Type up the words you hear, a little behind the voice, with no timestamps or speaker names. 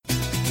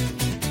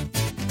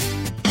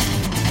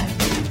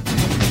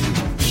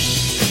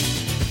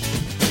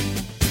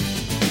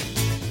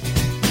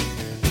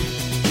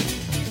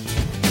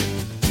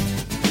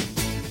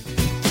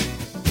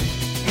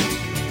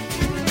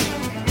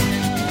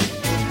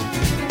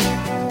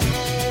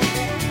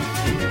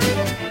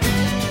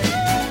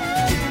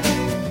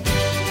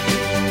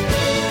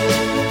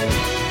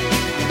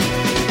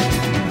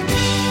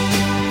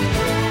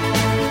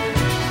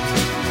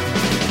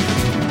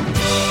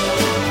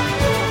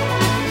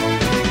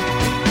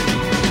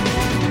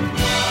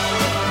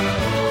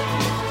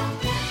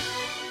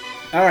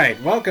All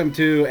right, welcome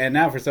to And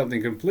Now for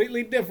Something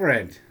Completely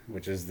Different,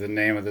 which is the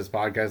name of this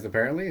podcast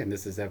apparently, and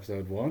this is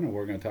episode 1, and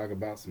we're going to talk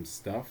about some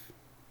stuff,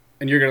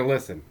 and you're going to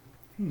listen.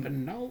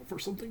 And now for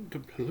something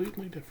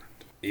completely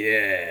different.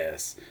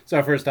 Yes. So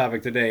our first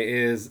topic today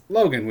is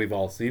Logan. We've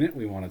all seen it.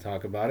 We want to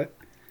talk about it,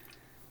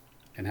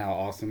 and how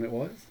awesome it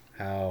was,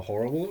 how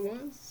horrible it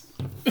was,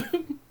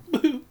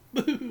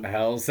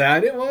 how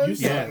sad it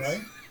was. You saw it,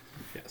 right?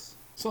 Yes.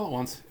 Saw it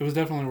once. It was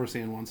definitely worth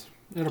seeing once.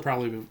 It'll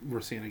probably be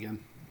worth seeing again.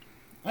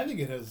 I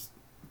think it has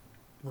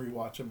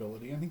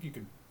rewatchability. I think you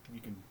could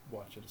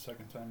watch it a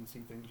second time and see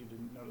things you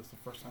didn't notice the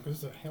first time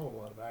because there's a hell of a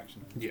lot of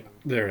action in it. Yeah.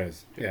 There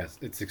is. Yes,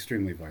 it's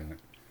extremely violent.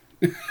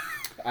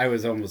 I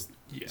was almost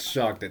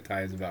shocked at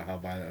times about how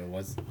violent it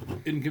was.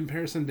 In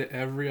comparison to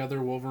every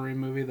other Wolverine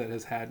movie that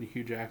has had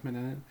Hugh Jackman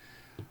in it,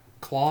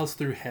 claws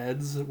through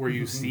heads where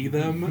you see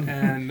them,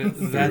 and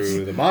that's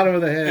Through the bottom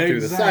of the head, through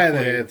the side of the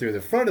Exactly. head, through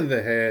the front of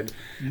the head.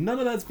 none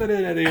of that's been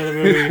in any other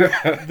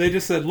movie. They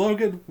just said,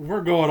 Logan,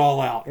 we're going all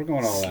out. We're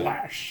going all out.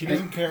 Slash. She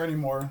doesn't care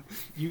anymore.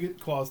 You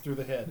get claws through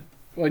the head.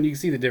 Well, and you can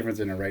see the difference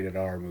in a rated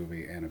R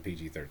movie and a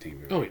PG-13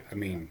 movie. Oh, yeah. I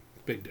mean,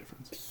 Big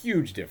difference.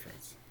 huge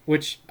difference,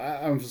 which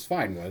I'm just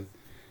fine with.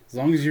 As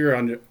long as you're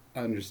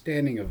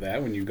understanding of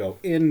that when you go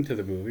into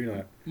the movie, you're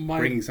not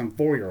bringing some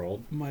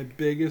 4-year-old. My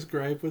biggest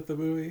gripe with the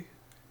movie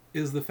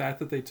is the fact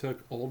that they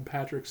took old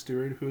Patrick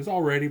Stewart, who is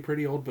already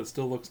pretty old but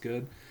still looks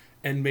good,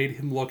 and made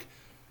him look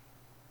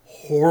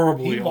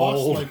horribly He lost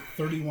old. like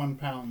 31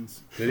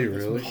 pounds. Did he for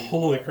this really? movie.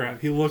 Holy crap!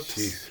 He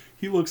Jeez.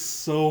 looks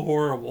so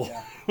horrible.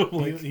 Yeah.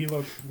 Like, he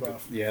looked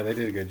rough. Yeah, they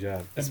did a good job.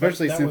 And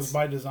Especially that since, was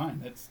by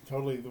design. It's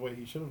totally the way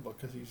he should have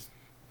looked because he's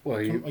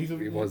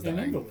he was an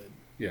dying. invalid.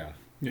 Yeah.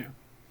 yeah.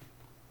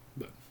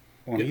 But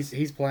Well, Yes.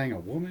 he's playing a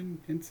woman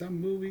in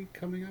some movie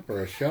coming up,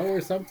 or a show or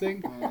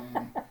something.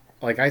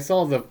 Like, I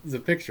saw the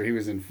picture. He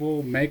was in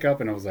full makeup,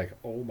 and I was like,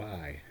 oh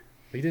my.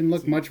 He didn't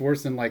look much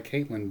worse than, like,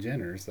 Caitlyn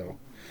Jenner, so.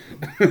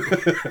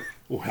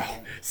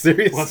 well,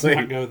 Seriously. let's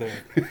not go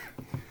there.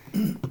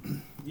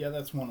 Yeah,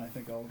 that's one I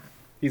think I'll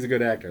He's a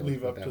good actor.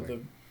 leave let's up put it to that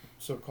way. the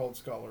so-called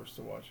scholars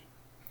to watch.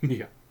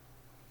 Yeah.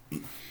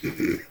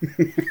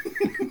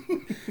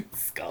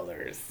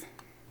 Scholars.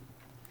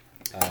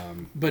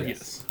 But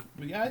yes,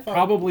 But yeah, I thought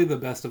probably the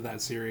best of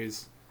that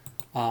series.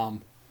 Oh,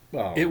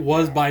 It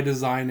was by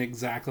design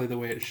exactly the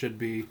way it should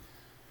be.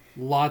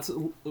 Lots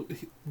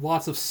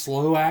of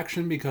slow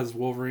action because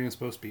Wolverine is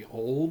supposed to be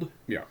old,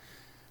 Yeah.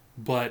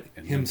 but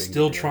And him limping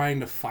still the door. trying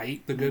to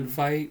fight the good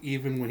fight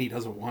even when he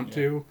doesn't want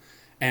to,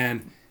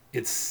 and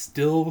it's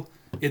still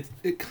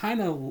it kind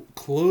of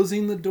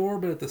closing the door,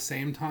 but at the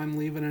same time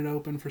leaving it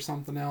open for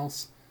something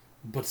else,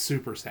 but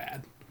super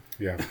sad.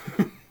 Yeah.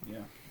 Yeah.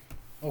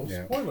 Oh,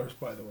 Yeah. spoilers,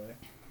 by the way.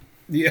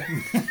 Yeah.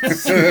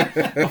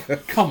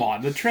 Come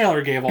on, the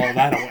trailer gave all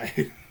that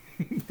away.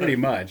 Pretty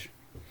much.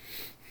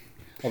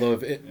 Although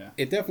it Yeah.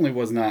 it definitely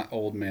was not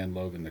Old Man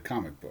Logan, the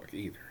comic book,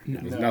 either. No.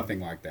 It was No. nothing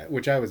like that,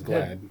 which I was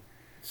glad.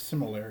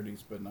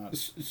 Similarities, but not.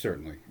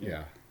 Certainly, Yeah.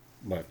 yeah.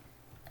 But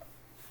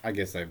I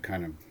guess I've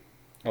kind of,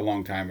 a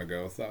long time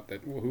ago, thought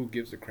that, well, who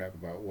gives a crap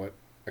about what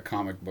a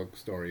comic book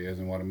story is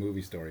and what a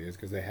movie story is,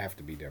 because they have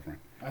to be different.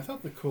 I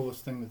thought the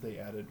coolest thing that they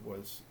added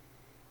was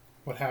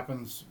what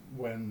happens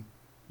when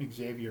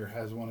Xavier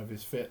has one of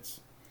his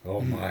fits.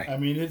 Oh my. I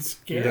mean, it's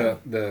scary.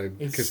 The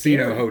It's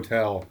casino scary.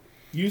 hotel.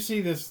 You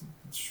see this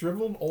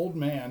shriveled old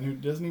man who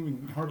doesn't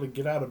even hardly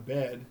get out of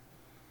bed,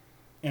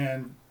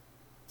 and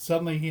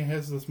suddenly he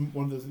has this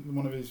one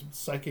of his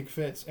psychic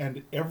fits,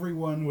 and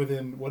everyone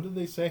within, what did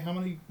they say? How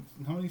many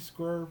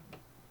square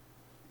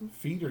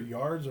feet or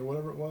yards or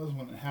whatever it was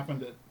when it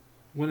happened at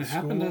When it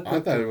happened at I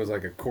the, thought it was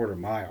like a quarter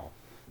mile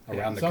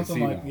around the something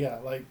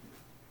casino. like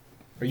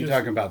Are you just-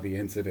 talking about the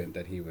incident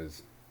that he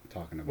was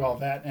talking about? well,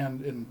 that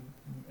and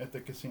at the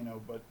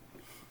casino, but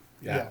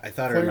yeah, I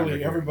thought I remember clearly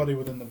hearing- everybody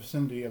within the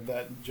vicinity of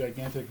that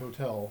gigantic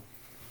hotel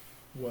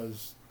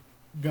was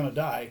gonna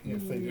die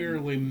if they didn't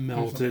nearly do something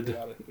melted.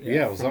 about it.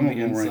 Yeah, well, some From of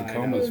the them were in inside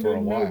comas It for a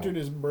while. melted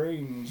his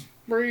brains.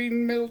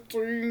 Brain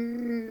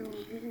melting.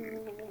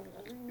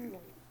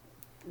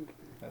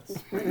 That's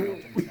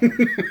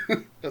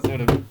That's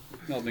what a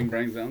melting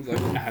brain sounds like.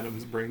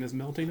 Adam's brain is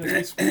melting as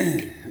we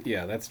speak.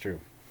 Yeah, that's true.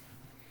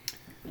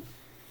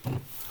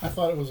 I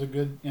thought it was a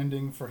good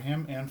ending for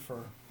him and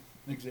for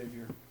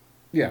Xavier,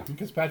 Yeah.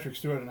 because Patrick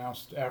Stewart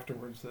announced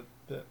afterwards that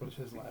that was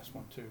his last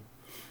one too,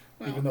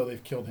 Well, even though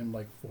they've killed him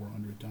like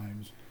 400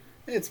 times.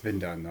 it's been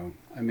done, though.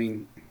 I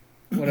mean,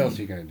 what else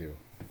are you going to do?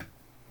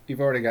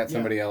 You've already got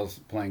somebody else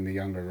playing the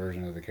younger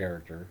version of the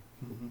character.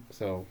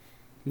 So,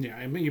 Yeah,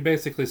 I mean, you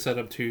basically set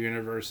up two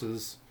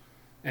universes,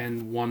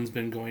 and one's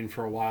been going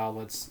for a while.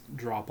 Let's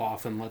drop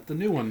off and let the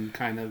new one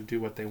kind of do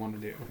what they want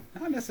to do.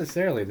 not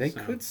necessarily. They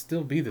So- could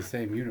still be the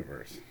same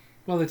universe.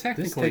 Well, they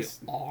technically takes-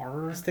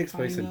 are. This takes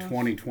place in kind of,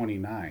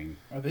 2029.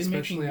 Are they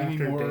especially making any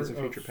after more Days of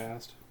Future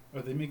Past.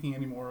 Are they making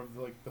any more of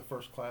like the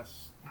first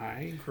class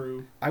I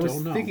crew? I was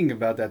Don't know. thinking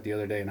about that the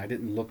other day, and I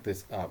didn't look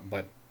this up,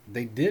 but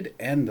they did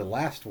end the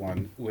last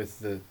one with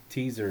the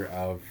teaser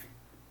of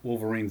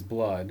Wolverine's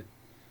blood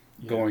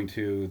Yeah. going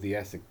to the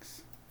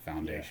Essex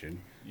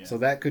foundation. Yeah. So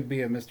that could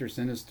be a Mr.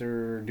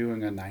 Sinister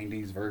doing a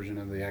 90s version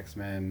of the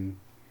X-Men.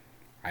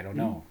 I don't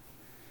know.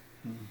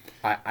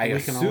 I We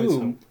can always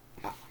assume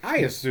I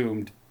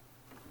assumed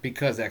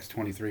because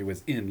X-23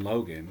 was in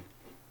Logan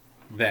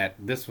that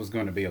this was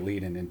going to be a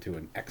lead-in into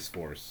an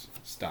X-Force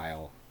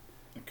style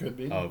It could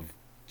be. of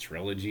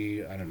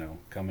trilogy, I don't know,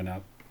 coming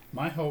up.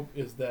 My hope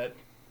is that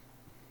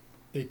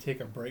they take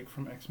a break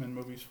from X-Men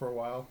movies for a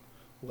while,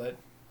 let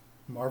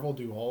Marvel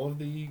do all of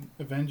the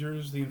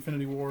Avengers, the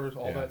Infinity Wars,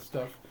 all Yeah. that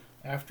stuff.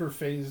 After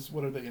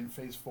what are they in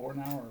phase 4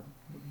 now, or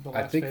the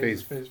I last think phase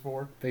is phase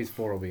 4? Phase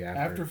 4 will be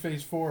After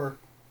phase 4,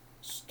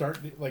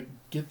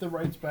 get the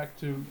rights back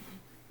to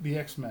the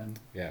X-Men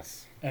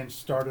Yes. and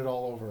start it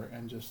all over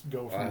and just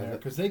go from there,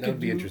 because they That could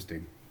would be do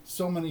interesting.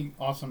 so many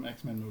awesome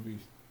X-Men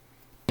movies.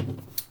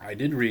 I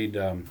did read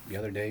the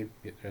other day,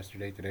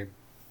 yesterday, today,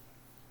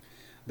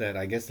 that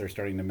I guess they're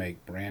starting to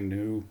make brand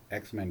new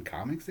X-Men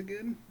comics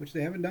again, which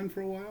they haven't done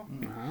for a while.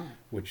 Wow.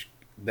 Which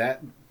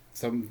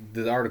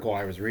the article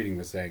I was reading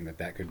was saying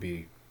that could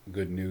be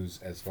good news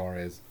as far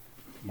as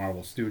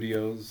Marvel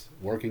Studios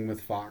working with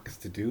Fox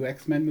to do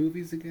X-Men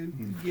movies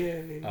again.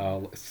 Yay.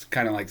 It's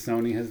kind of like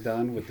Sony has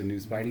done with the new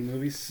Spidey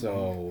movies.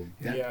 So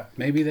Yeah.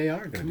 maybe they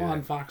are. Come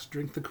on, Fox,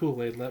 drink the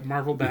Kool-Aid. Let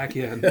Marvel back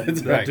in.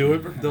 That's They'll right. do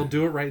it. They'll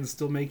do it right and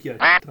still make you a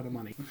ton of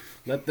money.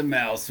 Let the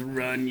mouse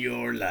run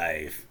your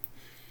life.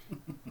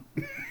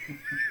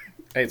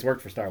 Hey, it's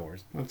worked for Star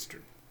Wars That's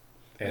true.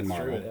 and That's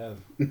true, Marvel.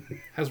 it has.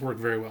 Has worked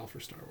very well for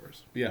Star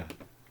Wars. Yeah.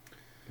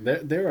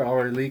 They were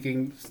already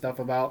leaking stuff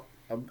about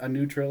a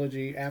new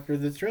trilogy after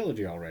this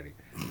trilogy already.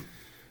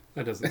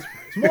 That doesn't.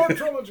 It's more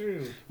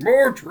trilogy.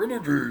 More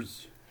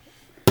trilogies.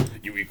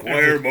 You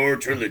require more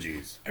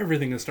trilogies.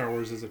 Everything in Star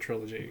Wars is a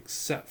trilogy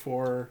except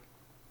for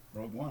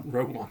Rogue One.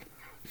 Rogue One.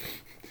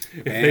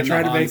 If And they try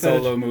the to Han make that,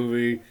 Solo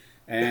movie,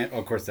 and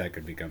of course that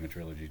could become a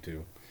trilogy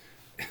too.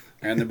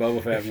 And the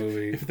Boba Fett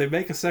movie. if they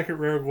make a second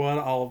Rogue One,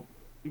 I'll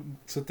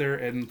sit there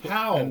and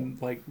How? and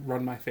like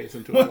run my face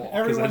into a wall because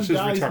Everyone that's just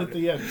dies retarded. at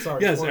the end.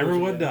 Sorry. Yes, spoilers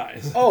everyone again.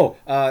 dies. Oh,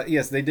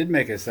 yes, they did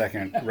make a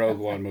second Rogue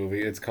One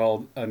movie. It's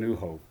called A New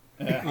Hope.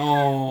 Yeah,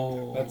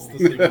 Oh, That's the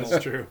sequel.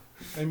 That's true.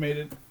 they made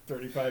it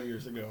 35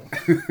 years ago.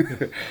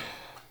 And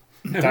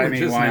we're Timey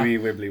just wimey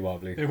now- wibbly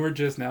wobbly. and we're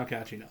just now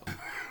catching up.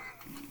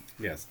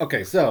 Yes.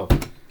 Okay, so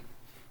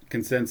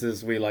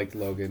consensus: we liked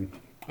Logan,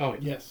 Oh, yeah,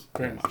 Yes.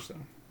 very Yes. much so.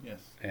 Yes.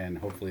 and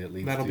hopefully it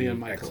leads That'll to be in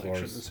my X-Force.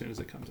 collection as soon as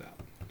it comes out.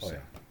 Oh So,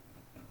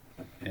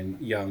 yeah. And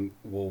young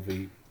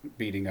Wolvie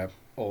beating up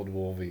old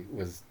Wolvie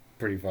was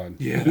pretty fun.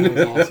 yeah, that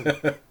was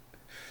awesome.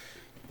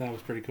 That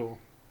was pretty cool.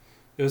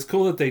 It was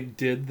cool that they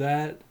did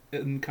that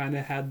and kind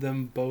of had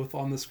them both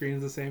on the screen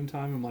at the same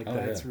time. I'm like, Oh,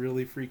 that's yeah.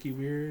 really freaky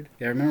weird.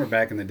 Yeah, I remember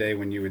back in the day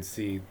when you would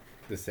see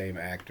the same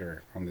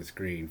actor on the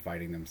screen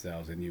fighting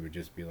themselves, and you would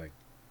just be like,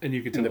 And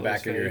you could in tell the it was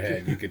back of your fake.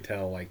 head, you could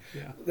tell like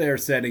Yeah. they're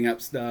setting up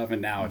stuff,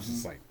 and now it's Mm-hmm.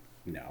 just like,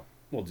 no,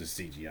 we'll just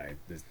CGI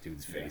this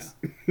dude's face.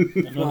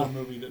 Another Well-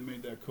 movie that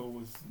made that cool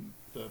was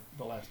the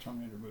last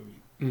Terminator movie,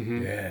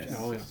 Mm-hmm. Yes.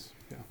 Oh, yes.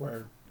 Yeah.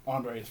 where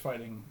Andre is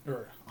fighting,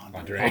 or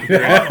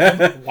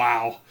Andre.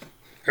 Wow.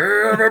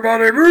 Hey,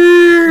 everybody,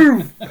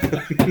 move!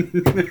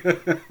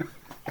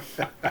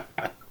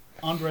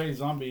 Andre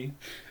Zombie.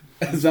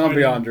 Zombie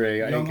fighting Andre,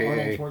 young aka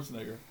Arnold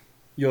Schwarzenegger.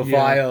 You'll Yeah,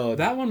 file.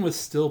 that one was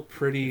still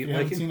pretty. If you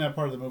Like haven't seen that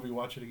part of the movie,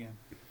 watch it again.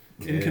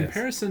 in Yes.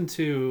 comparison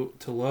to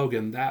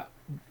Logan, that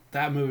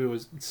movie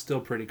was still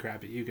pretty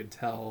crappy. You could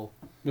tell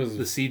was,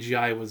 the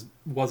CGI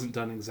wasn't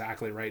done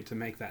exactly right to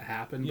make that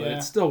happen, but Yeah.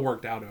 it still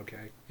worked out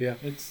okay. yeah,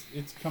 It's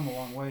come a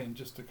long way in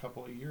just a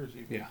couple of years.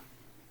 Even. Yeah.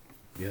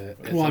 yeah.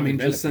 it's Well, I only mean,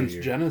 been a just few since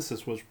years.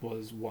 Genesis was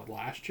what,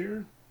 last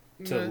year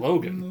to Yeah. It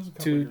Logan. was a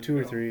couple two years or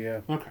ago. three,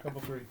 yeah. Okay,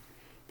 Couple three.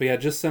 but yeah,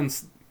 just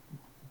since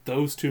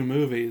those two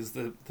movies,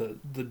 the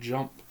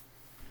jump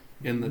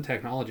in the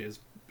technology is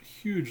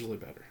hugely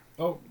better.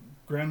 Oh,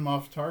 Grand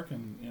Moff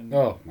Tarkin in.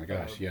 Oh my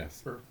gosh,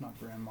 yes, Or not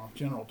Grand Moff,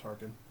 General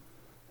Tarkin.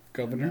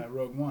 Governor. In,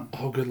 Rogue One.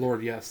 Oh, good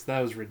lord, yes, that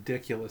was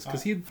ridiculous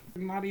because he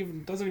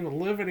doesn't even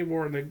live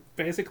anymore, and they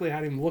basically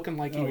had him looking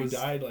like No, he was. he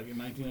died like in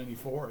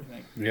 1994, I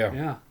think.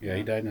 Yeah, Yeah,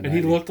 he died in the and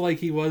he 90s. looked like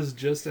he was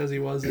just as he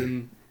was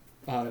in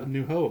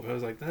New Hope. I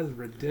was like, that is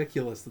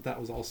ridiculous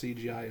that was all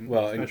CGI and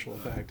Well, and- special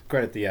effect.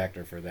 Credit the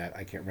actor for that.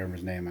 I can't remember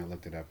his name. I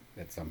looked it up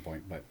at some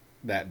point, but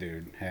that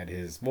dude had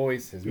his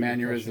voice, his Peter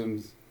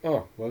mannerisms.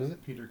 Oh, what was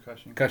it? Peter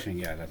Cushing. Cushing.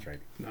 Yeah, that's right.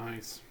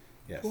 Nice.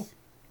 Yes, Cool.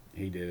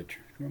 he did a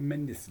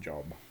tremendous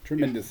job.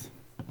 Tremendous.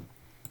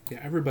 Yeah,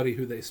 everybody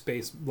who they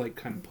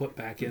kind of put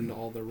back into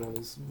all the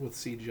roles with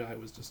CGI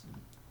was just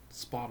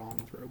spot on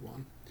with Rogue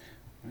One.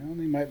 Well,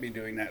 they might be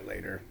doing that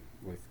later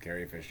with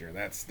Carrie Fisher.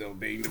 That's still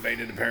being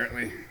debated,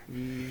 apparently.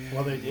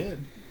 Well, they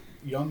did.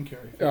 Young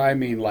Carrie. I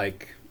mean,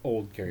 like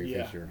old Carrie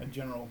Yeah, Fisher. a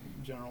General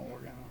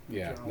Organa.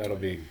 Yeah, General that'll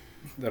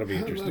Organa. be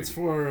interesting. That's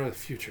for a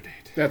future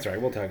date. That's right.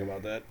 We'll talk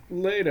about that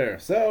later.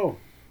 So,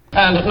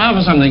 And now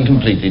for something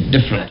completely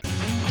different.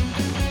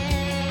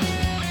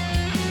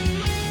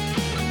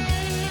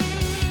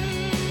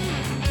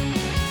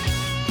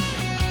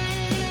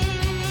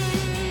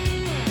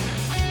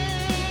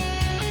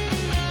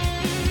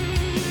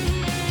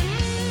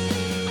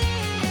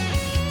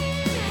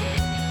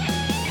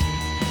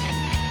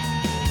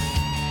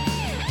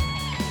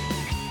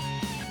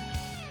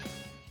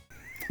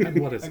 And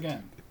what is it?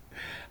 Again.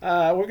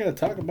 We're going to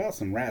talk about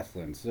some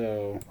wrestling.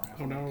 So,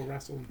 Oh no,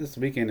 wrestling. this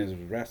weekend is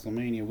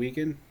WrestleMania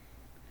weekend.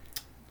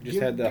 We just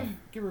Give, had the.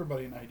 give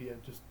everybody an idea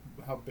of just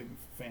how big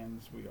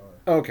fans we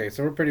are. Okay,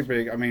 so we're pretty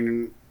big. I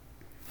mean,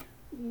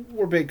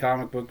 we're big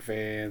comic book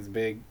fans,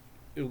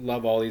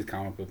 love all these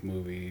comic book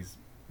movies,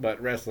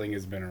 but wrestling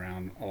has been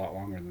around a lot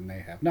longer than they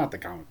have. Not the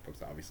comic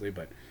books, obviously,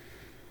 but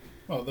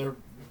Well, they're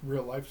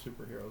real life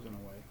superheroes in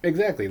a way.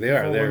 exactly, they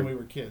are. Before when we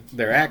were kids.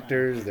 They're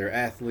actors, they're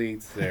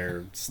athletes,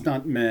 they're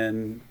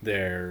stuntmen,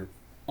 they're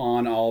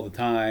on all the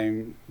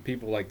time.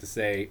 People like to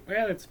say,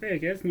 well, it's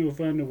fake, it's no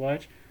fun to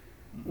watch.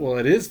 Well,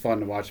 it is fun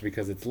to watch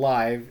because it's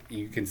live.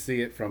 You can see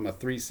it from a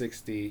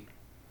 360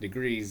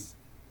 degrees.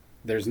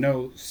 There's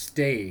no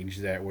stage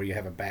where you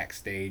have a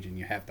backstage and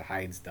you have to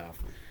hide stuff.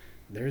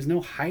 There's no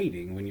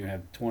hiding when you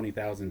have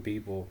 20,000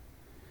 people.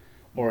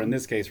 Or in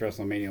this case,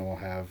 WrestleMania will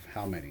have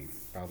how many?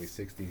 Probably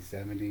 60,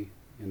 70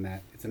 in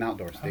that. It's an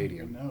outdoor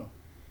stadium. No.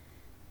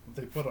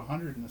 They put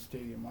 100 in the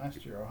stadium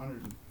last year,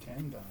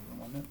 110,000,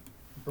 wasn't it?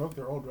 Broke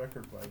their old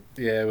record by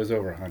Yeah, it was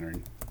over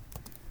 100.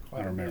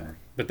 quite I don't a bit. remember.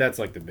 But that's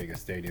like the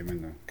biggest stadium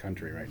in the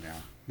country right now.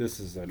 This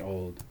is I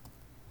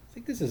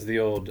think this is the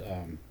old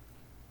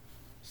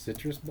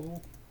Citrus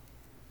Bowl.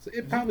 So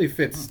it probably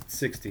fits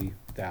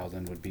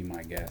 60,000 would be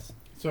my guess.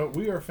 So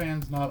we are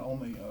fans not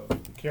only of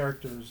the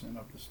characters and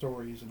of the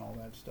stories and all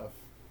that stuff,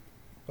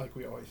 like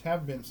we always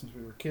have been since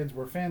we were kids.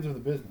 We're fans of the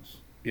business.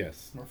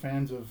 Yes, We're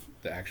fans of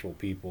the actual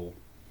people.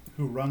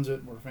 who runs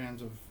it. We're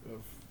fans of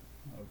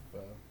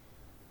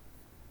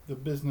the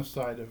business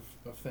side of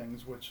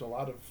things, which a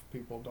lot of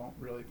people don't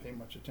really pay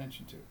much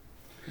attention to.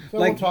 So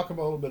Like- we'll talk a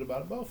little bit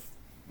about it both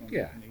in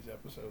Yeah. these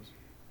episodes.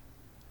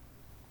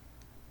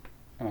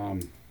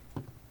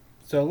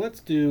 So let's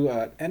do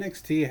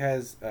NXT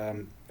has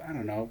I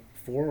don't know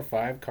 4 or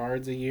 5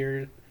 cards a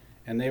year,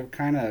 and they're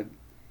kind of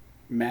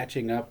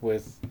matching up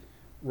with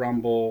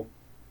Rumble,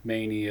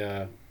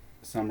 Mania,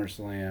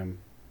 SummerSlam,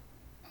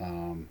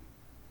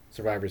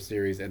 Survivor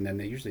Series, and then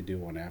they usually do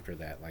one after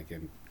that, like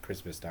in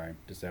Christmas time,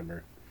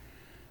 December.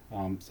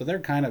 So they're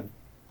kind of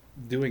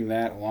doing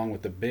that along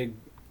with the big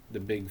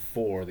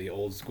four, the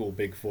old school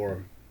big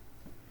four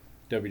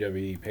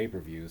WWE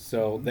pay-per-views.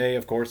 So they,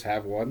 of course,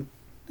 have one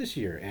this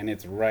year, and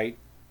it's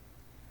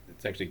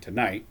actually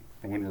tonight,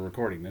 from when we're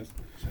recording this.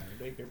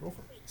 Saturday, April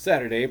 1st.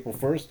 Saturday, April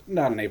 1st.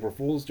 Not an April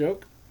Fool's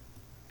joke,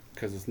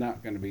 because it's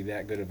not going to be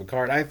that good of a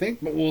card, I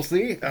think, but we'll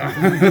see.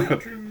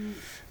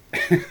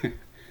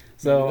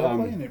 So, They'll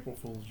play an April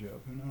Fool's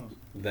joke. Who knows?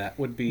 that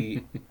would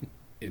be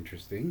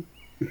interesting.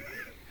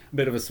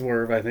 Bit of a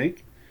swerve, I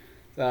think.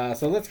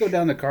 So let's go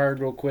down the card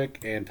real quick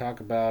and talk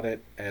about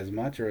it as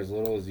much or as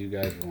little as you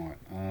guys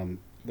want.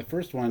 The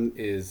first one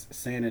is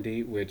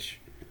Sanity, which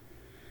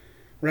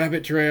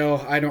Rabbit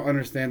Trail. I don't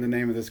understand the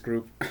name of this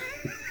group.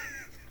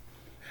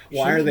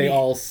 Why are Shouldn't they it be-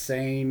 all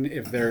sane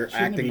if they're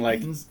Shouldn't it acting be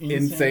like insanity?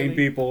 insane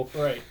people?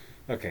 Right.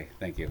 Okay,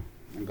 thank you.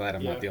 I'm glad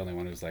I'm Yeah. not the only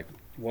one who's like,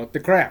 what the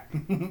crap?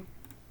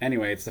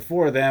 Anyway, it's the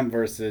 4 of them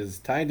versus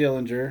Ty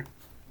Dillinger,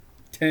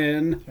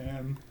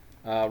 10,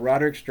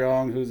 Roderick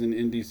Strong, who's an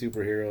indie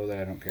superhero that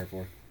I don't care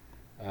for.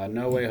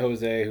 No Way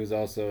Jose, who's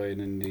also an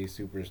indie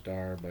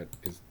superstar, but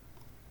is,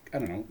 I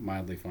don't know,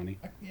 mildly funny.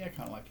 Yeah, I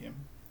kind of like him.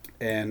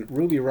 And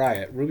Ruby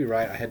Riott. Ruby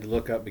Riott, I had to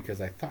look up because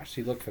I thought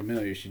she looked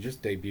familiar. She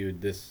just debuted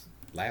this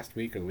last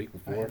week or the week I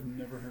before. have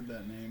never heard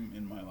that name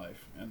in my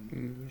life,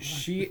 and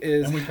She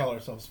is and we call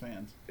ourselves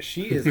fans.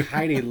 she is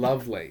Heidi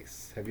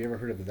Lovelace. Have you ever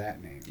heard of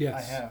that name?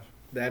 Yes. I have.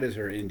 That is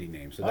her indie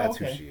name, so Oh, that's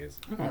okay. who she is.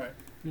 All right.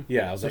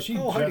 Yeah, I was So like, she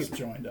oh, just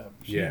Heidi. joined up.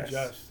 She Yes,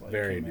 just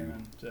very came in new.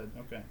 and said,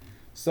 okay.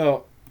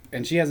 So,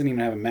 and she hasn't even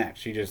had a match.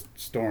 She just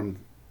stormed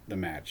the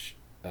match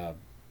that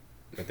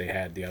they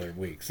had the other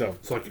week. So,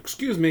 It's like,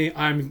 excuse me,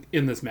 I'm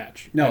in this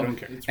match. no, I don't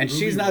care. It's and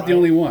Ruby she's not Riott. the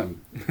only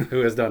one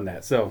who has done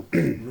that. So,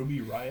 Ruby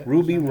Riott.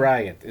 Ruby or something?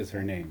 Riott is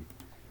her name.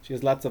 She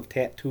has lots of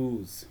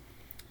tattoos.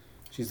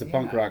 She's a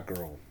punk Yeah. rock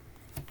girl.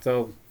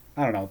 So,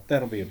 I don't know.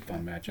 That'll be a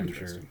fun match, I'm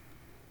sure. Interesting.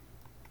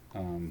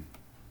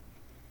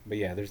 But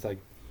yeah, there's like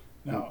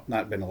Now,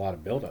 not been a lot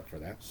of build up for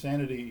that.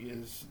 Sanity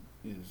is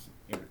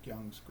Eric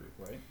Young's group,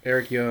 right?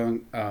 Eric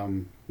Young,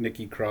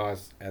 Nikki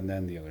Cross, and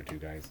then the other 2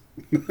 guys.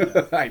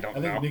 I don't I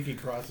know. think Nikki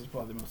Cross is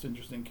probably the most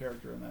interesting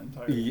character in that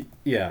entire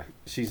Yeah,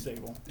 she's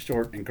stable.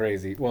 short and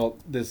crazy. Well,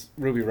 this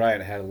Ruby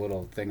Riott had a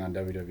little thing on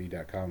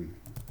WWE.com.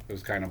 It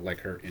was kind of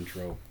like her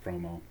intro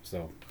promo.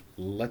 So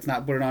let's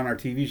not put it on our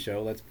TV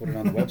show. Let's put it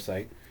on the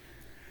website.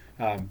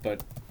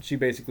 But she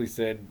basically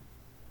said,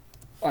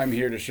 "I'm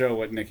here to show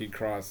what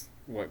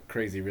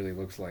crazy really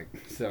looks like."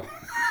 So,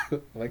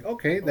 like,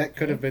 okay, that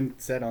could Okay. have been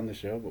said on the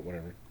show, but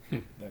whatever.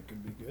 That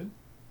could be good.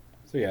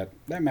 So yeah,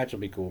 that match will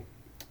be cool.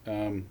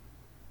 I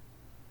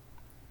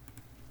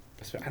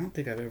don't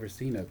think I've ever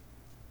seen a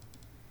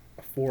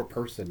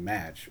 4-person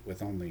match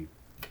with only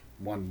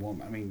one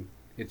woman. I mean,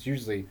 it's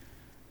usually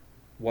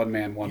one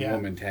man, one Yeah.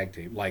 woman tag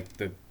team, like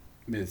the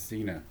Miz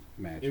Cena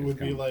match. It is would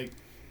be coming. like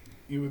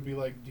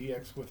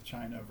DX with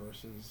China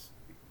versus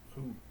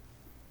who?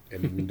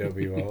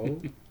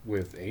 NWO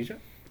with Asia.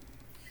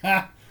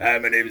 Hi,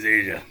 my name's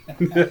Asia.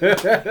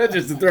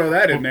 Just to throw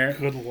that in there.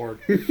 Good lord.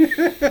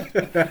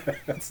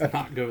 Let's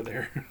not go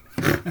there.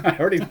 I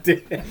already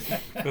did.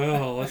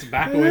 Oh, let's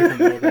back away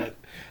from that.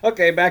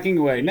 Okay, backing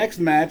away. Next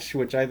match,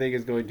 which I think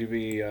is going to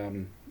be a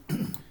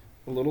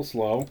little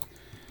slow.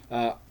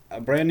 A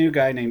brand new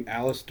guy named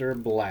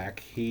Aleister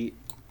Black.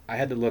 I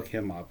had to look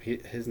him up.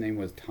 His name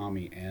was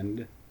Tommy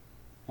End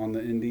on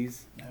the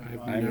Indies.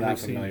 I'm never not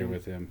seen familiar him.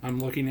 with him. I'm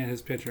looking at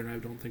his picture, and I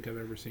don't think I've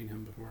ever seen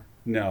him before.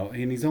 No,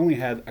 and he's only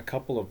had a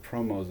couple of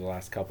promos the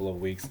last couple of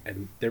weeks,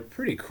 and they're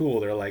pretty cool.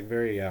 They're like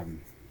very, I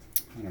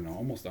don't know,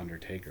 almost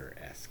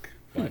Undertaker-esque,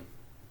 but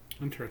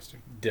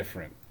Interesting.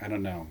 different. I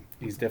don't know.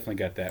 He's definitely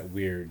got that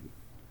weird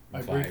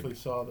I vibe. briefly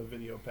saw the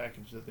video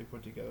package that they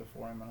put together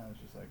for him, and I was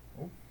just like,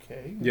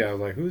 okay. Yeah, I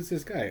was like, who's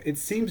this guy? It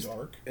seems,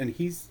 Dark. and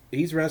he's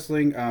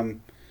wrestling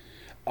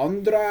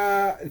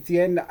Andra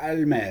Cien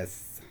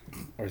Almas,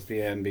 or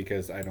Cien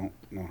because I don't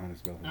know how to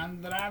spell him.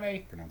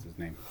 Andrade Pronounce his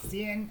name.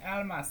 Cien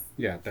Almas.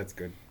 Yeah, that's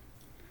good.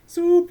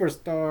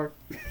 Superstar.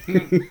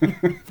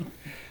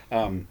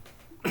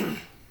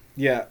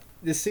 Yeah,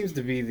 this seems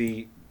to be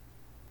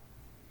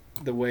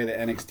the way the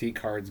NXT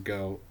cards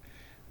go.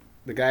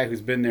 The guy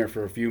who's been there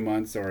for a few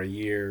months or a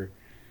year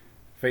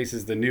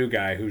faces the new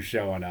guy who's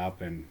showing up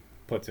and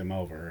puts him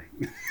over.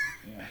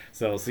 Yeah.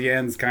 So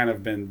Cien's kind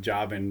of been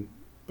jobbing.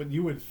 But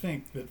you would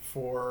think that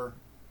for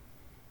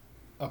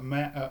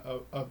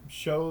a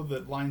show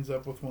that lines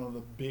up with one of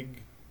the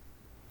big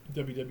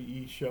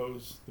WWE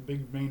shows, the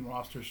big main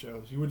roster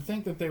shows, you would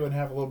think that they would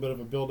have a little bit of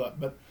a build-up.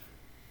 But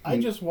I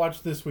just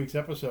watched this week's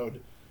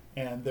episode,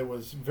 and there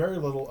was very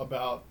little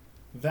about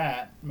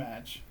that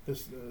match.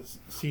 This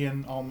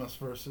Cien Almas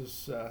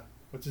versus,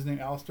 what's his name,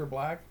 Aleister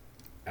Black?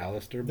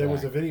 Aleister Black. There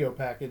was a video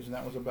package, and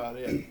that was about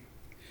it.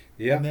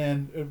 Yeah. And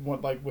then, it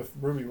went, like with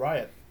Ruby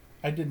Riott,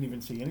 I didn't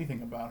even see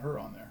anything about her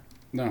on there.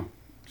 No.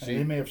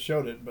 They may have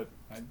showed it, but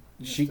I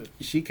missed it.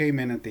 She came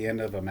in at the end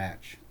of a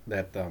match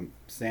that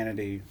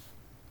Sanity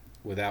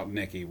without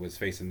Nikki was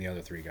facing the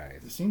other three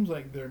guys. It seems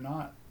like they're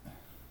not.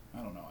 I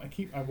don't know.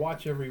 I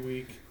watch every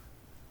week,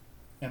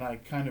 and I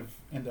kind of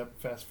end up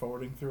fast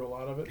forwarding through a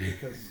lot of it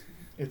because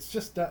it's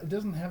just it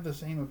doesn't have the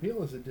same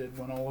appeal as it did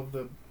when all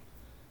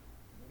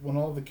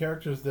of the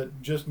characters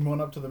that just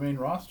went up to the main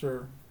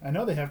roster. I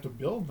know they have to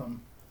build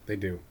them, They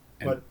do.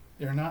 And but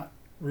they're not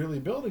really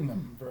building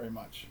them very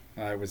much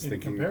I was in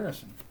thinking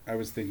comparison. I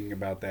was thinking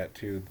about that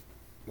too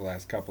the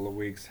last couple of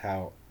weeks,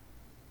 how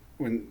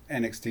when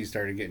NXT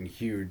started getting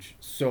huge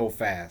so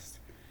fast,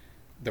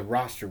 the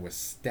roster was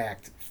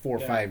stacked 4 or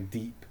Yeah. 5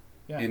 deep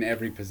Yeah. in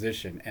every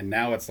position, and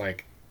now it's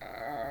like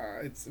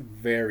it's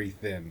very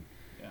thin.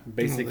 Yeah.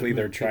 Basically, No, they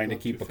they're move trying to people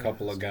up keep a too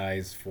couple of fast.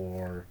 guys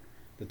for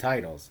the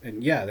titles,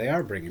 and yeah, they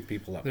are bringing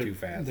people up They're, too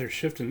fast. They're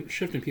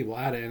shifting people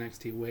out of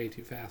NXT way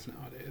too fast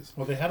nowadays.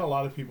 Well, they had a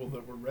lot of people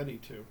that were ready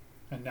to,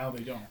 and now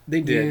they don't.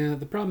 They did. Yeah,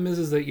 the problem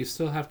is that you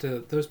still have to.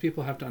 Those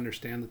people have to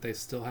understand that they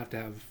still have to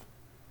have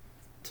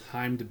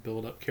time to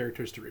build up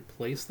characters to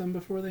replace them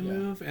before they Yeah.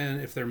 move.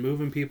 And if they're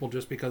moving people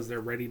just because they're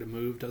ready to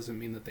move, doesn't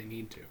mean that they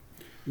need to.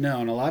 No,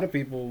 and a lot of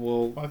people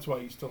will. Well, that's why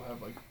you still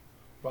have like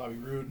Bobby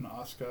Roode and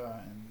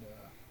Asuka and.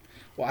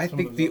 Well, I Some of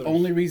think those the others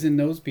only reason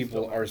those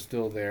people still are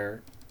still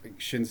there, like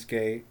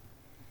Shinsuke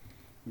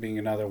being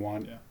another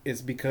one, Yeah.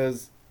 is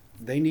because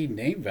they need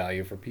name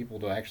value for people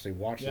to actually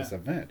watch Yeah. this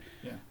event.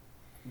 Yeah.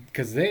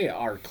 Because they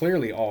are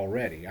clearly all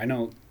ready. I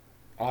know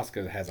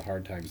Asuka has a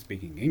hard time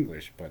speaking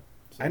English, but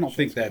So I don't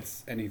think Shinsuke.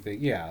 that's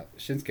anything. Yeah,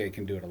 Shinsuke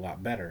can do it a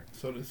lot better.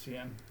 So does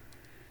Cien.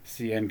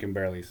 CN can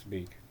barely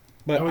speak.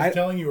 But I was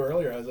telling you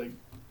earlier, I was like,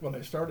 when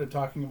I started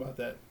talking about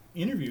that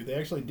interview, they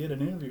actually did an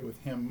interview with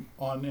him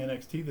on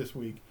NXT this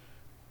week.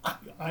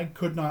 I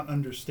could not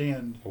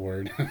understand a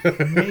word.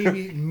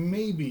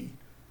 maybe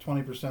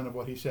 20% of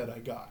what he said I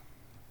got.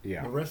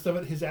 Yeah. The rest of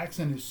it, his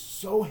accent is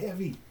so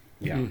heavy.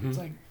 Yeah. Mhm. It's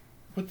like,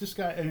 put this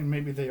guy, and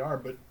maybe they are,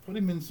 but put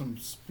him in some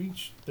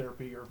speech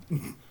therapy or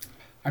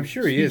I'm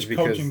sure he is speech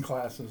because coaching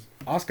classes.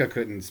 Asuka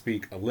couldn't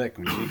speak a lick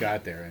when she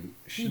got there, and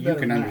She's you better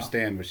can now.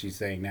 understand what she's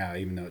saying now,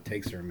 even though it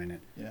takes her a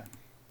minute. Yeah.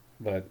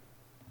 But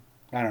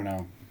I don't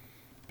know.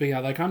 But yeah,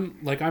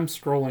 I'm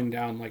scrolling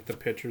down like the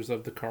pictures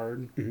of the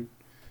card, Mhm.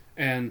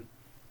 and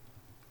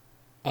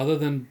other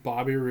than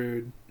Bobby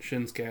Roode,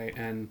 Shinsuke,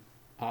 and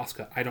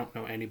Asuka, I don't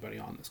know anybody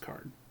on this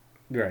card.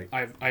 Right.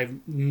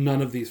 I've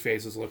none of these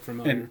faces look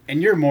familiar.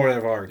 And you're more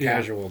of our Yeah.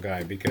 casual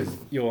guy because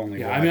you'll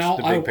only Yeah, watch I mean,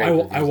 the big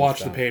pay-per-views I and watch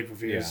the stuff.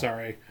 pay-per-views. Yeah.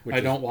 Sorry, Which I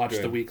don't is watch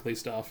the good. weekly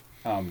stuff.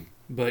 Um,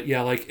 But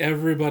yeah, like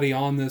everybody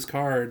on this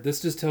card,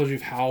 this just tells you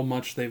how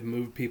much they've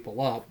moved people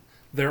up.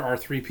 There are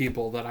 3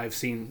 people that I've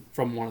seen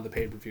from one of the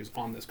pay-per-views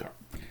on this card.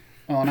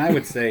 well, and I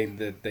would say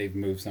that they've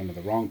moved some of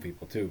the wrong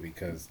people too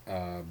because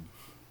a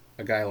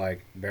guy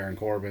like Baron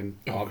Corbin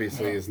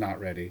obviously no. is not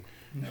ready.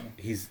 No.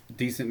 He's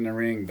decent in the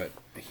ring, but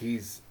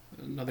he's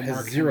Another has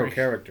Mark zero Henry.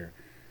 character.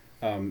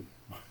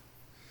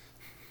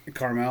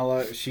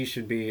 Carmella, she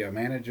should be a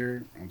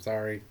manager. I'm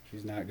sorry,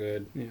 she's not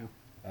good.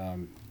 Yeah.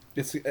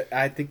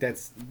 I think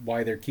that's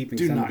why they're keeping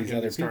Do some not of these get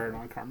other me started people.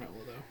 on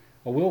Carmella though.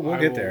 Well, we'll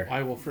get there.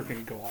 I will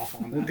freaking go off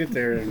on that. We'll get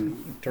there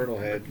in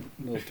Turtlehead,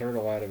 little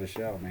turtle out of a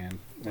shell, man.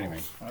 Anyway.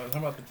 How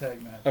about the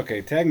tag match?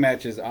 Okay, tag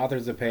matches,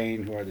 Authors of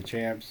Pain, who are the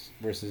champs,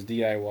 versus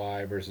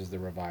DIY versus the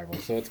Revival.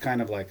 So it's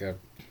kind of like a,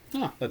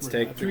 let's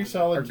take Three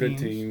solid our good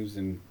teams. teams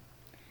and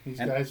These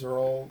guys are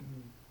all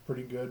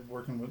pretty good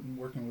working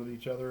with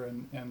each other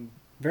and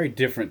very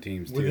different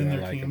teams, too. within I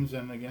their like teams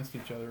them. and against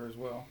each other as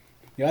well.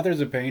 The Authors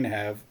of Pain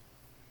have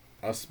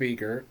a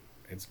speaker.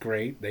 It's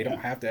great. They don't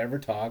have to ever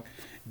talk.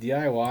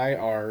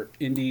 DIY are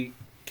indie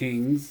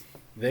kings.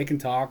 They can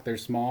talk. They're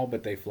small,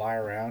 but they fly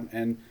around.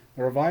 And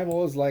the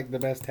Revival is like the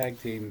best tag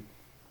team.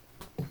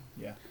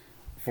 Yeah.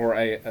 For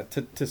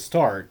to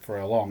start for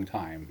a long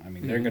time. I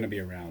mean, they're going to be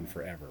around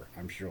forever,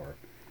 I'm sure.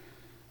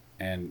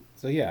 And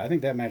so yeah, I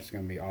think that match is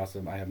going to be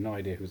awesome. I have no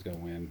idea who's going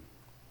to win.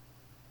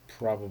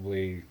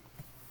 Probably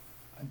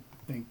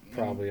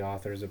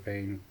Authors of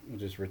Pain will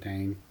just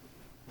retain.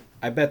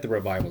 I bet the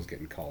Revival's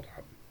getting called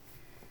up.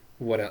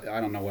 I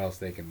don't know what else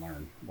they can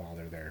learn while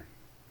they're there.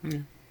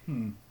 It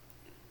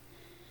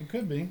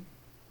could be.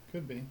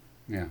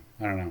 Yeah,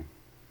 I don't know.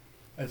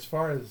 As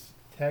far as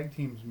tag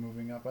teams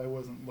moving up, I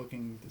wasn't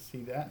looking to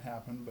see that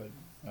happen, but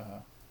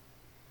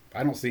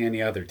I don't see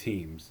any other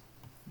teams.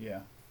 yeah.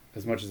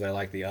 As much as I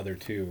like the other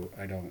two,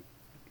 I don't.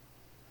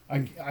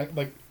 I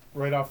like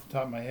right off the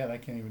top of my head, I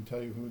can't even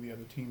tell you who the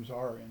other teams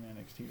are in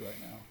NXT right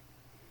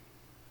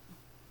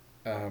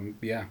now.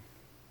 Yeah.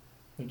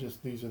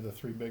 These are the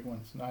three big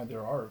ones. Now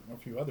there are a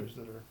few others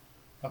that are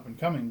up and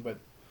coming, but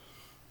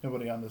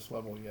nobody on this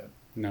level yet.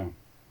 No.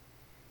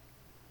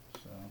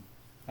 So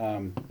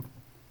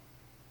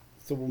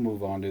So we'll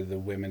move on to the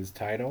women's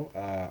title.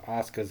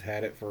 Asuka's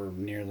had it for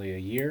nearly a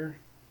year.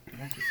 I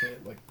have to say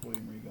it like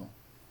William Regal.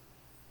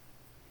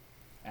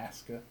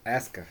 Asuka.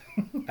 Asuka.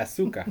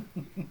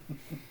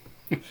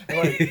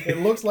 It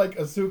looks like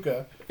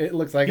Asuka. It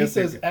looks like He Asuka.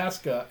 says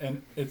Asuka,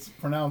 and it's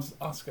pronounced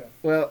Asuka.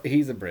 Well,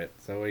 he's a Brit,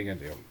 so what are you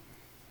gonna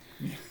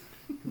do?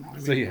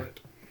 So yeah,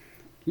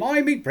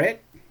 Limey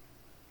Brit.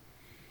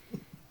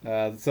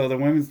 So the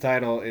women's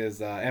title is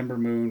Ember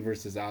Moon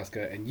versus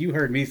Asuka, and you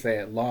heard me say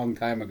it long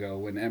time ago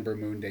when Ember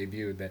Moon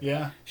debuted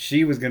that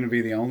she was going to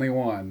be the only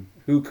one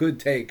who could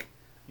take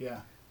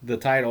the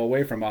title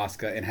away from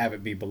Asuka and have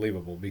it be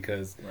believable,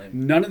 because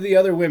none of the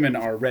other women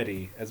are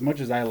ready. As much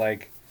as I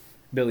like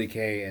Billie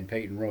Kay and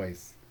Peyton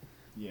Royce,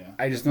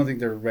 I just don't think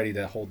they're ready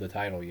to hold the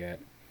title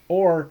yet.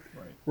 Or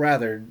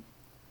rather,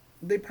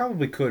 they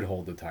probably could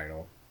hold the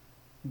title.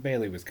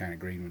 Bayley was kind of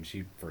green when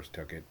she first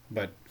took it,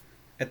 but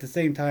at the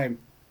same time,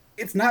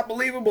 it's not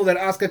believable that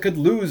Asuka could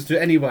lose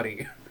to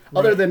anybody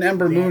other than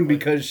Ember Moon,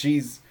 because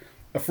she's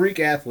a freak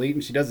athlete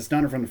and she does a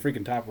stunner from the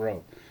freaking top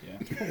rope.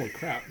 Holy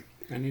crap.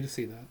 I need to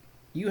see that.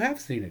 You have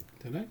seen it.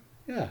 Did I?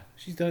 Yeah.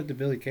 She's done it to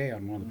Billie Kay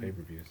on one of the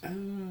pay-per-views.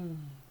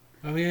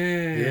 Oh,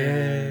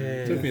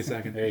 yeah. Took me a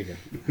second. There you go.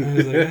 I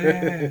was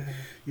like,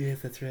 yes,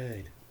 that's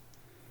right.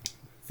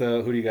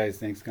 So who do you guys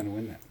think is going to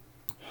win that?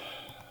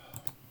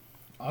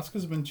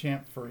 Asuka's been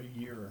champ for a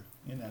year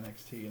in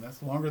NXT, and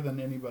that's longer than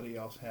anybody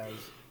else has.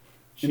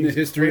 In the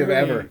history of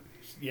ever.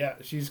 Yeah,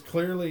 she's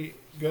clearly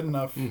good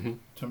enough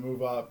to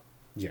move up.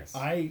 Yes.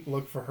 I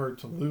look for her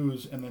to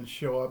lose and then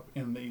show up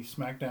in the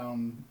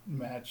SmackDown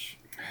match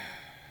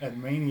at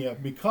Mania,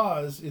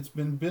 because it's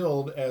been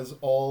billed as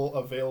all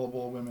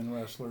available women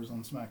wrestlers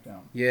on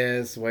SmackDown.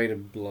 Yes, way to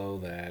blow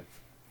that.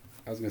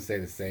 I was going to say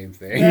the same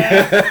thing.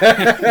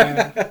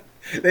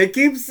 They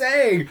keep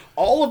saying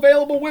all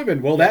available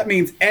women. Well, that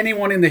means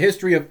anyone in the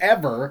history of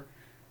ever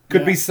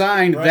could be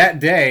signed that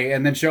day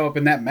and then show up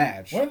in that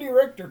match. Wendy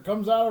Richter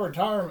comes out of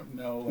retirement.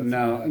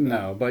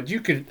 No. But you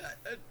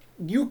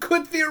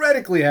could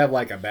theoretically have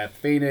like a Beth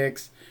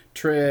Phoenix,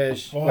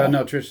 Trish. Well,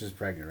 no, Trish is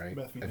pregnant, right?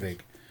 Beth Phoenix. I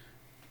think.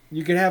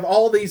 You could have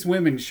all these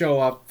women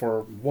show up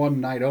for one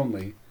night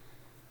only.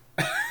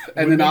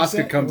 And then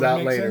Asuka comes out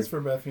later. It would make sense for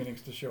Beth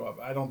Phoenix to show up.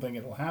 I don't think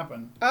it'll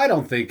happen. I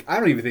don't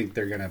even think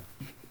they're going to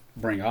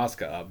bring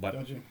Asuka up, but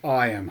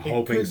I am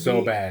hoping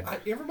so bad.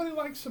 Everybody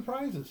likes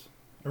surprises.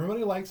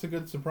 Everybody likes a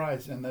good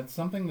surprise, and that's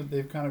something that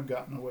they've kind of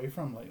gotten away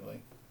from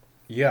lately.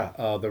 Yeah,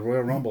 the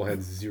Royal Rumble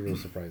had 0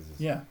 surprises.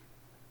 Yeah.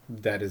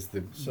 That is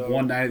the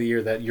one night of the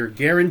year that you're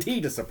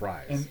guaranteed a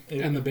surprise.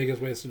 And the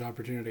biggest wasted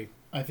opportunity.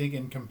 I think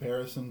in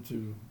comparison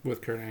to...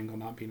 With Kurt Angle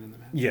not being in the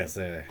match. Yes,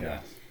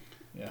 yeah.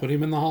 Put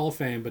him in the Hall of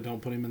Fame, but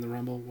don't put him in the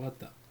Rumble. What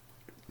the...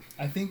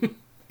 I think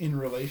in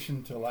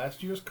relation to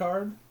last year's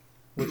card,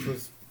 which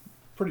was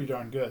pretty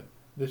darn good,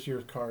 this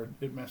year's card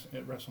at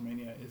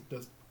WrestleMania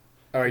does...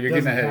 All right, you're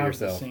getting ahead of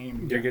yourself.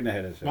 You're getting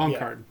ahead of yourself. Wrong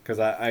card. Because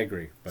I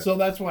agree. But. So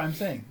that's why I'm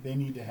saying they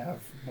need to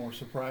have more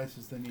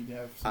surprises. They need to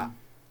have some...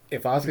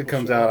 If Asuka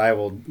comes out, I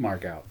will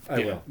mark out. I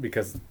will.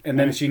 And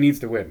then she needs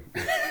to win.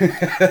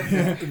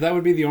 That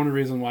would be the only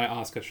reason why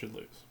Asuka should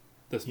lose.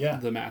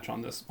 The match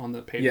on the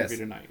pay-per-view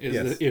tonight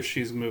is if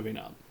she's moving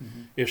up.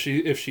 Mm-hmm.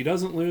 If she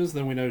doesn't lose,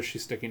 then we know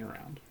she's sticking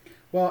around.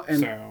 Well,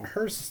 and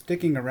her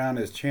sticking around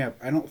as champ,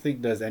 I don't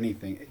think does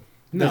anything.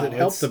 Does it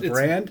help the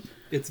brand?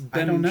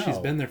 I don't know. She's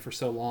been there for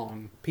so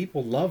long.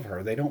 People love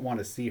her. They don't want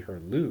to see her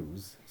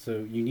lose.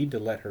 So you need to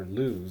let her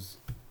lose.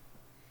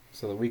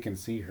 so that we can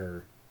see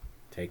her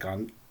take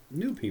on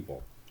new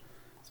people,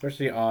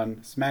 especially on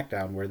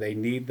SmackDown where they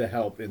need the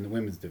help in the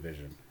women's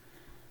division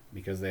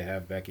because they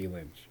have Becky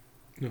Lynch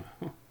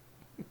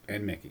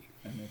and Mickey.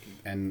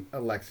 And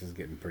Alexa's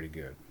getting pretty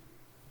good.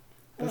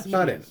 That's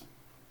about it.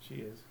 She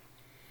is.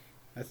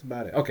 That's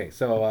about it. Okay,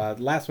 so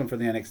last one for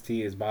the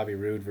NXT is Bobby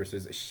Roode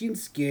versus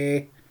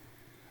Shinsuke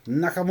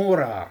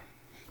Nakamura.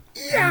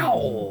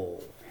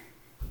 Yow!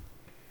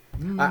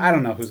 I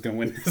don't know who's going to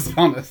win this,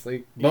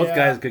 honestly. Both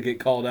guys could get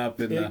called up.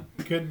 It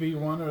could be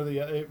one or the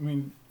other. I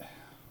mean,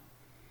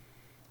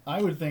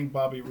 I would think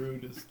Bobby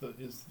Roode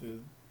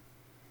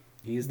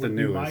He's the would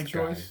be newest my guy.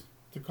 choice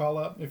to call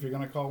up if you're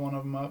going to call one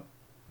of them up.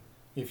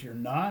 If you're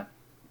not,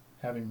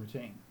 have him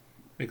retain.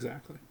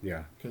 Exactly.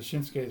 Yeah. Because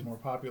Shinsuke is more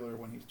popular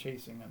when he's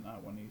chasing and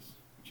not when he's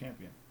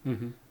champion.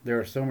 Mm-hmm. There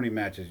are so many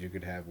matches you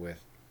could have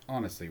with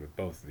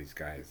both of these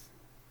guys.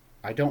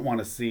 I don't want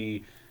to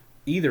see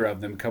either of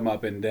them come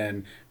up and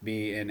then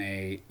be in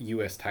a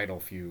U.S.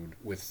 title feud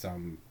with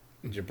some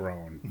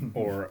jabron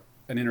or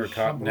an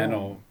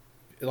intercontinental.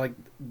 Like,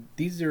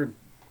 these are,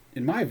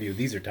 in my view,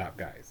 these are top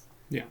guys.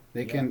 Yeah.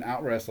 They can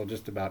out-wrestle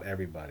just about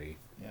everybody.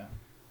 Yeah.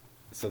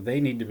 So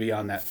they need to be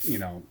on that,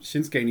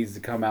 Shinsuke needs to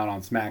come out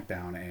on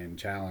SmackDown and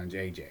challenge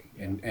AJ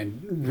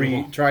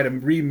and try to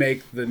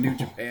remake the New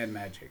Japan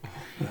magic.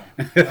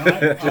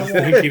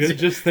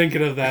 Just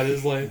thinking of that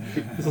is like,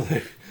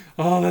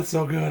 oh, that's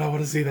so good. I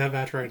want to see that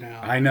match right now.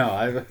 I know.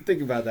 I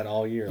think about that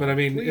all year. But I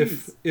mean,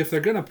 please. if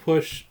they're gonna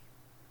push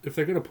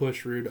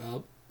Rude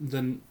up,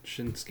 then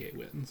Shinsuke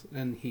wins,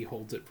 and he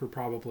holds it for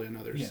probably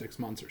another 6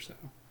 months or so,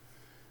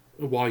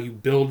 while you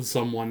build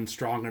someone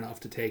strong enough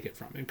to take it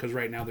from him. Because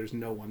right now there's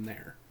no one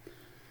there.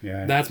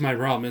 Yeah, that's my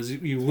problem. Is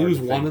you lose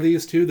one of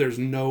these two, there's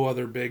no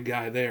other big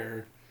guy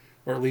there,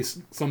 or at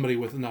least somebody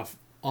with enough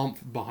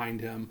oomph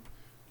behind him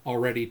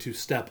already to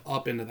step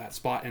up into that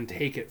spot and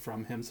take it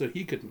from him, so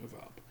he could move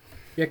up.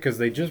 Yeah, because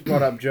they just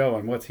brought up Joe,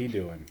 and what's he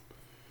doing?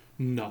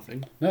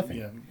 Nothing.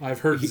 Yeah.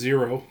 I've heard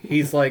zero.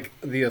 He's like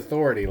the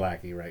authority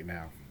lackey right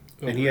now.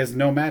 And he has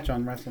no match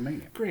on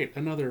WrestleMania. Great,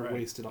 another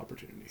wasted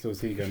opportunity. So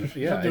is he going to...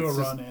 Yeah, he'll do a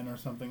run-in or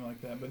something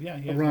like that. But yeah,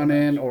 he has a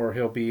run-in, or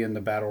he'll be in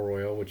the Battle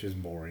Royal, which is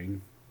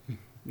boring.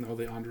 No,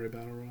 the Andre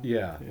Battle Royal?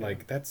 Yeah,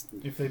 like that's...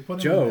 If they put him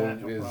Joe in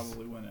that, he'll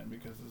probably win it.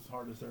 Because as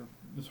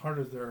hard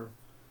as they're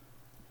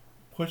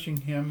pushing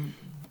him...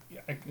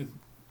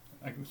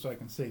 so I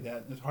can say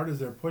that. As hard as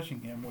they're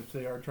pushing him, which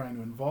they are trying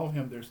to involve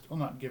him, they're still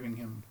not giving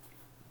him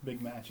big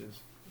matches.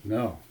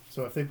 No.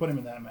 So if they put him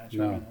in that match,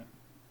 he'll win it.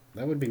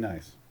 That would be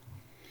nice.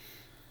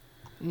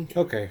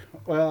 Okay.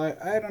 Well,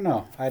 I don't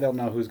know. I don't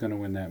know who's going to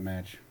win that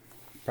match.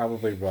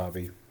 Probably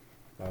Bobby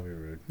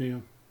Roode. Yeah.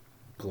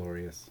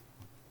 Glorious.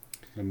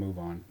 We'll move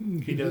on.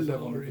 He does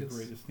have one of the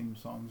greatest theme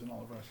songs in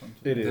all of wrestling.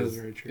 It is. That is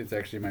very true. It's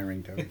actually my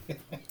ringtone.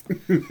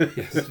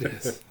 Yes, it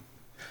is.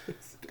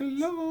 It's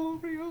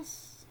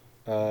glorious.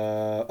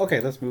 Okay,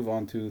 let's move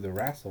on to the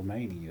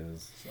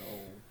WrestleManias. So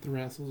the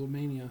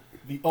WrestleMania.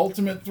 The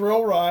ultimate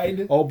thrill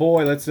ride. Oh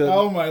boy, let's.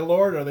 Oh my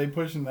lord, are they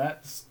pushing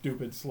that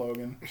stupid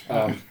slogan?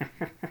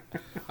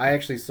 I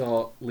actually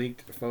saw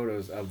leaked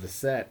photos of the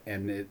set,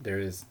 and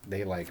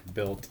they like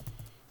built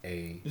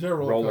a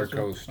roller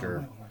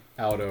coaster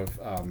out of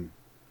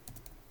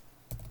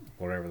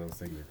whatever those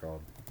things are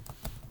called.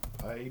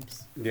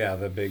 Pipes. Yeah,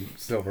 the big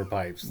silver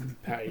pipes.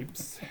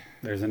 Pipes.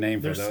 There's a name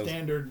for those. They're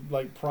standard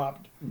like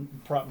prop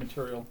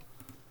material.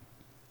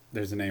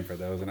 There's a name for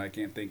those, and I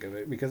can't think of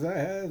it because I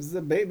have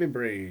the baby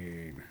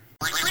brain.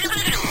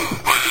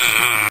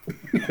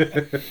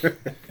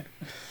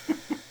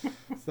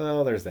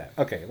 So there's that.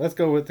 Okay, let's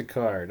go with the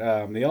card.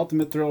 The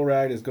Ultimate Thrill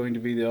Ride is going to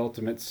be the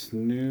Ultimate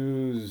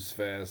Snooze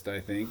Fest,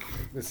 I think.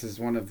 This is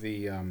one of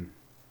the,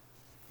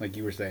 like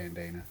you were saying,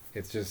 Dana.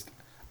 It's just,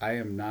 I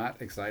am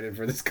not excited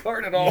for this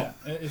card at all.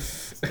 Yeah,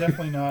 it's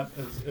definitely not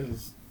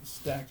as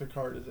stacked a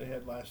card as they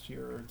had last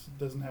year. It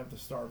doesn't have the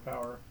star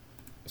power.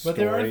 But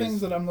there are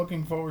things that I'm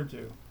looking forward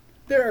to.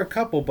 There are a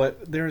couple,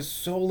 but there's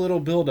so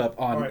little build-up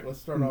on all right, let's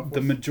start off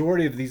the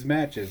majority of these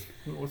matches.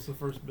 What's the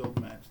first build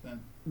match,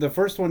 then? The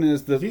first one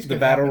is the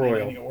Battle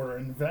Royal. In any order.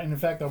 In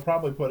fact, they'll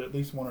probably put at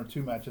least one or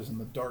two matches in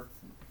the dark,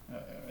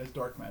 as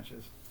dark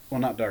matches.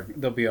 Well, not dark.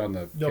 They'll be on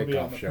the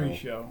kickoff show,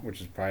 pre-show,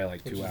 which is probably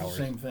like 2 hours. Is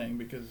the same thing,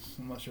 because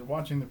unless you're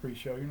watching the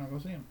pre-show, you're not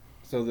going to see them.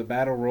 So the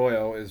Battle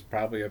Royal is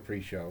probably a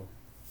pre-show.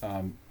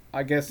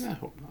 I guess. I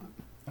hope not.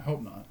 I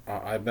hope not.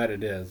 I bet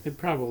it is. It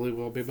probably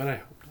will be, but I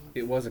hope not.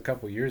 It was a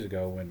couple years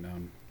ago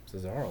when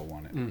Cesaro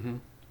won it.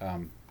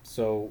 Mm-hmm.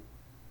 So,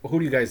 who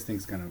do you guys think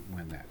is going to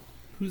win that?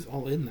 Who's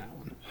all in that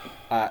one?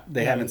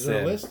 They haven't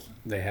said. A list?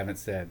 They haven't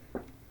said.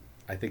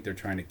 I think they're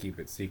trying to keep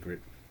it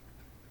secret.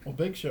 Well,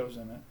 Big Show's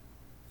in it.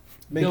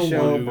 Big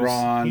Show,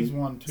 Braun. He's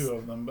won 2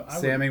 of them. But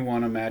Sammy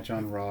won a match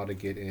on Raw to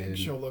get in. Big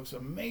Show looks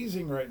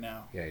amazing right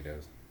now. Yeah, he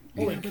does.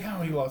 Holy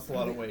cow, he lost a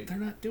lot of weight. They're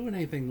not doing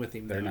anything with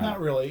him. They're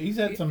not really. He's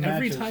had some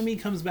Every matches. time he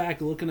comes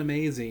back looking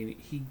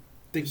amazing,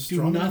 they do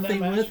Strowman nothing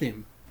in that with match?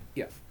 him.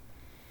 Yeah.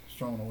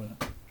 Strowman will win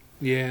it.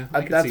 Yeah,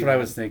 That's what I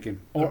was thinking.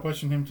 They're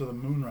pushing him to the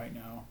moon right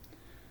now.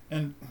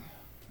 And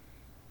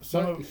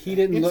some But of he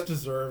didn't it's look-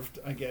 deserved,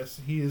 I guess.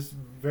 He is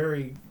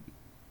very,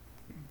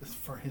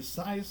 for his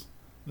size,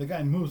 the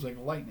guy moves like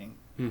lightning.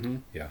 Mm-hmm.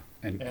 Yeah,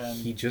 and And-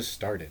 he just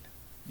started.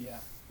 Yeah.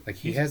 Like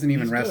he He's- hasn't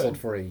even he's wrestled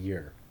good. for a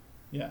year.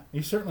 Yeah,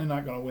 he's certainly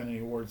not going to win any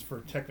awards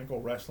for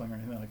technical wrestling or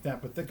anything like that.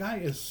 But the guy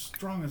is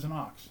strong as an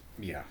ox.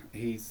 Yeah,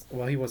 he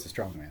was a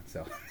strong man,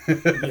 so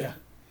Yeah.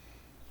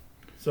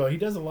 So he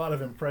does a lot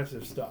of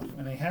impressive stuff,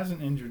 and he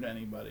hasn't injured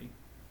anybody.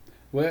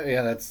 well,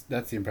 yeah, that's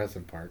the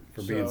impressive part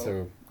for being So,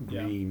 so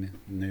yeah. green,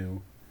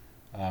 new.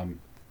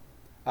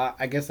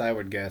 I guess I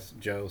would guess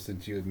Joe,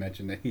 since you had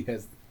mentioned that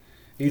he's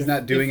If-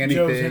 not doing if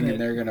Joe's in anything, it-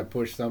 and they're gonna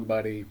push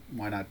somebody.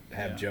 Why not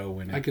have Yeah. Joe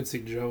win it? I could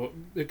see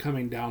it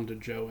coming down to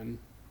Joe and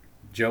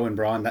Joe and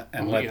Braun,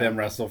 and let yeah. them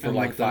wrestle for And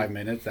like let them- 5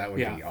 minutes. That would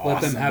be awesome.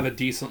 let them have a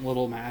decent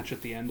little match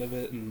at the end of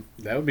it, and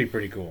That would be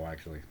pretty cool,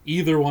 actually.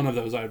 either one of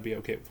those I would be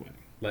okay with winning.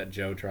 Let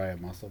Joe try a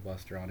muscle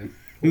buster on him.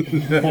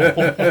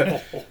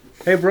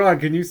 Hey, Braun,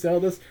 can you sell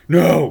this?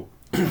 No.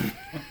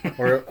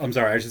 Or I'm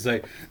sorry, I should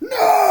say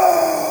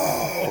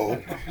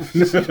no.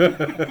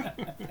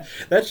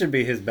 That should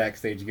be his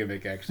backstage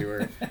gimmick, actually,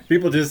 where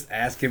people just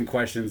ask him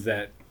questions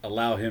that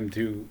allow him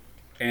to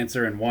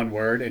answer in one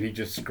word, and he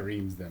just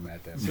screams them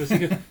at them. So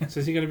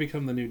is he going to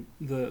become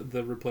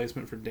the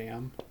replacement for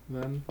Dan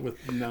then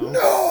with no?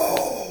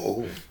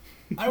 No.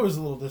 I was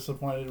a little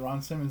disappointed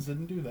Ron Simmons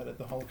didn't do that at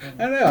the Hall of Fame.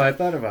 I know. I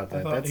thought about I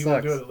that. thought That he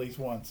would do it sucks. at least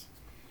once.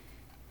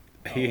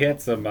 He had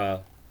some.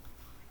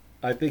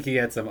 I think he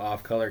had some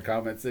off-color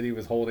comments that he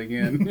was holding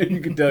in. You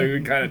could tell he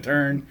would kind of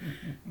turn.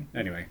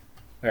 Anyway,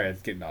 all right,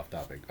 it's getting off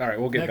topic. All right,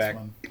 we'll get Next back.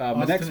 one. The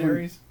Austin next one,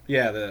 Aries?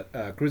 yeah, the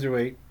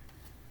cruiserweight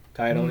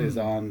title is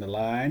on the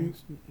line.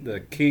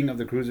 The king of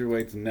the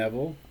cruiserweights,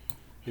 Neville,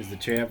 is the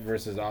champ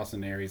versus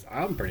Austin Aries.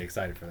 I'm pretty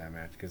excited for that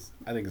match because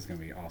I think it's going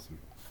to be awesome.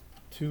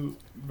 Two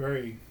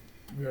very,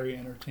 very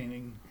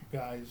entertaining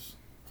guys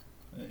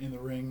in the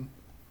ring.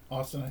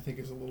 Austin, I think,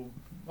 is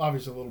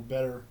obviously a little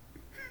better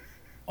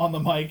on the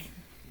mic.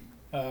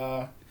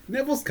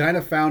 Neville's kind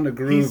of found a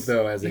groove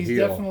though as a he's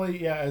heel.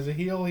 definitely, as a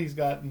heel, he's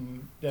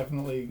gotten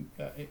definitely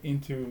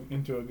into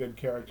a good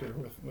character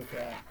with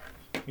that.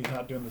 He's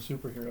not doing the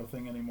superhero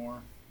thing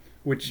anymore.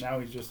 Which Now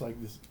he's just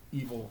like this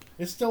evil.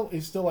 He's still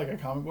like a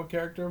comic book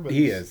character, but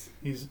He he's, is.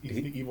 He's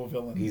the evil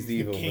villain. he's the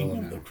evil king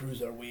villain of the now.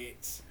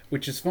 cruiserweights.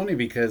 Which is funny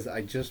because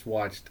I just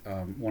watched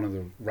one of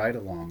the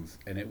ride-alongs,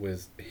 and it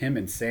was him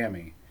and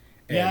Sammy.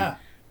 And Yeah.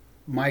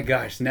 my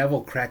gosh,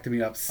 Neville cracked me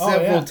up Oh,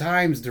 several yeah.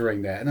 times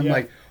during that. And I'm Yeah.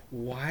 like,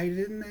 why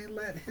didn't they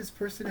let his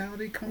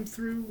personality come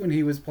through when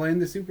he was playing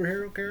the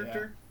superhero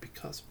character?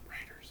 Because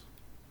writers.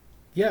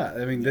 Yeah,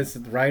 I mean, this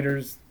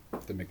writers,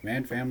 the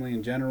McMahon family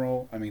in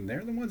general, I mean,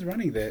 they're the ones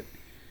running that.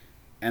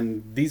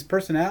 And these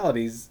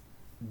personalities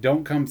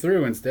don't come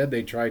through. Instead,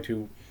 they try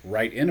to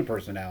write in a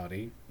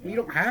personality. Yeah. You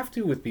don't have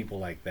to with people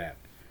like that.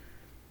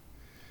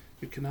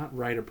 You cannot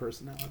write a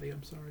personality.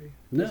 I'm sorry.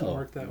 It No. doesn't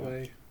work that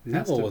way. It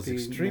has Neville to was be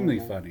extremely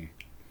normal. funny.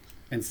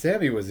 And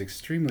Sammy was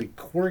extremely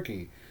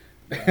quirky.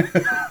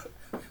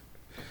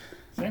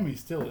 Sammy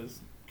still is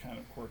kind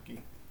of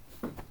quirky.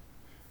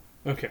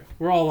 Okay,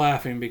 we're all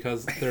laughing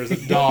because there's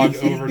a dog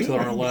over to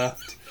our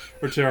left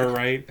or to our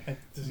right.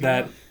 Does he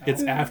That not-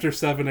 it's after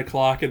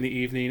 7:00 in the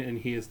evening and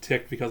he is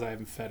ticked because I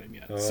haven't fed him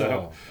yet.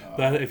 So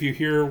that if you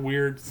hear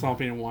weird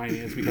stomping and whining,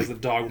 it's because the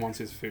dog wants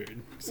his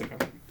food. So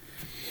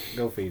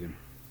Go feed him.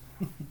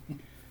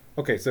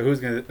 Okay, so who's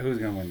gonna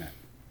win that?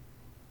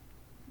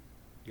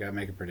 You gotta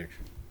make a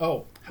prediction.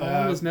 Oh, how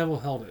long has Neville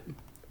held it?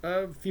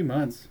 A few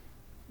months.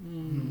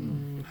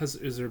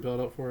 Is there a build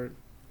up for it?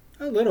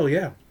 A little,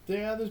 yeah.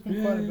 yeah, there's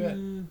been quite a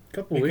bit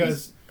Couple weeks.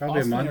 because Probably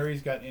Austin a month.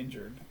 Aries got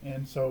injured,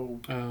 and so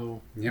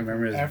Oh, Yeah,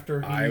 remember his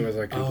After he- eye was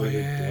like completely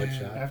yeah.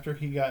 bloodshot. after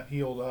he got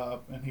healed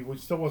up and he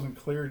still wasn't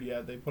cleared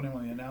yet, they put him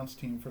on the announce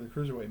team for the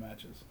cruiserweight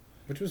matches.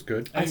 Which was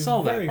good. I he's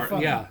saw that very part.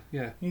 funny.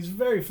 Yeah. He's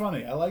very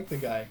funny. I like the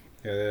guy.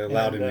 Yeah, they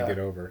allowed And, him to get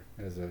over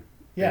as a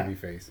yeah. baby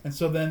face. And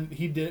so then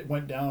he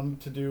went down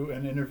to do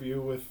an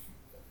interview with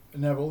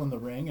Neville in the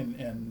ring,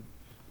 and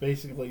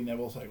basically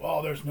Neville's like,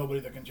 "Oh, there's nobody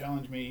that can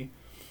challenge me,"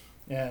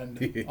 and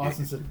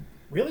Austin said,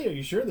 "Really? Are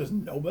you sure? There's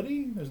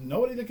nobody? There's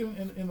nobody that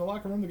can in the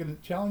locker room that can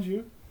challenge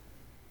you?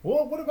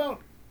 Well, what about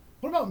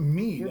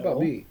me? What Neville?"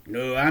 about me?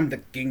 No, I'm the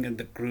king of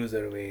the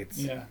cruiserweights.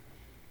 Yeah.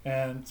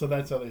 And so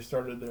that's how they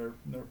started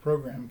their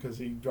program, because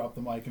he dropped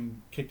the mic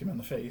and kicked him in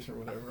the face or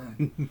whatever.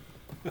 And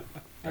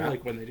I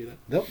like when they do that.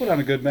 They'll put on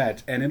a good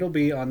match, and it'll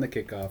be on the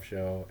kickoff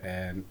show,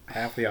 and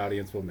half the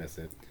audience will miss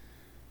it.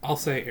 I'll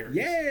say Aries.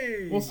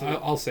 Yay! We'll see.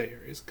 I'll say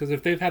Aries because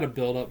if they've had a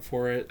build up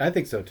for it, I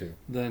think so too.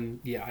 then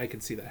yeah, I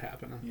could see that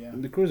happening. yeah,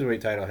 The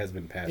cruiserweight title has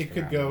been passed. it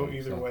could around go now,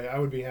 either so- way. I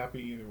would be happy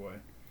either way.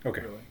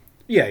 Okay. Really.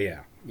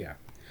 Yeah.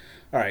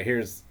 All right.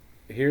 Here's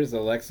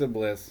Alexa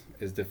Bliss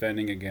is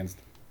defending against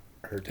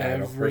her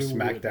title, her Every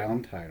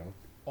SmackDown title.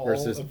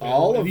 Versus available-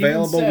 all it even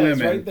available says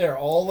women. right there,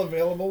 all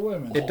available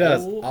women. It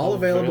does. All All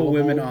available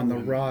women on the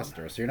women.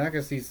 roster. So you're not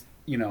going to see,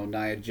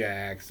 Nia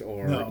Jax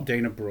or No.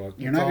 Dana Brooke.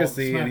 You're It's not going all to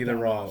see any of the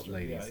SmackDown Raw roster.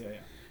 ladies. Yeah.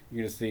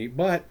 You're going to see,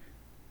 but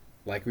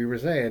like we were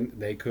saying,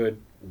 they could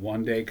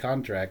one day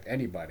contract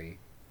anybody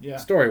Yeah.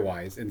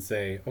 story-wise, and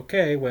say,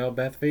 okay, well,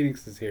 Beth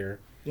Phoenix is here.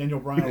 Daniel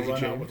Bryan will Is he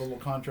run out James? with a little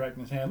contract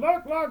in his hand.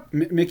 Look!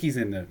 Mickey's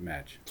in the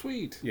match.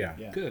 Sweet. Yeah.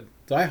 Yeah. Good.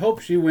 So I hope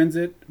she wins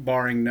it,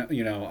 barring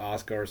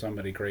Oscar or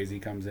somebody crazy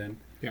comes in.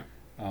 Yeah.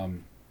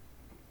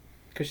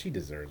 Because she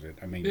deserves it.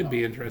 I mean, It'd be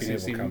being interesting able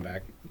to to see come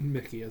back.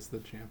 Mickey as the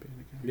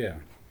champion again. Yeah.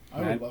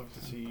 I Man. would love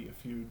to see a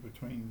feud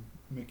between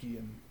Mickey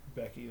and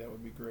Becky. That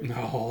would be great.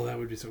 No, that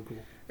would be so cool.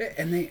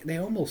 And they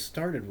almost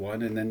started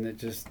one, and then it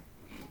just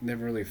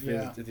never really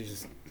fizzed. Yeah. They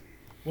just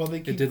Well, they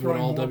keep It did what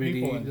throwing all more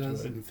people WD into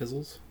does it. and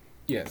fizzles.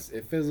 yes,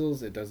 it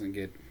fizzles. It doesn't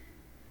get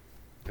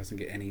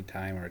any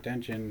time or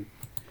attention.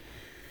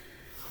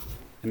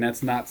 And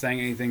that's not saying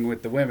anything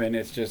with the women.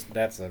 It's just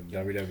that's a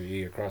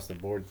WWE across the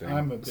board thing.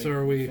 I'm a big So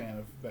are we- fan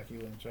of Becky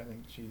Lynch. I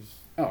think she's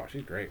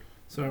She's great.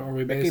 So are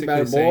we Becky basically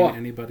Balboa. saying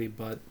anybody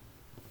but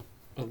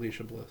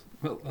Alicia Bliss?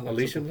 Well,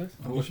 Alicia Bliss?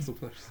 Alexa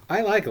Bliss.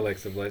 I like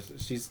Alexa Bliss.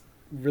 She's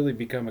really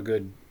become a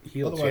good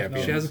heel Otherwise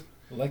champion. She has.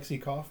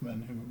 Lexi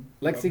Kaufman, who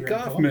grew up Lexi here in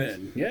Columbus.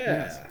 Kaufman, yeah.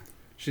 Yes.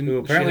 She, Who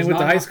apparently she went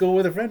to not- high school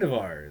with a friend of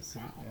ours.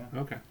 Wow. Yeah.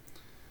 Okay.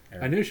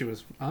 Eric. I knew she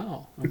was.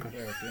 Oh. Okay.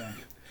 Eric, yeah.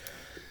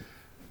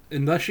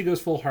 Unless she goes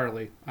full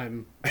Harley,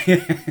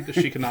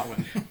 she cannot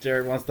win.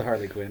 Jared wants the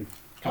Harley Quinn.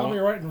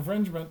 Copyright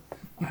infringement.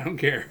 I don't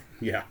care.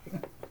 Yeah.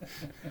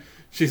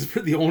 She's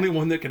the only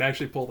one that can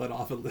actually pull that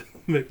off and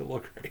make it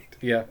look great.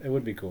 Yeah, it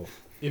would be cool.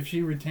 If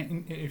she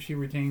retains,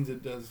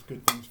 it does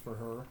good things for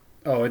her.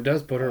 Oh, it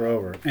does put her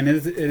over. And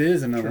it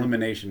is an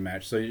elimination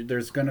match, so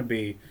there's going to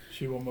be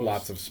She will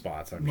lots of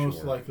spots, I'm most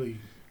sure. likely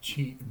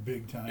cheat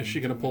big time. Is she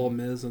going to pull a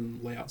Miz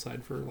and lay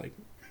outside for like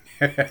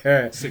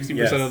 60%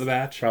 Yes, of the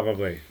match?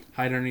 Probably.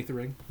 Hide underneath the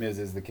ring? Miz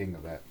is the king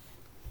of that.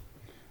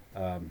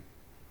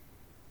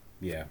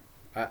 Yeah.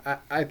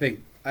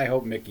 I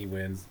hope Mickey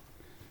wins.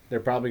 They're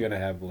probably going to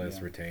have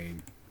Bliss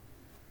retain.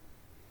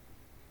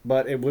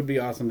 But it would be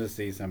awesome to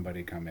see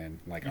somebody come in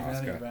like In any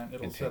Asuka. event,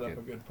 it'll and set take up it.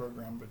 a good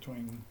program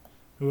between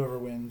whoever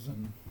wins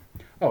and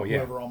Oh, yeah.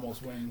 whoever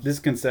almost wins. This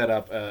can set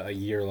up a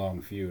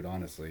year-long feud,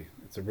 honestly.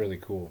 It's a really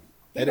cool.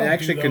 they don't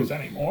do those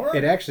anymore.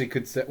 It actually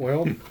could set.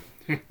 Well,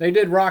 they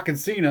did Rock and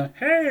Cena.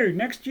 Hey,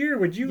 next year,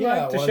 would you Yeah,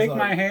 like it to was shake like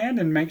my hand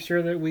and make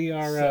sure that we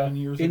are 7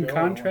 years in ago.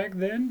 contract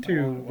then to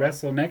Oh, it was.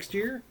 wrestle next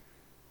year?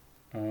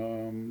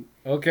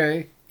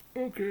 Okay.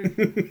 Okay.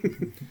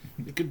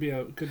 It could be.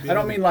 I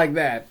don't mean like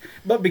that,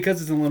 but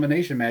because it's an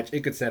elimination match,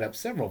 it could set up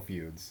several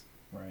feuds.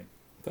 Right.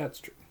 That's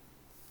true.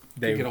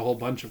 They Could get a whole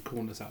bunch of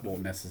coolness out of won't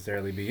it.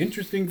 necessarily be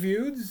interesting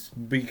feuds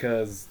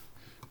because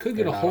Could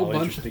get they're a not whole all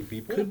bunch. interesting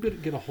people.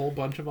 Could get a whole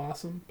bunch of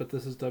awesome, but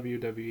this is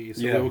WWE,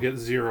 so Yeah. we will get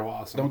zero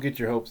awesome. Don't get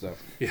your hopes up.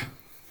 Yeah.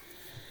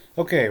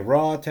 Okay,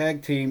 Raw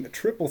Tag Team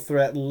Triple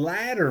Threat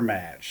Ladder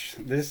Match.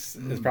 This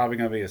is probably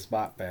going to be a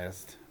spot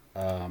fest.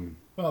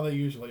 Well, they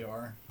usually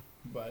are,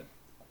 but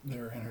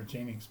they're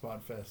entertaining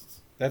spot fests.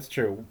 That's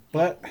true.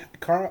 But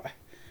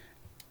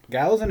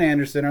Gallows and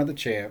Anderson are the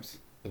champs,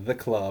 the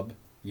club.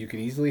 You could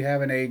easily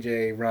have an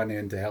AJ run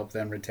in to help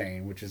them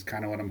retain, which is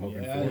kind of what I'm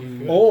hoping Yeah, for. you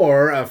could.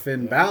 Or a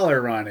Finn Balor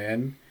run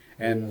in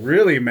and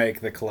really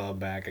make the club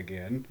back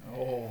again.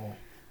 Oh,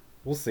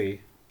 We'll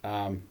see.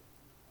 I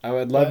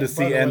would love to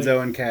see By the way,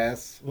 Enzo and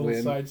Cass little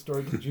win. side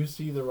story. Did you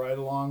see the ride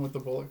along with the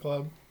Bullet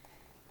Club?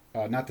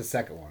 Not the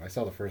second one. I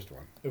saw the first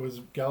one. It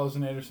was Gallows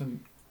and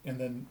Anderson, and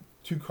then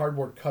two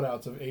cardboard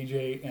cutouts of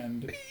AJ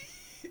and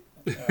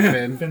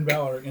Finn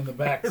Balor in the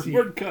back seat.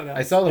 Word cut out.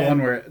 I saw the And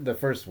one where the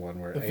first one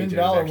where The AJ Finn was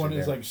Balor actually one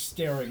is there. like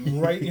staring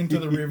right into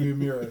the rearview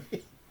mirror,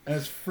 and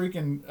it's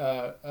freaking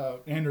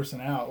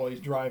Anderson out while he's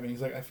driving.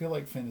 He's like, I feel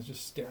like Finn is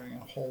just staring a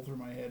hole through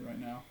my head right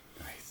now.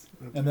 Nice.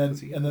 And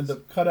then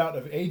the cutout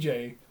of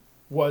AJ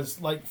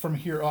was like from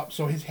here up,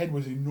 so his head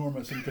was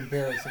enormous in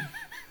comparison.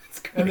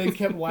 And they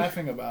kept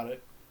laughing about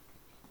it.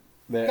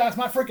 Guys,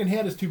 my freaking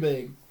head is too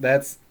big.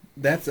 That's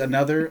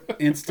another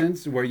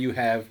instance where you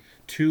have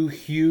two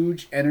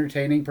huge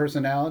entertaining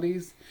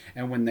personalities,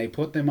 and when they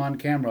put them on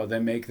camera, they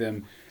make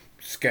them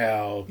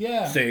scowl,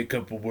 Yeah. say a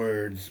couple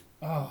words,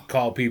 Oh,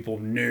 call people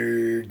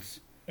nerds.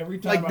 every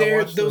time Like I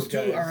watch those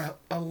two guys, are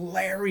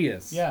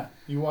hilarious. Yeah,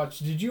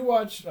 Did you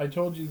watch? I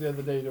told you the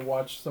other day to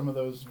watch some of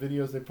those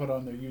videos they put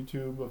on their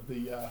YouTube of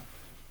the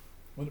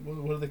what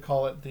do they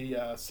call it?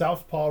 The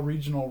Southpaw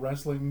Regional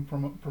Wrestling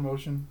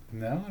promotion.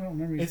 No, I don't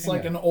remember. you It's saying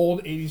like that. an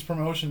old '80s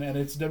promotion, and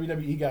it's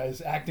WWE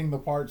guys acting the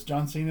parts.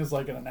 John Cena's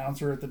like an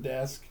announcer at the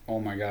desk, Oh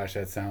my gosh,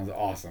 that sounds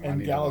awesome. I and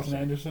need to Gallows watch and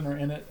that. Anderson are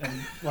in it, and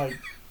like.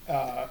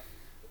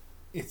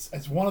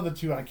 It's one of the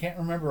two, and I can't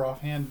remember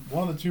offhand.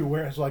 One of the two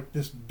wears like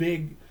this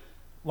big,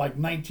 like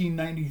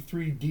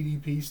 1993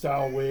 DDP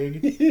style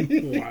wig.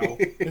 Wow.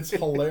 It's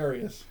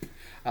hilarious.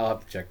 I'll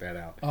have to check that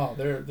out. Oh,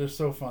 they're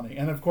so funny,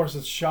 and of course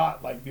it's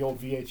shot like the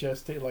old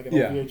VHS tape, like an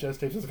Yeah. old VHS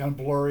tape. So it's kind of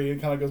blurry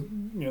and kind of goes,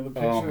 the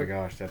picture. Oh my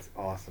gosh, that's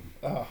awesome.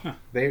 Oh,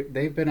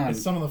 They've been on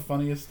it's some of the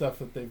funniest stuff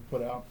that they've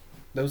put out.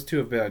 those two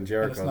have been on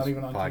Jericho's not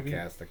even on TV.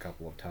 podcast a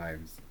couple of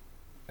times,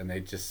 and they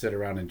just sit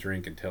around and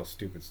drink and tell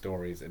stupid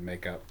stories and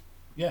make up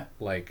Yeah,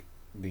 like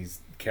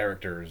these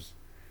characters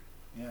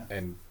yeah.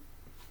 and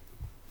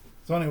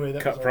So anyway,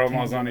 that cut was our promos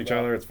tangent on each about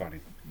other. It's funny.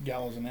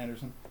 Gallows and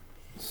Anderson.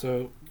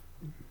 So,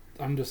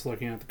 I'm just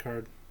looking at the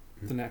card.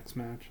 The next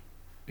match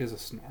is a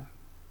snore.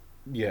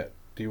 Yeah.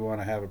 Do you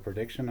want to have a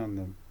prediction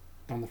on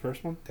On the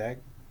first one? tag?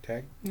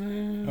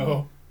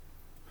 Oh,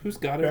 Who's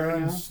got it Baron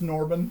right now?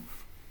 Snorbin.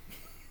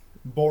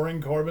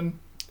 Boring Corbin.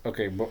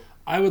 Okay, but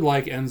I would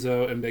like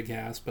Enzo and Big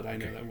Cass, but I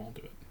know that won't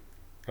do it.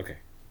 okay.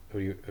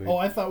 Who Oh,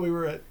 I thought we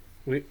were at.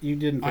 you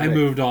didn't. I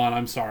moved on.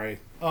 I'm sorry.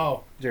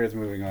 Oh, Jared's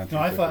moving on. no,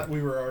 I thought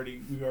we already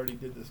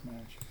did this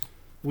match.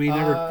 We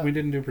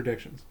didn't do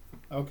predictions.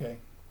 Okay.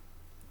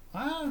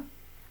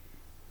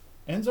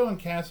 Enzo and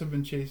Cass have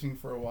been chasing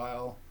for a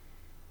while,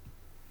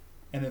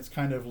 and it's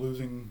kind of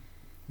losing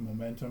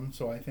momentum.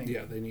 So I think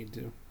Yeah, they need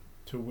to.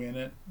 win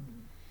it,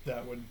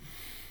 that would.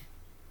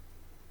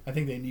 I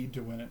think they need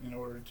to win it in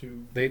order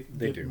to They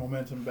get do.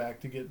 momentum back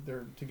to get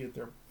their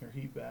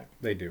heat back.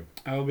 They do.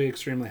 I will be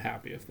extremely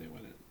happy if they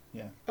win it.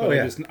 Yeah. Oh, But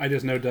yeah. I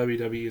just know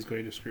WWE is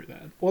going to screw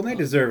that. Well, they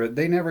deserve it.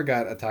 They never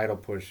got a title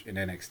push in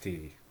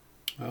NXT.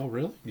 Oh,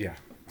 really? Yeah.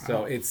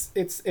 So Wow.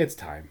 it's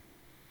time,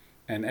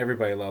 and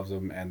everybody loves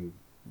them, and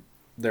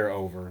they're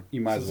over.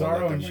 You might as well Cesaro let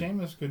them and win.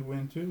 Sheamus could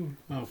win too.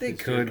 Oh, They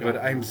please could, do. but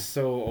I'm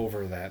so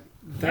over that.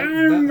 That-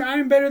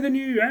 I'm better than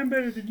you. I'm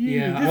better than you.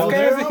 Yeah, This well, guy's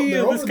they're a out-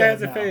 heel. they're This over guy's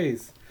that a now.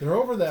 face. They're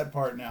over that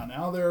part now.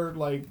 Now they're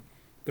like,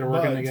 They're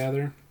working Buds.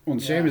 together. When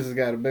Yeah. Sheamus has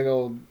got a big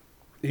old.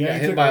 He Yeah, got he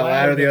hit took by a a ladder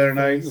ladder to the the other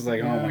night. It face. was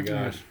like, oh Yeah. my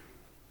gosh.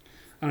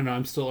 I don't know.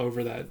 I'm still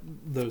over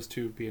those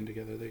two being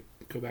together. They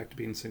go back to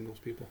being singles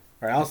people.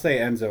 All right, I'll say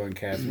Enzo and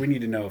Cass. We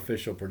need to know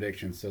official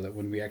predictions so that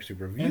when we actually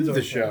review Enzo the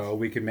and show, Cass.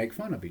 we can make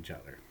fun of each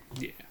other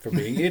Yeah. for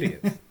being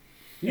idiots.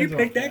 You Enzo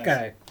picked and that Cass.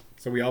 guy.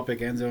 So we all pick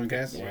Enzo and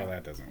Cass? Yeah. Well,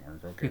 that doesn't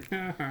work.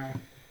 Okay.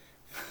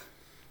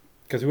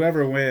 Because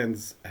whoever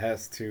wins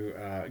has to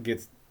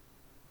gets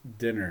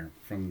dinner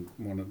from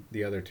one of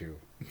the other two.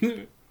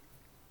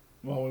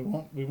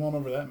 well, we won't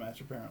over that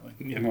match apparently.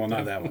 Yeah. Well,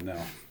 not that one,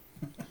 no.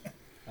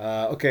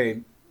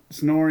 Okay,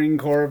 Snoring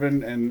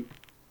Corbin and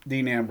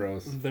Dean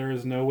Ambrose. There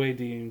is no way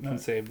Dean No. can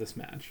save this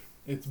match.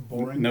 It's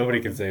boring. Nobody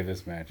Corbin. can save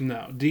this match.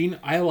 No, Dean.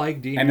 I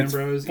like Dean And it's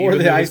Ambrose. for even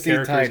the though his IC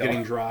character is title.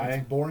 getting It's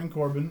dry. boring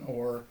Corbin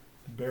or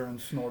Baron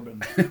Snorbin.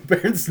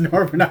 Baron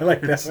Snorbin, I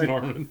like that one.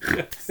 Norman.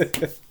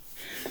 Yes.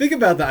 Think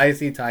about the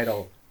IC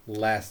title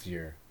last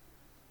year.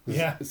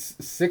 Yeah.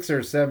 6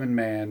 or 7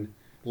 man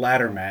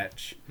ladder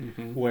match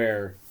Mhm.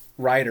 where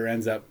Ryder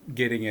ends up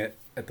getting it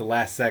at the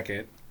last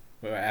second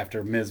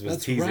after Miz was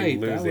That's teasing right.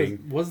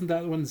 losing. Wasn't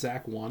that when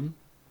Zach won?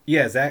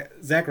 Yeah,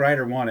 Zack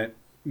Ryder won it.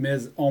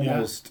 Miz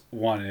almost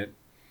won it,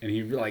 and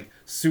he like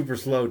super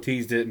slow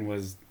teased it and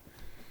was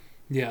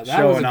Yeah, that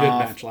showing was a good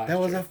off. match last That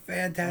was year. a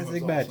fantastic That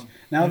was match. awesome.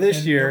 Now And- this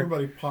and year,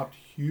 everybody popped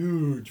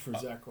huge for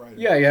Zack Ryder.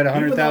 yeah, he had Even though he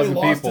 100,000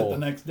 lost people. it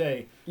the next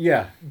day.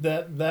 Yeah,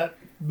 That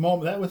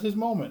moment, that was his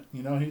moment.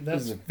 You know,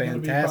 that's is a gonna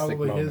be fantastic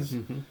probably moment. his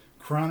Mhm.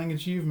 crowning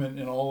achievement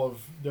in all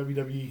of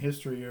WWE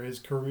history or his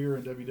career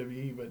in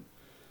WWE. But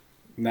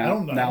now I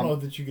don't now know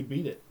that you could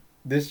beat it.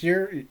 this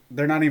year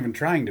they're not even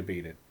trying to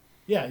beat it.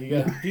 Yeah, you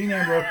got Dean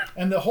Ambrose,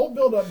 and the whole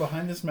build-up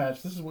behind this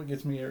match. This is what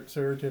gets me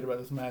so irritated about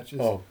this match. Is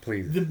Oh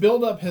please, the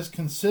build-up has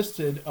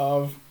consisted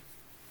of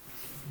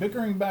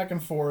bickering back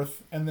and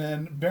forth, and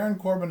then Baron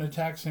Corbin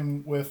attacks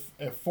him with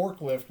a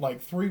forklift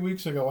like 3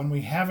 weeks ago, and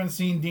we haven't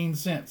seen Dean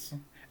since.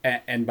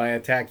 and by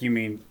attack you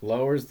mean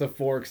lowers the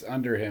forks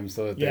under him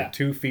so that they're Yeah.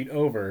 2 feet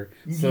over,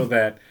 so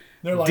that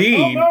They're like,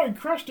 Dean. oh no, he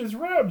crushed his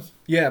ribs.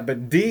 Yeah,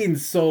 but Dean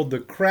sold the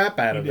crap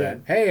out of He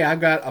that. did. Hey, I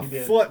got a He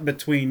did. foot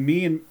between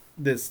me and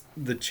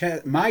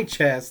my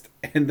chest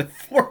and the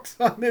forks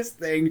on this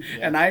thing,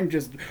 and I'm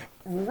just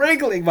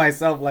wriggling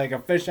myself like a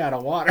fish out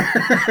of water.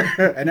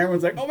 And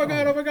everyone's like, "Oh my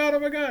god! Oh my god! Oh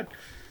my god!"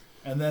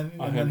 And then,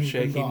 I and then am he's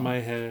been shaking gone. my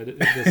head.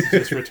 This is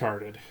just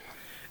retarded.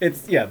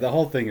 It's the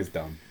whole thing is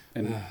dumb.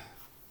 And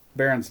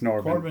Baron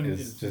Snorbin Corbin is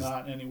is just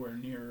not anywhere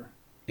near.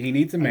 he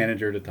needs a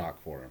manager to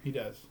talk for him. He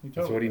does. He That's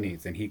totally what he does.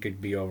 needs, and he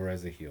could be over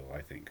as a heel,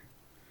 I think.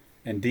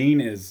 And Dean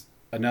is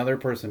another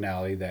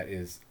personality that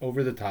is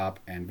over the top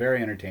and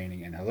very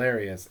entertaining and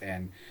hilarious,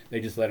 and they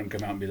just let him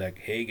come out and be like,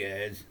 "Hey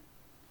guys,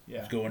 Yeah.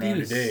 what's going Dean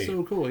on is today?"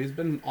 so cool. He's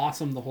been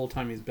awesome the whole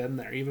time he's been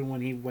there. Even when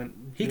he went,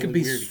 He really could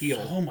be weird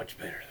heel. so much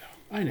better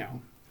though. I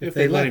know if if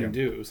they they let let him him.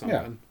 do something.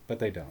 Yeah, but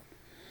they don't.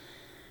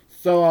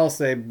 So I'll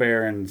say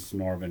Baron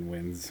Snorbin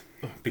wins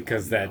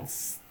because God, no.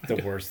 that's the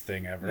worst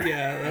thing ever.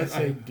 Yeah, I that's,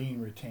 say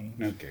Dean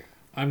retains. Okay.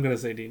 I'm gonna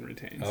say Dean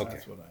retains. Okay.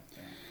 That's what I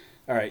think.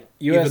 All right.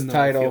 U.S. Even though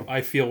title.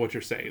 I feel what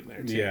you're saying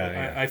there too. Yeah,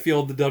 yeah. I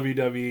feel the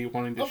WWE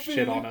wanting to I feel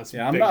shit you. on us.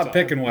 Yeah, I'm big not time.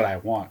 picking what I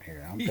want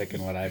here. I'm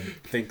picking what I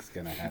think's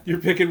gonna happen. You're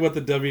picking what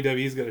the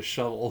WWE's gonna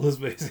shovel. Is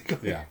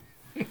basically. Yeah.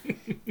 All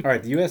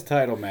right. The U.S.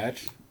 title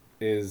match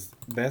is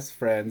best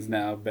friends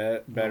now,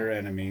 better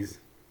enemies.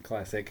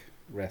 Classic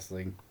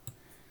wrestling.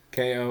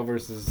 KO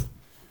versus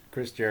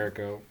Chris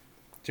Jericho.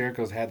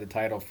 Jericho's had the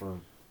title for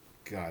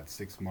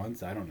 6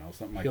 months. I don't know,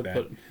 something like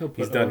that. He'll put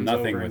He's done Owens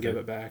nothing over with and give it.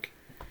 it back.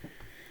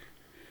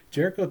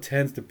 Jericho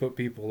tends to put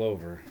people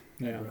over,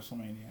 At Yeah.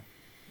 WrestleMania.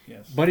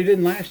 Yes. but he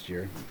didn't last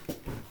year.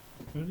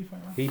 Who did he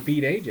fight last? He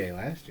beat AJ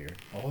last year,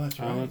 Oh, that's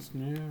right.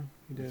 Yeah,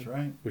 he did. That's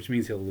right. which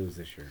means he'll lose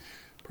this year.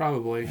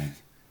 Probably.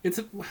 It's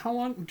how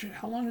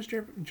long has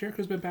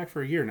Jericho's been back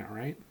for a year now,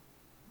 right?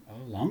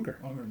 Oh, longer.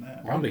 Longer than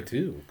that. Probably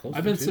 2. Close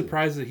I've to been 2.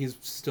 surprised that he's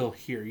still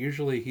here.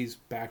 Usually he's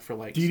back for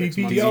like DDP 6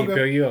 months. yoga.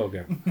 DDP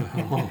yoga.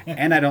 Oh,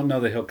 And I don't know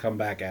that he'll come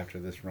back after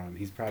this run.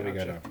 He's probably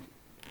Gotcha. gonna.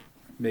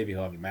 Maybe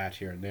he'll have a match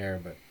here and there,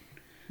 but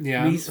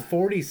yeah. he's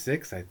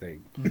 46, I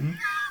think.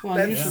 Well,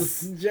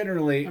 That's usually-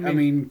 generally. I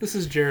mean, this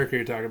is Jericho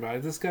you're talking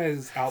about. This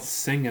guy's out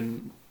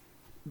singing,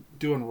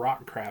 doing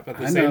rock crap at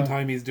the I same know.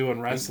 time he's doing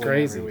wrestling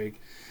crazy. every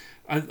week.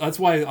 That's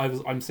why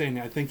I'm saying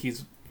I think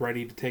he's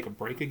ready to take a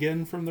break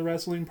again from the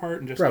wrestling part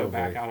and just go Probably.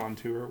 back out on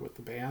tour with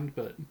the band.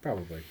 But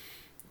probably.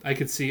 I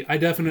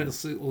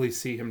definitely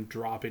see him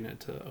dropping it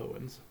to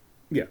Owens.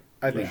 Yeah,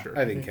 I think. sure.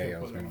 I think he'll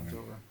KO's put gonna Owens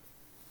win. over.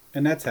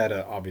 And that's had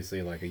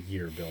obviously like a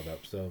year build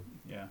up, so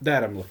Yeah.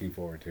 that I'm looking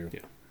forward to. Yeah.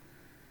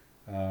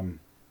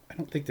 I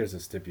don't think there's a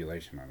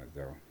stipulation on it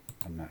though.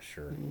 I'm not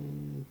sure.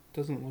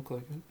 Doesn't look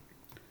like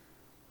it.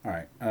 All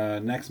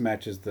right. Next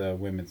match is the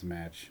women's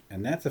match,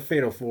 and that's a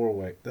fatal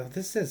 4-way.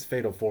 This says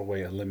fatal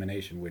 4-way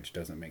elimination, which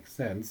doesn't make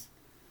sense.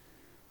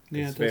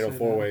 Yeah, Because it does fatal say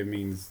 4-way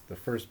means the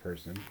first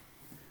person,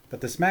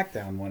 but the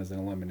SmackDown one is an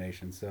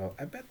elimination. So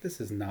I bet this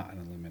is not an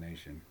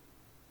elimination.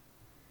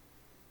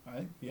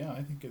 I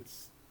think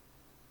it's.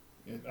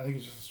 I think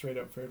it's just a straight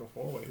up fatal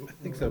 4-way. I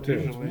think so, that. too.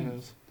 Usually it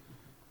is.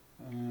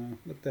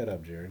 Look that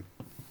up, Jared.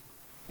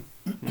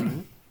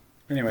 Mhm.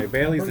 Anyway, I'm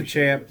Bailey's the pretty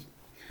sure it champ. is.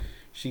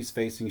 She's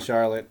facing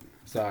Charlotte,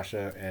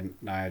 Sasha, and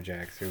Nia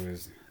Jax, who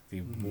is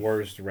the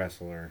worst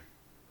wrestler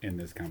in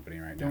this company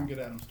right now. Don't get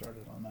Adam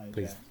started on that.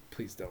 Please,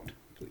 please don't.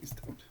 Please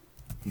don't.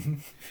 You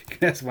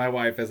can ask my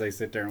wife as I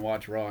sit there and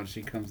watch Raw, and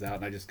she comes out,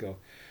 and I just go,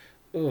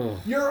 ugh.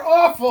 You're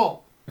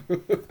awful.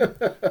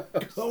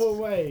 Go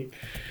away.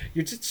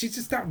 She's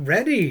just not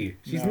ready.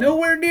 She's No.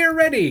 nowhere near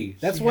ready.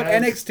 That's She what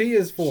has- NXT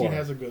is for. She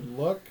has a good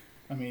look.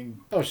 I mean,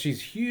 Oh,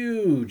 she's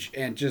huge,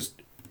 and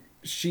just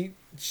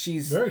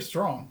she's very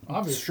strong.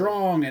 Obviously.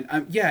 strong and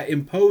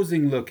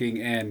imposing looking,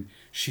 and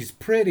she's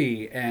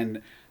pretty,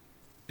 and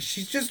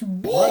she's just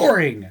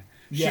boring.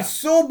 Yeah. She's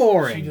so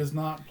boring. She does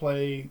not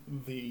play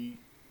the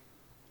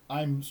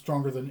 "I'm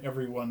stronger than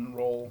everyone"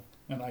 role,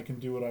 and I can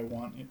do what I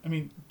want. I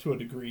mean, to a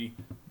degree,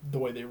 the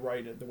way they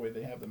write it, the way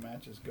they have the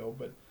matches go,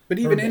 but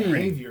even her in ring,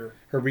 behavior,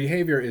 her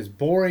behavior is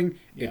boring.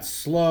 Yeah. It's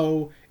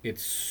slow.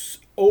 It's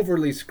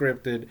overly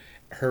scripted.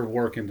 Her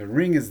work in the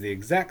ring is the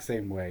exact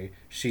same way.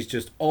 She's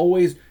just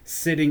always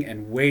sitting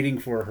and waiting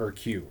for her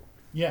cue.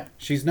 yeah,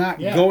 She's not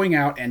Yeah. going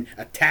out and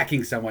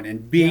attacking someone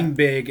and being Yeah.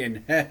 big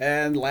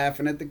and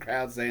laughing at the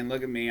crowd saying,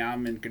 "Look at me,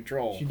 I'm in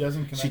control." she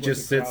doesn't connect She with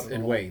just the crowd sits at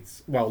and all.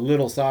 waits while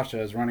little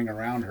Sasha is running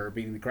around her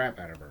beating the crap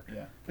out of her.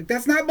 Yeah. Like,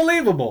 that's not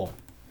believable.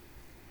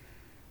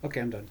 Okay,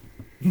 I'm done.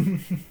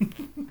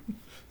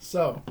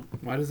 So,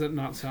 Why does it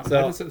not sound? So-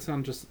 Why does it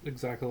sound just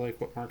exactly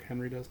like what Mark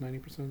Henry does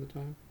 90% of the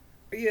time?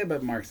 Yeah,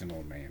 but Mark's an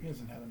old he man.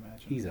 hasn't had a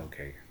match. in He's a while.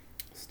 okay.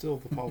 Still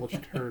the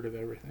polished herd of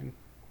everything.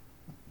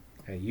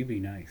 Hey, you be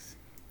nice.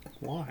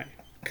 Why?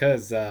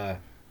 Because,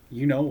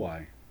 you know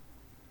why.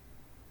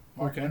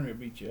 Mark Henry will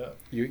beat you up.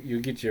 You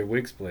get your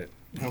wig split.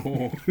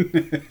 Oh,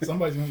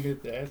 Somebody's gonna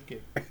get their ass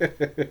kicked.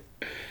 Beat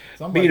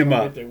Somebody's him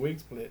gonna up. get their wig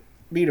split.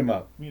 Beat him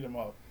up. Beat him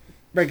up.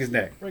 Break his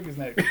neck. Break his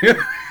neck.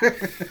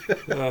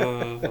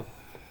 uh,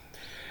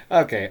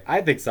 Okay,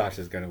 I think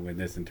Sasha's going to win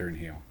this and turn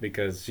heel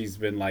because she's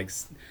been like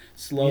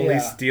slowly Yeah.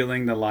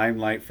 stealing the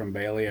limelight from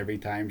Bailey every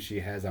time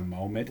she has a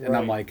moment, and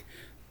I'm Right. like,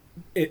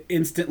 it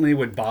instantly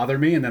would bother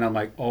me, and then I'm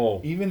like,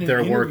 oh, Even in they're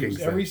interviews,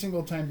 working. every some.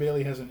 single time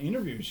Bailey has an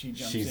interview, she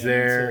jumps She's in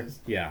there. and says,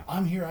 Yeah,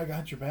 "I'm here. I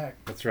got your back."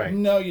 that's right.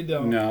 No, you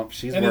don't. No,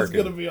 she's and working.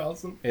 it's gonna be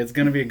awesome. It's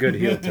going to be a good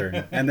heel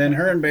turn, and then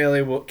her and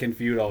Bailey can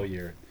feud all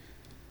year.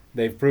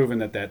 They've proven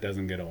that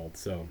doesn't get old.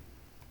 So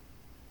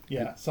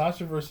Yeah,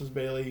 Sasha versus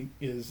Bailey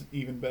is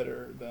even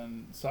better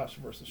than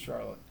Sasha versus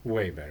Charlotte.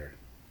 way better.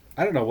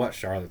 I don't know what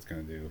Charlotte's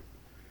going to do.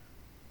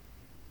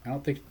 I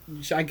don't think.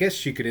 I guess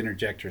she could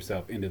interject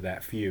herself into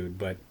that feud,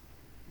 but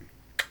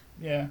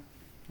Yeah,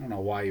 I don't know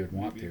why you would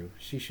want Maybe. to.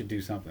 She should do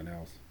something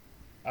else.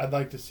 I'd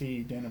like to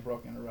see Dana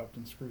Brooke interrupt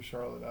and screw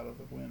Charlotte out of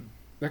the win.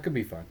 That could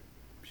be fun.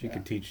 She Yeah.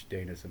 could teach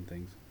Dana some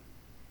things.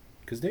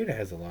 Because Dana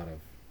has a lot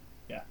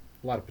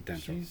of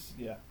potential. She's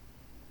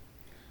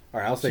All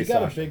right, I'll say she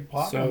got Sasha. a big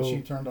pop So- when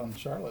she turned on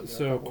Charlotte. there a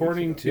so couple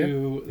according weeks ago.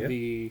 to Yep.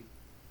 the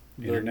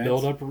Internets?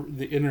 build up,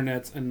 the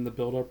internets and the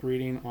build up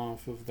reading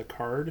off of the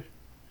card,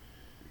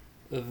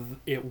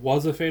 it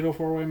was a fatal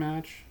 4-way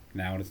match,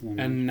 Now it's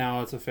elimination. and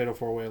now it's a fatal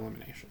 4-way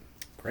elimination.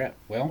 Crap.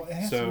 well, Well, it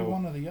has to so- be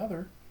one or the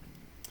other.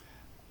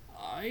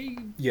 I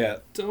yeah.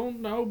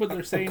 don't know, but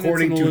they're saying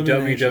According it's to an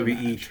elimination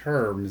WWE match.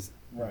 terms,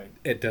 Right.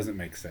 it doesn't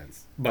make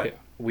sense. But Yeah.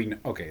 we know,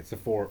 okay, it's a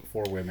four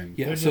women.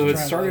 Yeah, They're so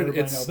just it trying to let started. everybody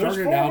It know, started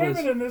There's 4 out women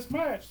as in this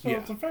match, so Yeah.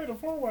 it's a fatal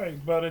 4-way,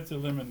 but it's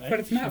elimination. But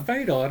it's not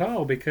fatal at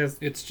all because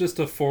it's just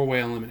a 4-way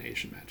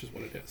elimination match, is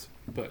what it is.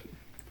 But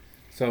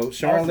so Also,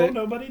 Charlotte.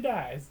 nobody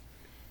dies.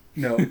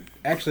 No,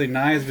 actually,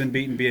 Nia's been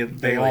beaten by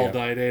they Bailey. all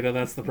died, Ada.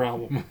 That's the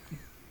problem.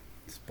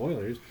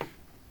 Spoilers.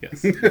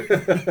 Yes.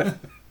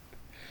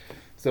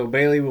 So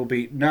Bailey will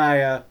beat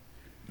Nia.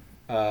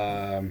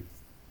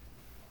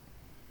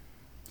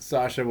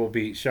 Sasha will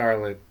beat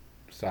Charlotte.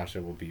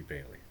 Sasha will beat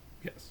Bailey.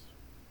 Yes.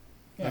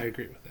 Yeah. I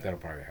agree with that. That'll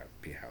probably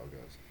be how it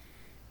goes.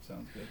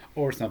 Sounds good.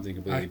 Or something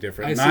completely I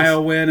different. see Nia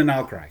will win and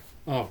I'll cry.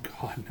 Oh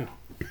God, no!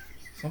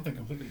 Something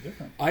completely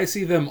different. I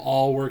see them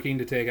all working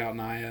to take out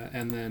Nia,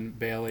 and then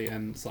Bailey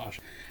and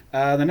Sasha.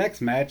 The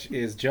next match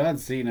is John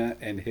Cena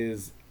and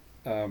his,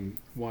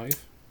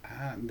 Wife.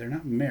 they're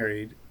not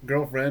married,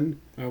 girlfriend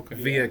Okay.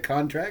 via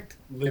contract,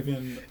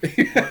 Live-in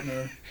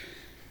partner.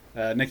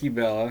 Nikki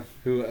Bella,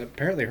 who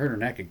apparently hurt her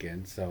neck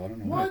again. So I don't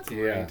know What?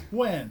 Yeah,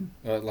 When?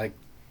 like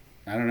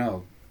I don't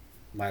know,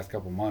 last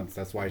couple months.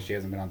 That's why she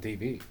hasn't been on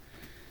TV.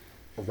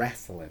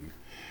 Wrestling.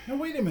 No,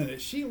 wait a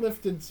minute. She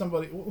lifted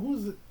somebody. Who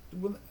was it?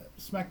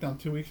 SmackDown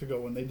 2 weeks ago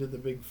when they did the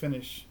big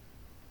finish.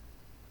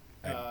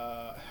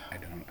 I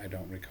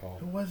don't recall.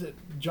 Who was it?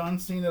 John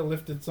Cena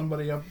lifted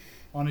somebody up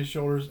on his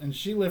shoulders, and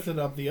she lifted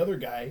up the other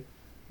guy,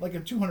 like a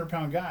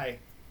 200-pound guy,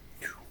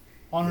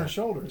 on her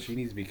shoulders. She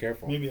needs to be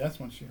careful. Maybe that's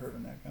when she hurt her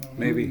neck. I don't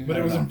know. Maybe. But I it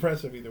don't was know.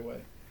 impressive either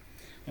way.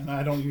 And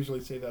I don't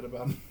usually say that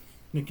about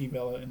Nikki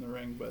Bella in the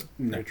ring, but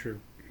No. Very true.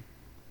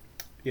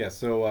 Yeah.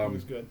 So it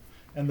was good.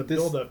 And the this-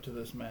 build-up to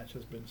this match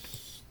has been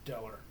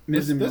stellar.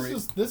 Miz and This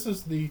Marie-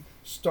 is the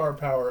star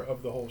power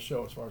of the whole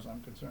show, as far as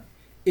I'm concerned.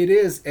 it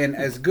is, and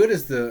as good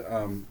as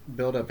the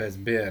build-up has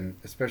been,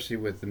 especially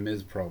with the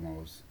Miz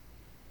promos,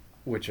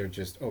 which are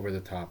just over the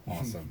top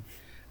awesome.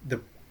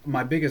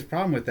 My biggest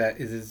problem with that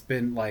is it's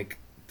been like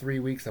 3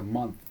 weeks a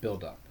month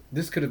build-up.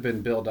 This could have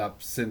been build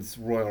up since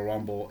Royal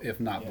Rumble, if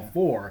not Yeah.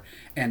 before,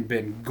 and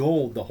been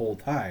gold the whole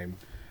time.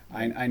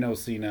 I know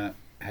Cena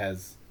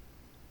has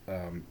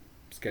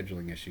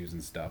scheduling issues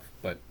and stuff,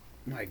 but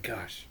my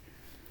gosh,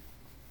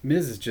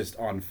 Miz is just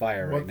on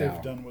fire What right they've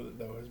now. done with it,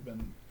 though, has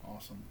been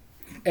awesome.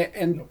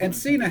 And No pun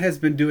Cena has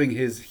been doing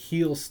his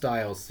heel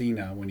style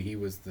Cena when he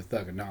was the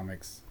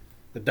Thugonomics,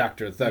 the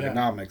Doctor of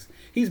Thugonomics.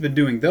 He's been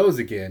doing those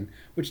again,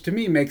 which to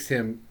me makes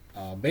him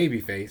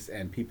babyface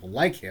and people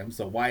like him.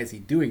 So why is he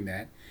doing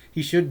that?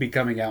 He should be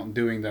coming out and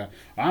doing the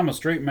 "I'm a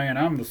straight man,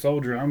 I'm the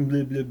soldier, I'm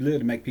blah blah blah"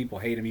 to make people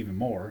hate him even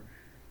more.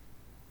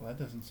 Well, that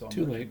doesn't sell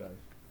Too late. merchandise.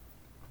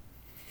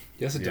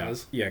 Yes, it yeah.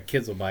 does. Yeah,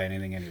 kids will buy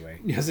anything anyway.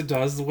 Yes, it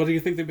does. What do you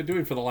think they've been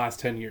doing for the last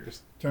 10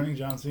 years? Turning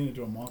John Cena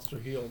into a monster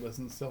heel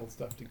doesn't sell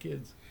stuff to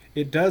kids.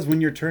 It does when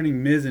you're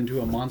turning Miz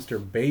into a monster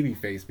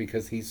babyface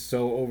because he's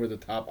so over the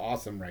top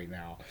awesome right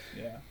now.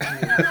 Yeah,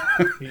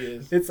 he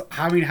is. It's,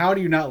 I mean, how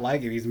do you not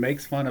like it? He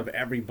makes fun of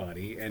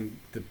everybody, and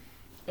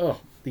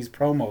these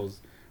promos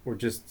were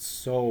just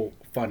so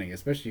funny,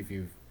 especially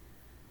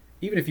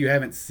even if you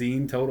haven't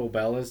seen Total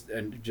Bellas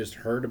and just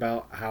heard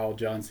about how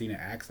John Cena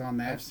acts on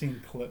that. I've seen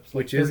clips,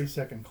 Which like is-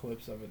 30-second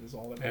clips of it is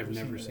all I've ever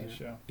seen of that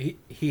show.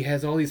 He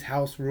has all these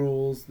house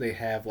rules. They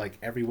have like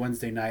every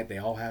Wednesday night they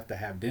all have to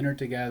have dinner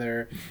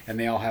together, and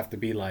they all have to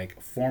be like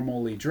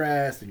formally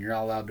dressed, and you're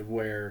not allowed to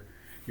wear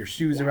your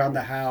shoes around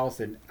the house.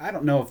 And I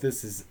don't know if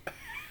this is.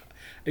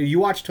 You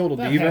watch Total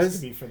That Divas. has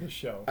to be for the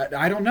show.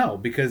 I don't know,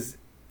 because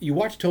you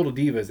watch Total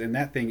Divas and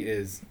that thing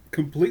is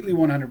completely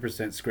 100%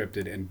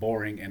 scripted and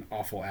boring and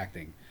awful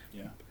acting.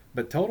 Yeah.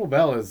 But Total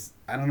Bellas,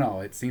 I don't know,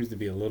 it seems to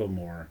be a little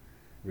more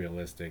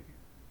realistic.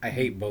 I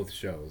hate both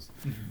shows.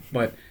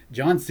 But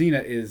John Cena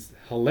is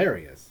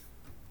hilarious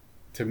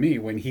to me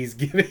when he's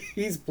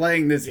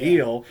playing this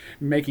heel,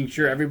 making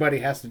sure everybody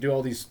has to do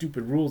all these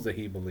stupid rules that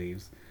he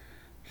believes.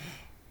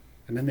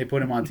 And then they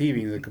put him on TV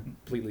and he's a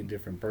completely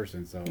different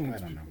person, so I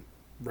don't know.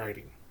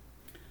 Writing.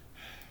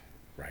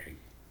 Writing.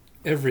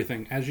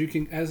 Everything. As you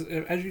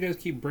guys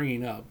keep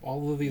bringing up,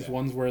 all of these Yeah.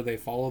 ones where they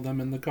follow them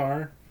in the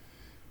car,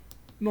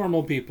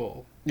 normal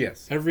people.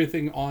 Yes.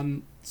 Everything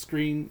on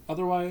screen,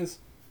 otherwise,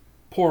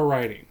 poor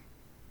writing.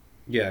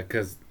 Yeah,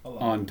 because A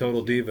lot on of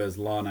Total Divas,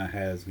 Lana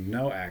has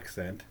no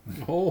accent.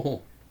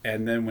 Oh.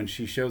 And then when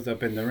she shows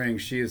up in the ring,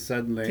 she is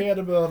suddenly,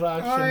 Terrible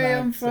Russian I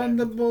am from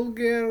the accent.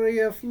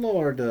 Bulgaria,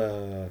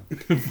 Florida.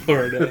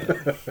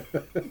 Florida.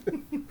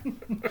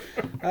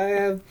 I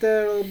have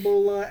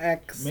terrible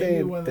accent.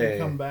 Maybe when they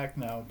come back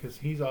now, because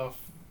he's off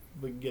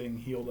getting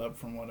healed up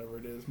from whatever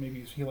it is. Maybe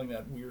he's healing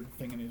that weird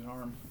thing in his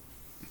arm.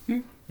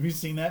 Have you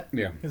seen that?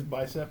 Yeah. His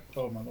bicep?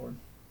 Oh, my Lord.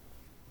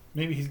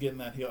 Maybe he's getting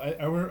that heal. I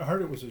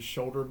heard it was his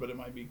shoulder, but it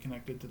might be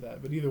connected to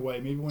that. But either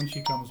way, maybe when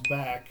she comes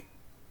back...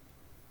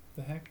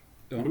 The heck?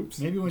 Oops.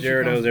 Maybe when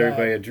Jared she comes owes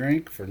everybody a back...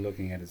 drink for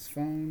looking at his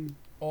phone.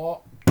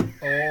 Oh,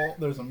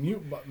 there's a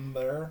mute button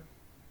there.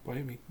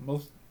 Blame me.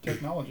 Most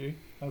technology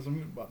has a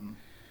mute button.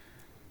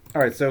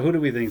 All right, so who do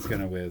we think is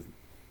going to win?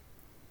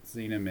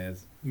 Cena,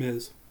 Miz.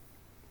 Miz.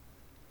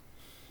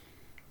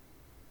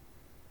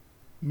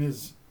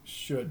 Miz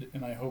should,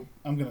 and I hope...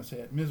 I'm going to say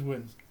it. Miz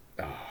wins.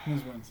 Oh,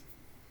 Miz wins.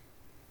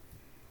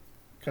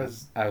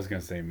 Because, I was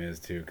going to say Miz,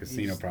 too, because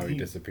Cena will probably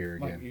disappear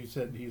like again. you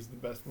said, he's the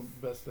best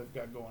they've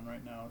got going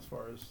right now as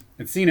far as...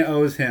 And Cena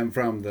owes him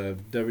from the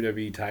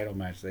WWE title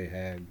match they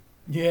had,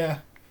 Yeah.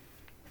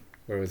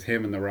 where it was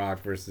him and The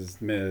Rock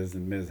versus Miz,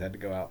 and Miz had to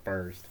go out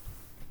first.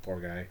 Poor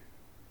guy.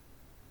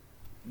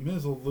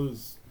 Miz will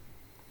lose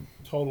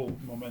total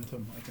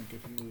momentum, I think,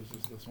 if he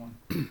loses this one.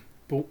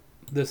 But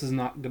this is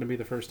not going to be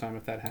the first time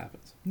if that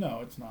happens. No,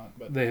 it's not.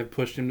 But They have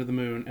pushed him to the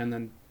moon and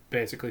then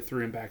basically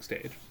threw him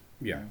backstage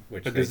Yeah,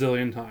 which a they,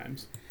 gazillion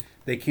times.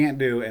 they can't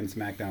do, and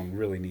SmackDown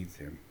really needs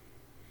him.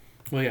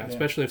 Well, yeah, Yeah.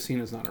 especially if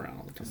Cena's not around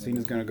all the time.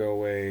 Cena's going to go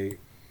away.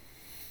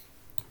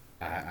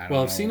 I don't Well,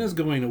 know. if Cena's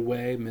going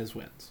away, Miz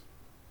wins.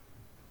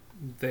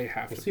 They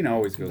have Well, to. Cena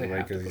always goes they away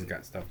have to because he's put him.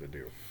 got stuff to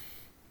do.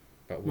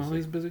 But Well, see.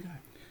 he's a busy guy.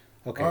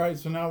 Okay. All right,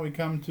 so now we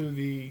come to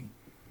the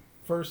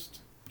first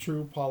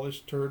true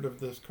polished turd of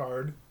this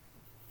card.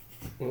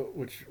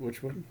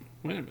 Which one?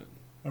 Wait a minute.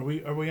 Are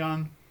we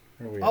on?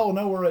 Where are we at? Oh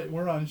no,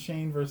 we're on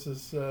Shane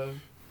versus.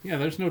 Yeah,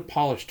 there's no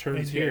polished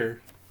turds AJ.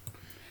 here.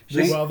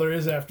 Shane- Well, there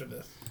is after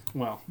this.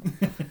 Well,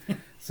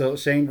 So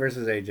Shane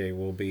versus AJ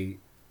will be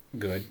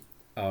good.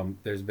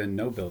 There's been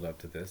no build up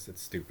to this.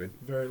 It's stupid.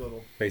 Very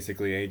little.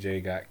 Basically,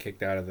 AJ got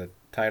kicked out of the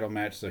title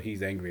match, so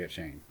he's angry at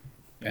Shane.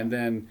 And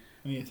then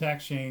And he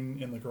attacks Shane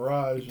in the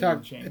garage. talk,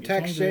 and Shane gets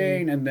attack angry.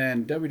 Shane, and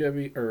then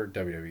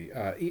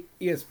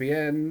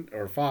ESPN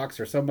or Fox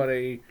or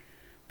somebody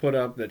put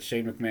up that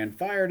Shane McMahon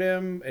fired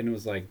him, and it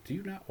was like, do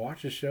you not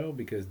watch the show?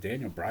 Because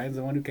Daniel Bryan's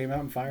the one who came out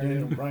and fired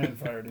Daniel him. Bryan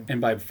fired him.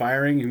 And by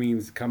firing, he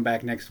means come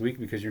back next week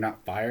because you're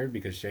not fired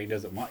because Shane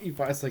doesn't want you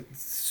fired. It's like the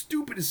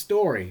stupidest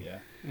story. Yeah.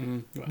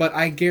 well, But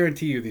I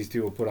guarantee you these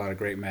two will put on a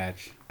great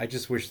match. I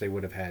just wish they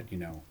would have had,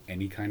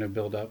 any kind of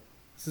build up.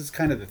 This is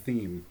kind of the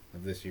theme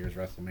of this year's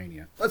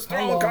WrestleMania. Let's How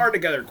throw a long- card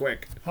together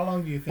quick. How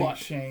long do you think What?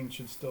 Shane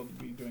should still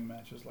be doing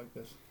matches like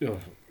this? Ugh,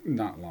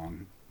 not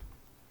long.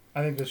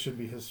 I think this should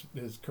be his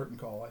curtain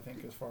call. I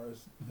think as far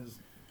as his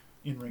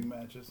in-ring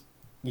matches.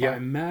 Yeah, by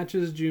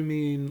matches, do you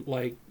mean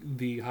like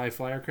the high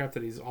flyer crap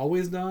that he's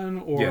always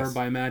done? Or Yes.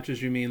 by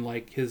matches, you mean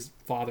like his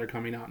father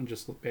coming out and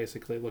just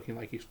basically looking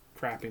like he's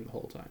crapping the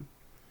whole time?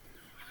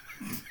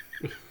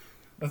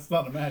 That's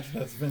not a match.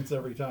 That's Vince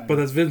every time. But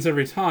that's Vince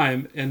every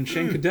time, and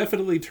Shane could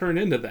definitely turn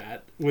into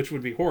that, which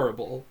would be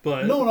horrible.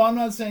 But no, I'm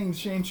not saying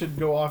Shane should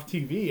go off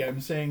TV.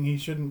 I'm saying he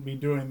shouldn't be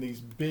doing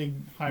these big,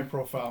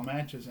 high-profile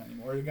matches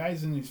anymore. The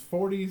guy's in his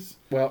 40s.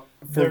 well,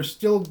 They're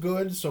still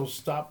good, so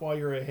stop while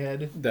you're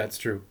ahead. that's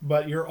true.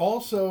 But you're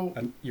also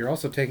And you're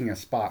also taking a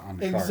spot on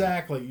the card.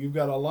 exactly. You've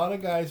got a lot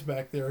of guys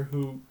back there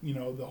who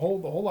the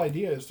whole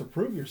idea is to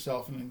prove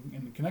yourself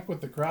and connect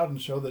with the crowd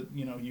and show that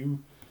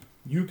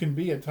you can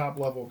be a top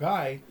level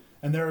guy.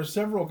 And there are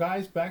several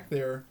guys back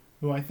there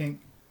who I think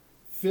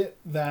fit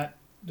that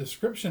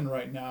description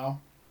right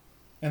now.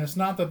 And it's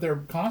not that they're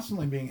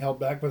constantly being held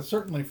back, but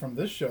certainly from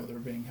this show they're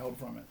being held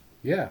from it.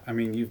 Yeah, I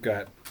mean, you've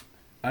got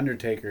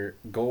Undertaker,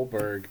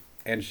 Goldberg,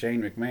 and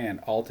Shane McMahon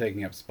all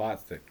taking up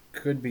spots that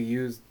could be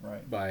used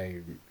Right. by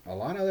a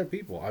lot of other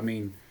people. I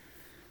mean,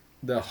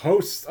 the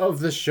hosts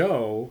of the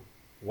show,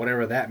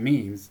 whatever that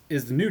means,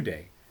 is the New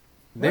Day.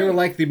 They were Right.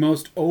 like the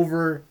most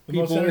over The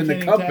most people in the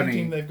entertaining tag company.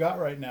 team they've got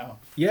right now.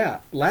 Yeah,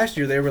 last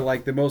year they were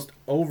like the most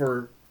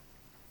over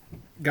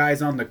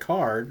guys on the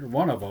card.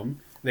 One of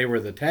them, they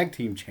were the tag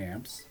team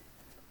champs.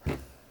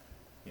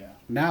 Yeah.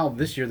 Now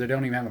this year they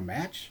don't even have a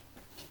match.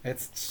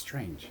 It's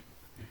strange.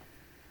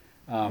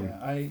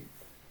 Yeah,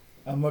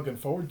 I'm looking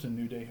forward to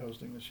New Day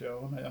hosting the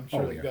show, and I'm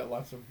sure Oh, they've yeah. got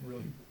lots of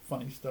really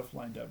funny stuff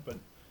lined up. But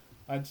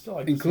I'd still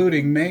like to see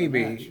Including them in a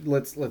match. maybe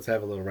let's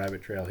have a little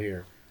rabbit trail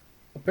here.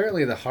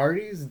 Apparently the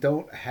Hardys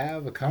don't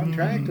have a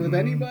contract with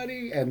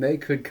anybody, and they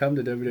could come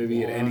to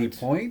WWE at any What?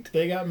 point.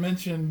 They got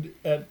mentioned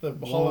at the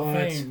Hall of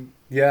What? Fame.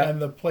 Yeah,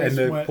 And the place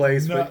went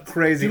went nuts.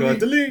 crazy, going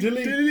Delete,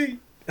 delete, delete. delete.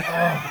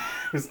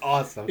 It was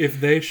awesome. if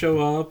they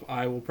show up,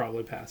 I will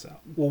probably pass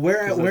out. Well,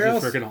 where 'Cause where that's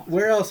else just freaking awesome.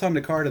 where else on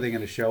the card are they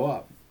going to show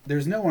up?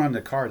 There's no one on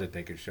the card that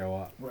they could show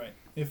up. Right.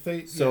 If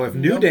they So yeah, if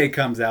New no- Day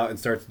comes out and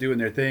starts doing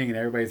their thing and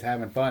everybody's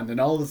having fun, then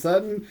all of a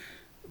sudden,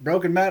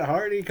 Broken Matt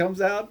Hardy comes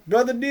out,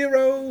 Brother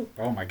Nero.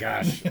 Oh my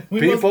gosh,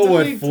 we must people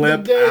would delete flip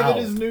the day out. that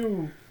is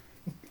new.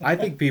 I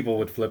think people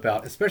would flip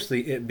out,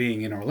 especially it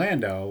being in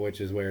Orlando, which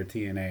is where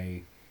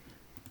TNA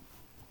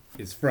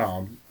is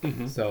from.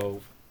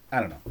 So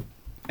I don't know.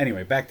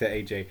 Anyway, back to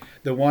AJ.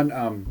 The one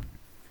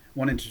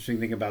interesting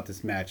thing about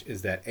this match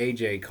is that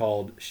AJ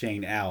called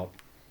Shane out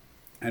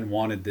and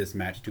wanted this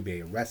match to be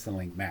a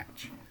wrestling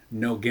match,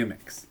 no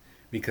gimmicks,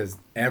 because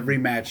every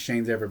match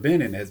Shane's ever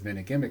been in has been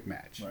a gimmick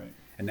match, Right.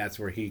 and that's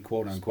where he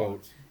quote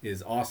unquote Spots.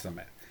 is awesome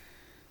at.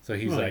 So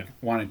he's Oh, like, yeah.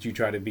 "Why don't you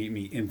try to beat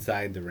me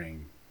inside the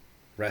ring,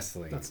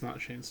 wrestling?" That's not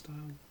Shane's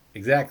style.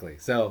 Exactly.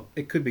 So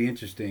it could be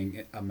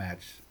interesting, a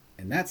match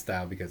in that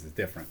style, because it's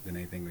different than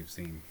anything we've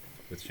seen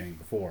with Shane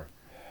before.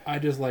 I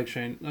just like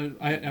Shane.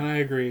 I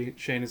agree.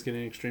 Shane is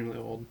getting extremely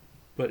old,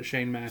 but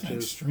Shane He's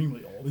matches.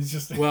 extremely old. He's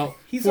just Well,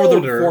 He's for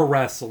older. for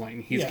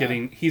wrestling, he's Yeah.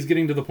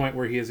 getting to the point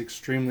where he is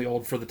extremely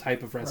old for the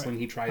type of wrestling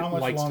he How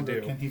much likes to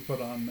longer do. can he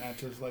put on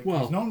matches like Well,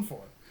 he's known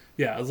for?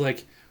 Yeah, it's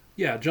like,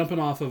 yeah, jumping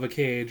off of a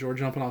cage or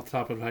jumping off the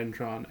top of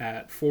Titantron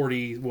at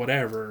 40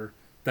 whatever.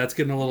 That's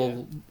getting a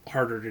little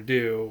harder to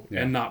do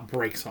Yeah. and not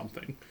break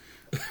something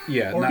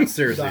Yeah, Or not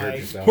seriously die. hurt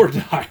yourself, or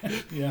die.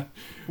 Yeah.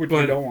 which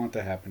but- you don't want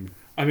to happen.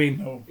 I mean,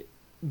 No.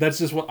 that's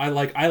just what I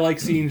like. I like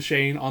seeing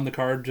Shane on the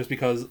card just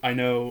because I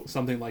know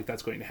something like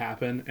that's going to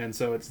happen, and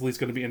so it's at least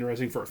going to be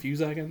interesting for a few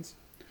seconds.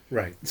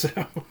 Right. So,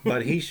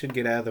 But he should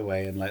get out of the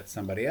way and let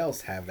somebody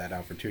else have that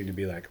opportunity to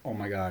be like, "Oh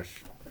my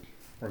gosh,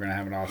 we're gonna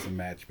have an awesome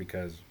match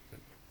because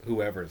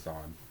whoever's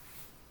on."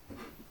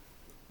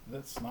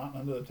 that snot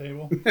under the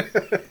table?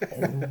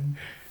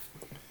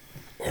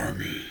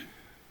 Army.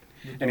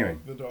 The dog, Anyway.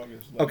 the dog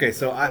is. Okay,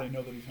 so I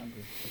know that he's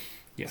hungry.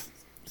 Yeah.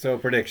 So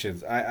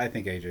predictions. I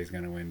think AJ's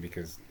going to win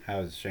because how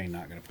is Shane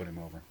not going to put him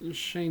over?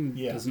 Shane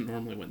Yeah. doesn't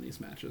normally win these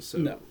matches, so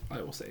No.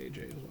 I will say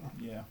AJ as well.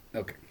 Yeah.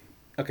 Okay.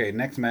 Okay,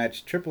 next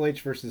match, Triple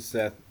H versus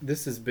Seth.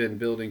 This has been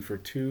building for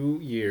 2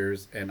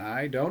 years, and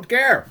I don't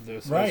care.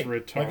 This Right. is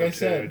retarded. Like I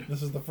said,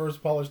 this is the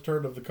first polished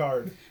turd of the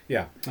card.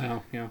 Yeah.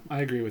 Oh, yeah,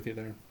 I agree with you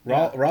there.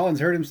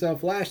 Rollins hurt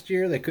himself last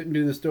year. They couldn't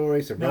do the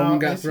story, so Now, Roman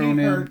got is he thrown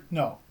in. hurt?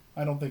 No,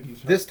 I don't think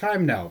he's hurt. This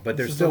time, no, but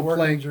This they're is still a work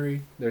playing.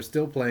 injury. They're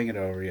still playing it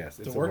over. Yes,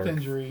 It's a work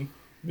injury.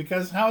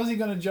 Because how is he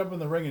going to jump in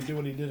the ring and do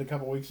what he did a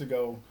couple weeks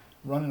ago,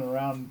 running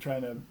around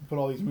trying to put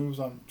all these moves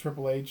on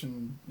Triple H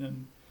and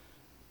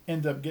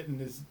end up getting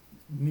his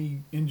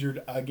knee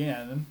injured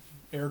again?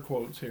 Air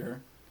quotes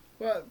here.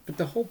 Well, but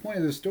the whole point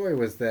of the story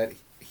was that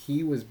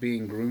he was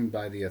being groomed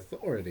by the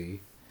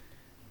Authority,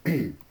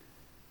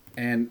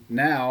 and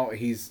now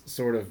he's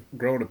sort of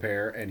grown a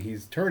pair, and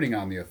he's turning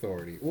on the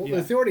Authority. Well, Yeah.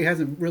 the Authority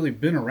hasn't really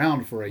been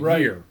around for a Right.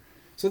 year,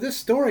 so this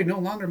story no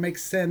longer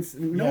makes sense,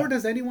 nor Yeah.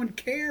 does anyone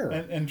care.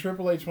 And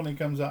Triple H, when he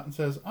comes out and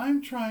says,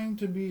 I'm trying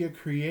to be a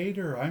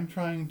creator, I'm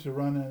trying to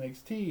run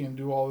NXT and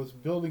do all this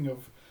building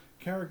of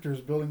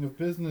characters, building of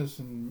business,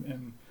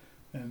 and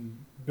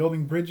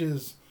building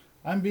bridges.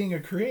 I'm being a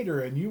creator,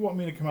 and you want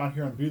me to come out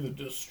here and be the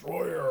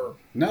destroyer.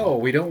 No,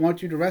 we don't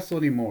want you to wrestle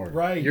anymore.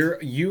 Right.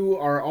 You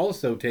are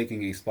also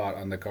taking a spot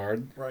on the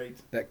card Right.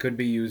 that could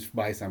be used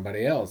by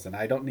somebody else, and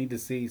I don't need to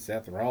see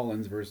Seth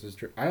Rollins versus.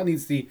 I don't need to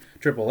see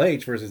Triple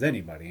H versus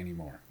anybody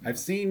anymore. I've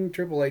seen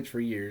Triple H for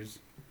years.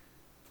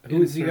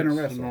 Who is he going to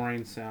Insert wrestle?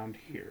 Snoring sound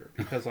here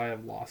because I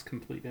have lost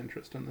complete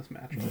interest in this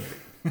match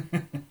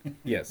already.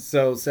 Yes,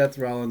 so Seth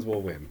Rollins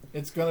will win,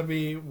 It's going to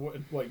be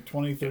like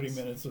 20, 30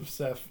 minutes of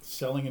Seth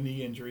selling a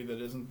knee injury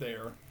that isn't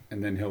there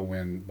and then he'll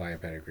win by a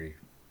pedigree.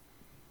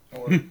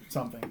 or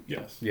something.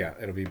 Yes. Yeah,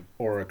 it'll be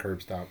or a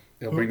curb stomp.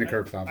 He'll bring the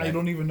curb stomp. I back.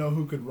 don't even know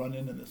who could run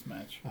in this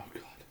match. Oh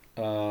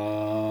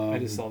God! I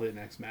just saw the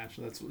next match.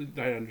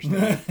 I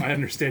understand. I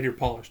understand your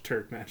polished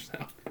turd match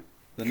now.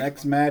 The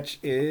next match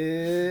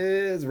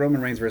is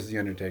Roman Reigns versus The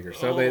Undertaker.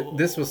 So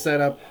this was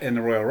set up in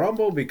the Royal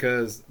Rumble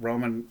because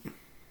Roman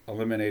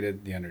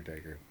eliminated The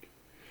Undertaker.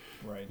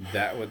 Right.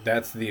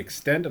 That's the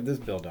extent of this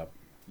build-up.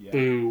 Yeah.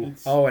 Boo.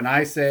 It's- Oh, and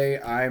I say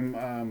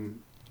I'm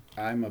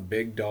a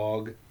big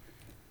dog.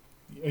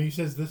 He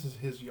says this is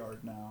his yard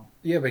now.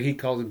 Yeah, but he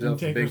calls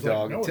himself a And big Taker's like,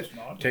 dog. "No, And it's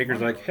not. It's Taker's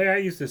my like, yard." hey, I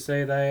used to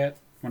say that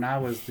when I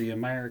was the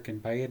American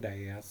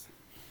badass.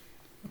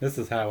 This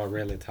is how I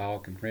really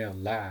talk in real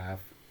life.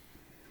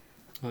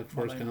 Like My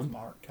Forrest name is Gump.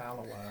 Mark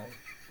Calloway.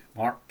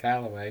 Mark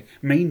Calloway.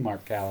 Mean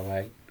Mark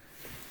Calloway.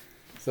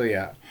 So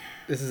yeah,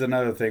 this is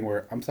another thing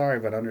where I'm sorry,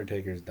 but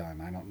Undertaker's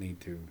done. I don't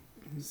need to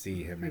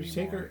see him anymore.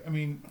 Taker, I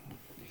mean,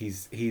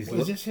 He's is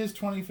this his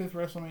 25th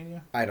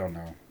WrestleMania? I don't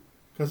know.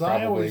 Because I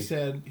Probably. always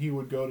said he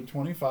would go to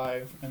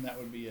 25 and that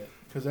would be it.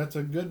 Because that's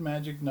a good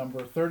magic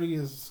number. 30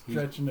 is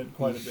stretching it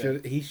quite a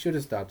bit. He should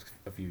have stopped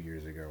a few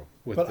years ago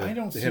with But I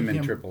don't see him and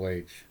him- Triple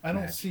H. I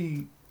don't match.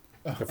 see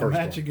a first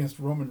match one. against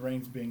Roman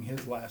Reigns being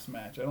his last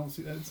match. I don't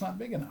see that. It's not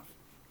big enough.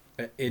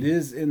 It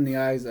is in the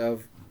eyes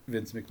of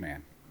Vince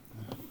McMahon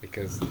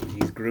because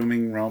he's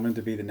grooming Roman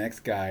to be the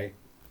next guy,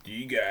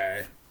 the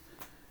guy,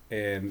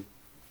 and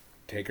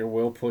Taker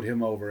will put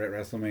him over at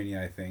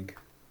WrestleMania, I think,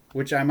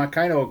 which I'm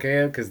kind of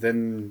okay with because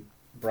then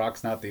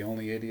Brock's not the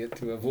only idiot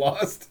to have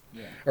lost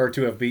Yeah. or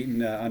to have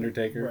beaten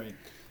Undertaker. Right.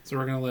 So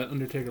we're gonna let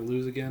Undertaker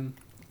lose again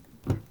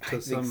I to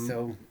think some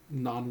so,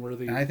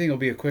 non-worthy and I think it'll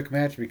be a quick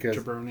match because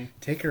jabroni.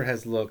 Taker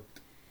has looked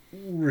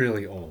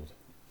really old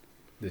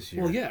this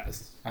year. Well,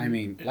 yes. I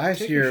mean, And last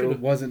Taker year should've- it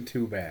wasn't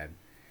too bad.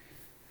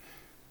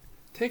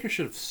 Taker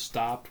should have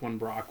stopped when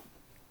Brock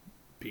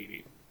beat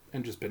him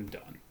and just been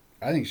done.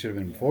 I think it should have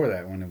been before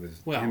that when it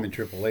was Well, him and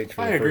Triple H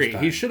for I the agree. first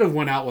time. He should have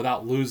went out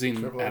without losing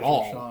Triple H at or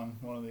all. Shawn,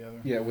 one or the other.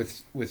 Yeah,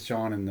 with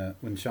Shawn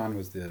when Shawn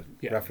was the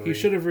Yeah, referee. he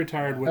should have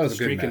retired with That the was a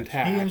good streak match.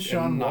 intact. He and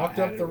Shawn not walked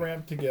had up the it.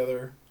 ramp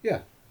together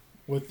Yeah,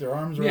 with their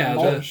arms Yeah, around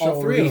the- each other's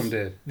all three of them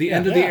shoulders. did. The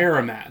end of Yeah. the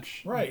era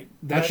match. Right.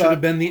 That I should have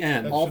thought- been the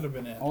end. That should have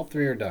been it. All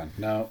three are done.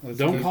 No,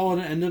 Don't call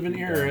it an end of an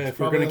era if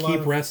we're Probably going a to lot keep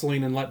of-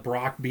 wrestling and let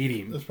Brock beat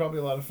him. There's probably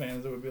a lot of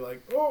fans that would be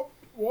like, "Oh,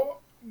 what?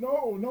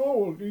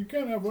 No, you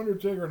can't have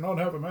Undertaker and not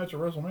have a match at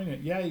WrestleMania."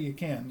 Yeah, you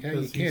can. Yeah,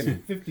 you 'cause he's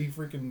can.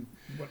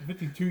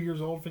 52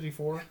 years old,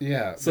 54.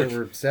 Yeah, So- there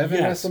were 7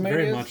 yes,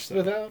 very WrestleManias much so.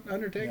 without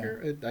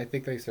Undertaker. I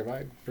think they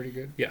survived pretty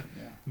good. Yeah,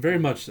 Yeah. very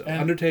much so. And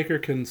Undertaker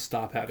can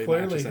stop having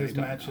Clearly, matches his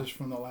anytime matches now.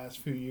 from the last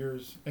few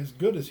years, as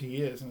good as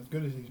he is and as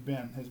good as he's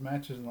been, his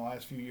matches in the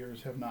last few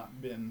years have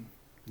not been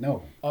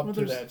No, up Well, to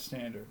there's- that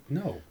standard.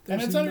 no. And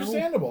There's it's no-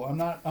 understandable. I'm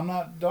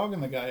not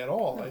dogging the guy at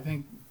all.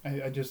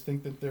 I just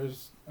think that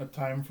there's a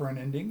time for an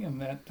ending,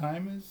 and that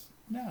time is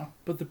now.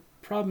 But the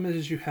problem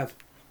is you have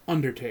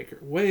Undertaker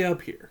way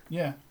up here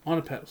Yeah. on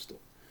a pedestal.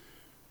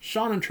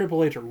 Shawn and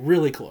Triple H are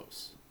really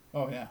close.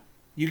 Oh yeah.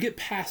 You get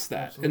past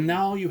that, Absolutely. and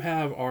now you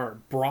have our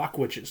Brock,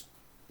 which is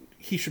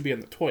he should be in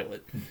the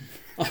toilet.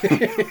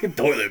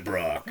 Toilet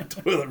Brock.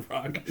 Toilet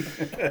Brock.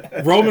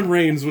 Roman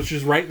Reigns, which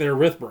is right there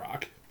with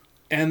Brock.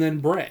 And then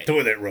Bray.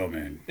 Toilet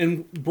Roman.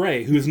 And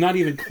Bray, who's not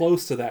even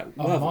close to that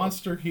A level.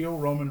 monster heel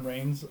Roman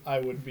Reigns, I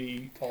would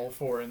be all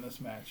for in this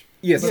match.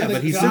 Yes, Yeah, the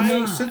but he's guy-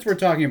 not. since we're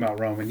talking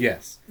about Roman,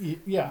 yes.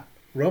 Yeah.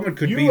 Roman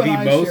could You be and the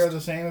I most... share the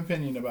same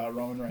opinion about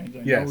Roman Reigns. I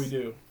Yes. know we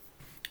do.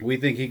 We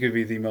think he could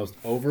be the most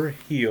over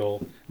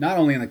heel, not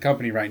only in the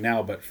company right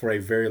now, but for a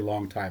very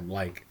long time.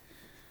 Like,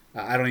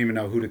 I don't even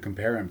know who to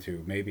compare him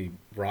to. Maybe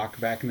Brock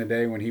back in the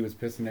day when he was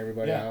pissing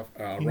everybody Yeah.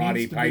 off. He Roddy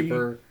needs to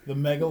Piper. be the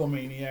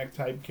megalomaniac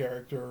type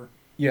character.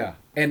 Yeah.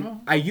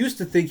 And I used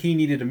to think he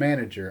needed a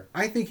manager.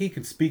 I think he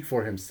can speak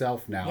for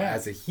himself now Yeah.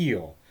 as a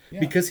heel. Yeah.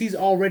 Because he's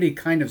already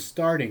kind of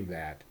starting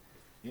that.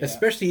 Yeah.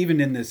 Especially even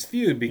in this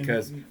feud,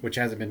 because Mhm. which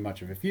hasn't been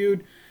much of a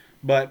feud,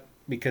 but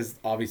because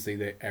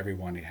obviously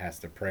everyone has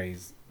to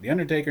praise the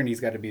Undertaker and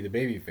he's got to be the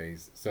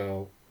babyface.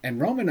 So and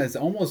Roman has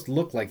almost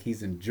looked like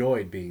he's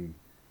enjoyed being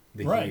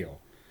the Right. heel.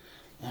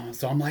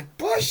 So I'm like,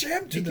 push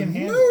him to He the can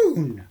handle it.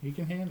 moon. He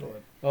can handle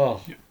it.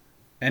 Oh,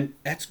 and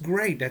that's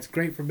great. That's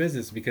great for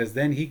business because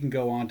then he can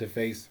go on to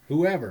face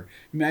whoever.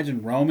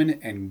 Imagine Roman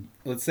and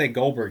let's say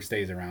Goldberg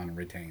stays around and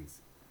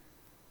retains.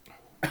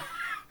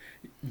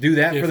 Do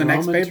that If for the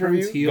next Roman pay per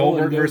turns view. heel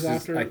Goldberg and goes versus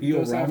after, a heel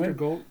goes after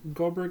Roman.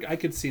 Goldberg, I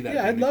could see that.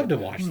 Yeah, being I'd a love to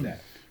good watch match.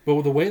 that. But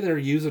with the way they're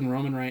using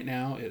Roman right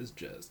now is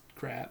just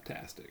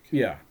craptastic.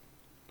 Yeah,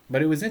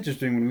 but it was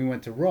interesting when we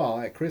went to Raw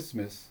at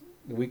Christmas,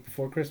 the week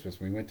before Christmas.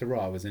 When we went to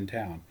Raw, I was in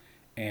town,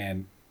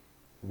 and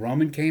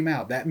Roman came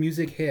out. That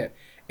music hit,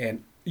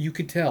 and you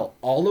could tell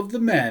all of the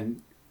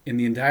men in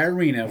the entire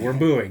arena were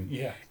booing.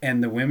 Yeah.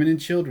 And the women and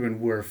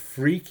children were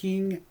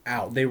freaking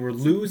out. They were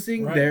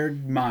losing Right. their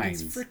It's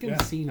minds. freaking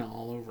Yeah. Cena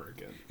all over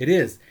again. It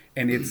is,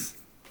 and it's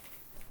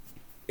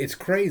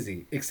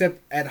crazy. Except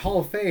at Hall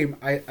of Fame,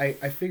 I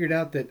figured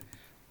out that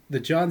the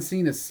John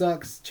Cena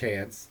sucks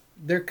chants.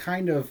 They're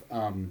kind of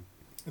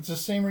It's the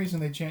same reason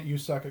they chant "You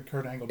suck" at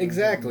Kurt Angle. during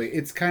exactly. games.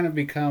 It's kind of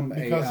become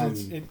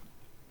Because a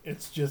it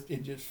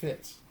just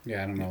fits.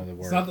 yeah. I don't know the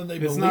word. It's not that they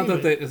It's believe not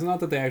that it. it's not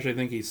that they actually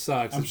think he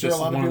sucks. I'm It's sure a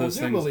just lot of one of people those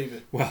do things. believe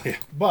it, Well, yeah,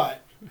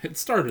 but it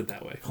started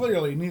that way.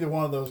 clearly neither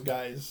one of those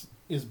guys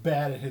is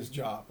bad at his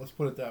job. Let's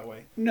put it that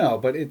way. No,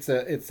 but it's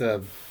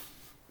a.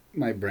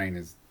 My brain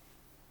is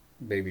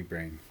baby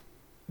brain.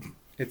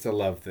 It's a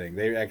love thing.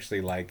 They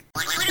actually like.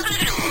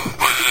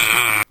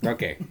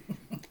 Okay,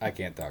 I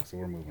can't talk, so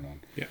we're moving on.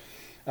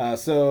 Yeah.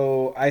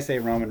 So I say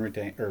Roman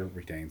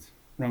retains.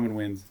 Roman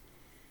wins.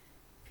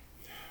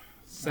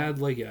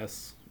 Sadly,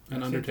 yes. And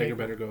I say Undertaker Taker.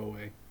 better go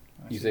away.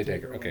 I You say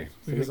Taker, okay. wins,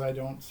 because I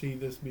don't see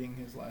this being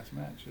his last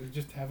match. They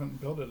just haven't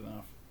built it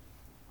enough.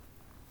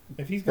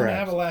 If he's going to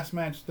have Perhaps. a last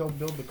match, they'll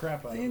build the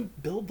crap out They of it.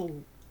 didn't build the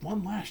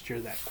one last year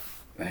that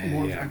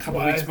Yeah. a couple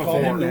Well, I weeks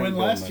called him before. to win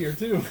last year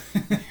too.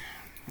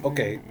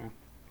 Okay.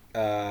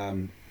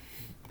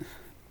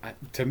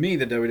 To me,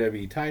 the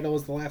WWE title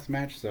is the last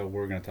match, so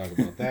we're going to talk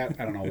about that.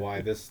 I don't know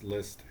why this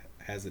list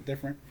has it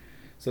different.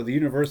 So the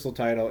Universal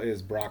title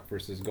is Brock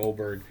versus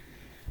Goldberg.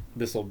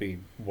 This will be,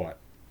 what,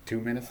 2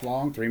 minutes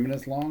long, 3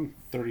 minutes long?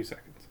 30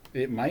 seconds.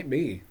 It might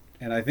be.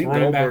 And I think Throw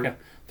him Goldberg... back out.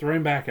 Throw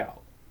him back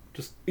out.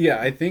 Just Yeah,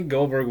 I think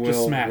Goldberg will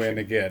smash win him.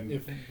 again.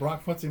 If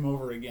Brock puts him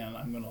over again,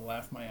 I'm going to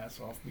laugh my ass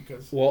off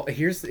because Well,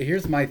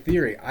 here's my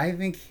theory. I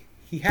think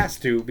he has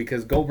to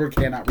because Goldberg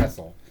cannot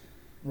wrestle.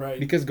 right,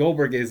 Because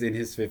Goldberg is in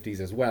his 50s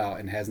as well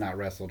and has not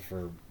wrestled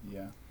for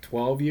yeah,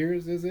 12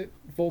 years, is it?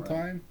 Full Right.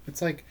 time?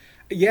 It's like,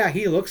 yeah,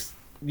 he looks,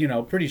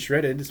 pretty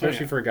shredded,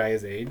 especially yeah. for a guy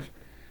his age.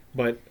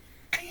 But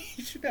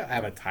he should not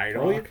have a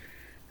title.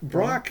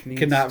 Brock needs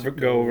cannot to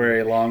go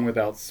very long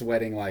without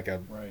sweating like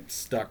a right.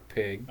 stuck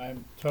pig.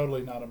 I'm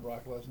totally not a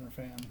Brock Lesnar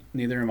fan.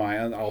 Neither am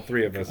I. All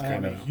three of us I'm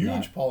kind a of huge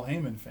not. Paul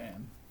Heyman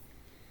fan.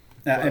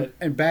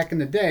 And back in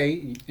the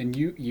day, and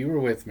you were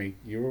with me,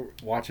 you were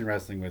watching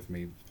wrestling with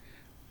me.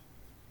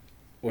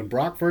 When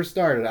Brock first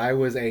started, I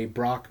was a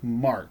Brock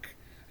mark.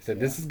 I said,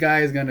 this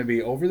guy is going to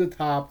be over the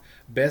top,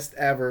 best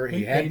ever.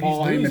 He had paid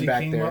Paul his dues. Heyman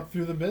back He came there. up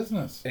through the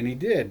business. And he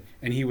did.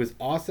 And he was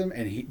awesome,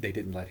 and they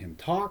didn't let him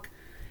talk.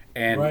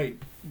 And Right.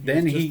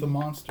 then He's he... just the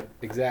monster.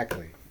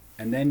 Exactly.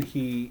 And then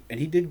he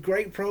did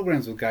great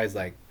programs with guys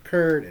like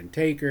Kurt and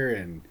Taker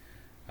and...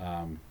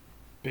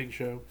 Big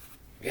Show.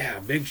 yeah,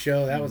 Big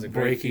Show. That was a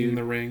great Breaking feud.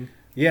 the ring.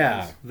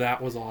 Yeah.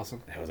 That was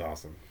awesome. That was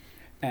awesome.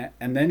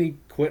 And then he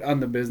quit on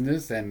the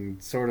business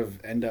and sort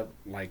of end up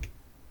like,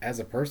 as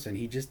a person,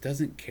 he just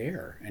doesn't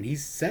care. And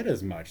he's said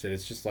as much that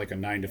it's just like a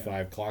 9 to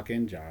 5 clock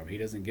in job. He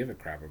doesn't give a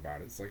crap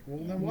about it. It's like,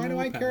 well, then why do No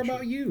I care passion.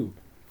 about you?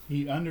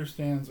 He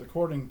understands,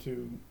 according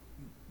to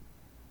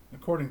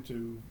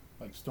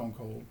like Stone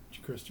Cold,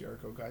 Chris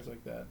Jericho, guys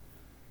like that.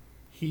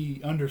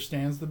 He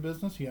understands the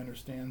business. He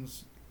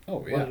understands Oh,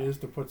 what yeah. it is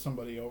to put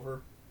somebody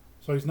over.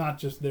 So he's not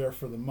just there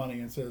for the money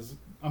and says,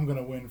 "I'm going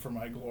to win for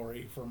my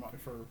glory, for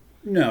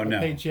No, a no.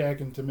 paycheck,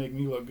 and to make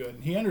me look good."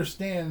 He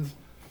understands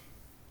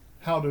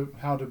how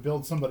to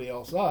build somebody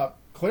else up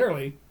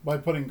clearly by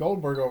putting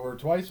Goldberg over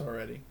twice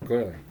already.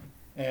 Clearly.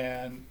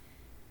 And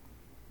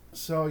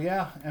so,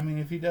 yeah, I mean,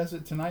 if he does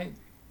it tonight,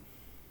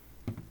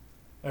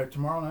 or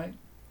tomorrow night.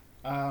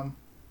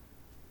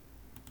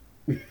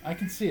 I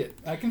can see it.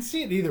 I can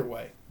see it either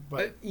way.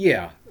 But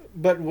Yeah,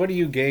 but what do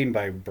you gain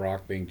by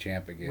Brock being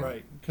champ again?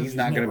 Right, 'cause He's he's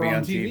not going to never be on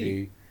on TV.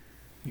 TV.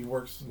 he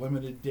works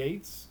limited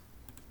dates.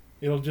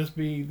 It'll just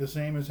be the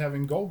same as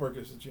having Goldberg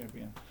as the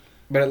champion.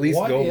 But at least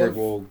What Goldberg if-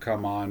 will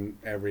come on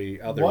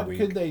every other What week.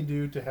 could they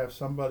do to have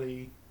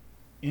somebody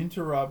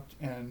interrupt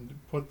and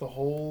put the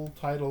whole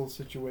title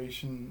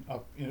situation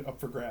up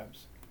for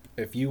grabs?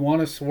 If you want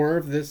to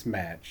swerve this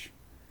match,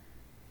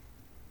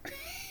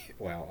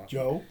 well,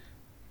 Joe,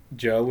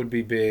 would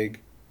be big.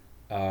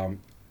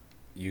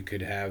 You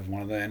could have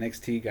one of the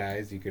NXT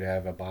guys. You could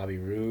have a Bobby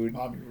Roode.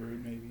 Bobby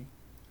Roode, maybe.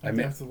 I mean-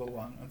 That's a little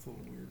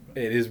weird. But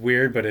It is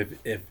weird, but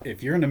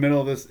if you're in the middle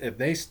of this, if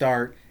they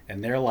start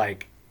and they're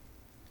like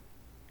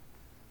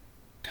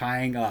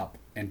tying up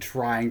and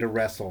trying to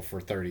wrestle for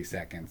 30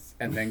 seconds,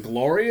 and then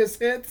Glorious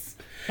hits,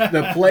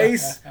 the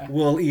place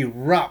will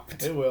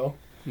erupt. it will.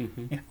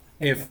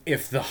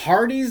 If the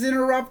Hardys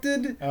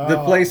interrupted, the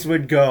Oh. place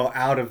would go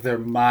out of their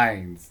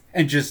minds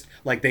and just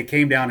like they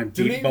came down and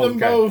beat Delete both them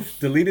guys, both.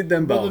 deleted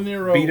them Brother both,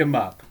 Nero. beat them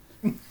up.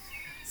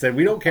 Said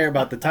we don't care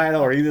about the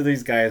title or either of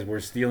these guys. We're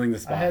stealing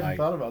the I hadn't spotlight.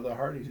 thought about the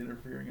Hardys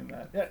interfering in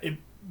that. Yeah, it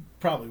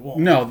probably won't.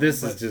 No,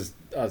 this but is just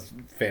us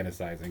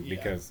fantasizing Yeah.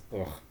 because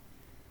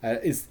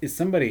is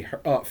somebody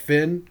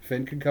Finn?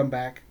 Finn could come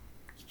back.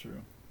 It's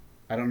true.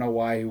 I don't know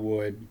why he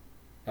would,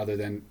 other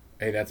than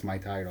hey, that's my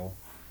title.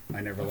 I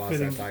never lost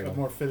that A title.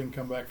 more fitting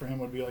comeback for him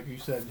would be like you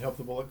said, help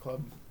the Bullet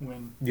Club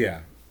win.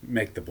 Yeah,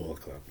 make the Bullet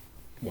Club.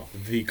 Well,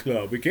 the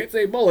club. We can't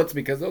say bullets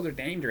because those are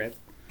dangerous.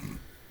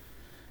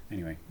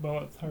 Anyway,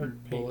 Bullets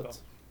hurt. Bullets.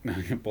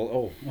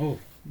 oh,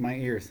 my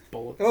ears.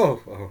 Bullets.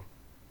 Oh,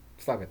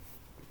 stop it.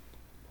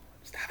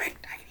 Stop it.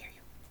 I can hear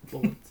you.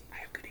 Bullets. I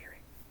have good hearing.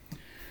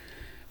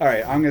 All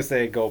right, I'm gonna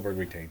say Goldberg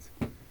retains.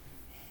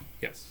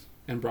 Yes.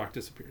 And Brock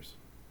disappears.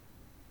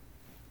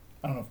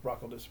 I don't know if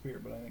Brock will disappear,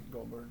 but I think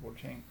Goldberg will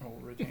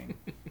retain.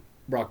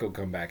 Brock will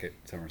come back at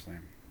SummerSlam.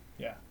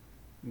 Yeah.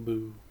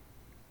 Boo.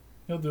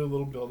 He'll do a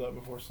little build up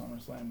before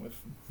SummerSlam with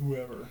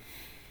whoever.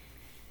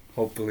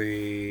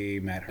 Hopefully,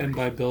 Matt Hardy. And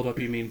by build up,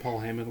 you mean Paul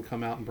Heyman will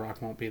come out and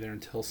Brock won't be there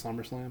until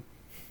SummerSlam?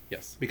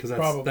 Yes. Because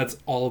Probably. that's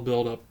all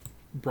build up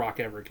Brock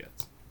ever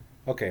gets.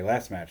 Okay,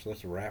 last match.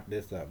 Let's wrap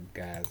this up,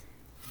 guys.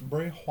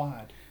 Bray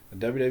Wyatt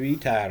The WWE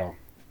title.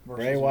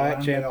 versus Bray Wyatt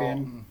Randy champion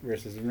Orton.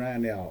 versus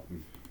Randy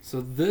Orton.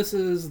 So this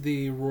is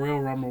the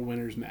Royal Rumble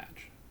winners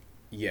match.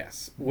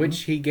 Yes,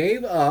 which he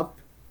gave up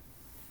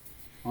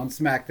on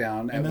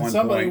SmackDown at And then one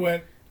somebody point.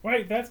 went,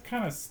 wait, that's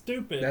kind of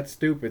stupid. That's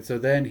stupid. So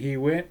then he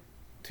went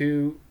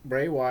to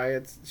Bray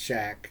Wyatt's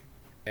shack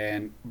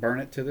and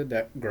burned it to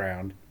the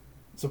ground.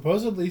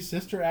 Supposedly,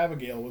 Sister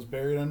Abigail was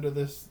buried under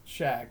this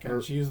shack, and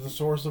Her- she is the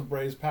source of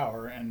Bray's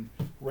power. And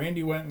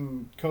Randy went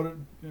and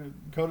coated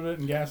it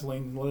in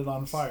gasoline and lit it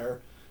on fire.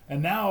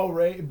 And now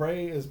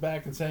Bray is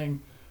back and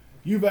saying,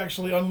 "You've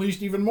actually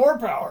unleashed even more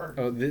power."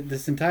 Oh,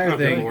 this entire Oh,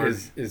 thing Lord.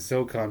 is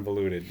so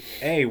convoluted.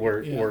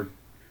 We're Yeah.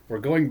 we're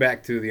going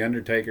back to the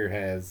Undertaker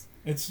has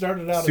It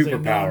started out as a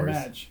Superpowers.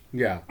 non-match.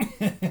 yeah.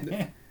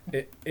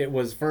 it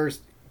was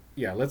first.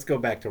 Yeah, let's go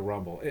back to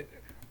Rumble.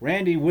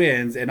 Randy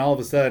wins, and all of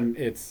a sudden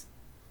it's,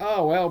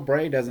 oh well,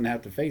 Bray doesn't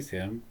have to face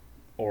him,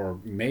 or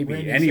maybe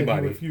Randy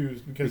anybody. said he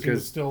refused because he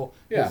was still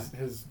yeah.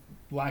 his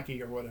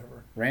lackey or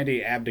whatever.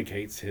 Randy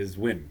abdicates his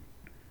win.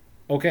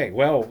 Okay,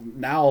 well,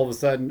 now all of a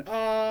sudden,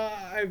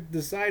 I've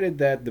decided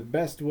that the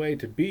best way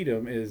to beat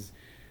him is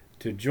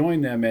to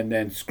join them and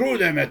then screw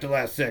them at the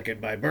last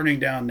second by burning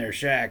down their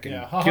shack and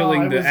Yeah, haha,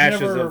 killing I the was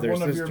ashes never of their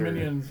one sister. of your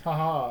minions.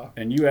 Haha.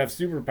 And you have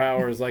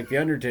superpowers like the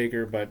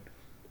Undertaker, but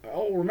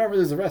remember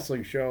there's a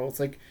wrestling show. It's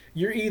like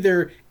you're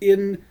either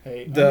in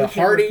Hey, the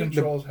Undertaker Hardy.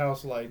 controls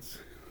house lights.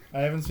 I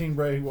haven't seen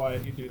Bray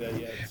Wyatt do that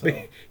yet.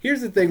 So.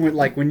 Here's the thing with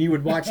when you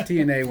would watch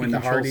TNA when He the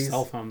controls Hardys.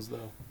 cell phones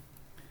though.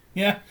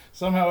 Yeah,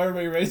 somehow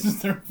everybody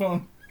raises their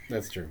phone.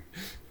 That's true.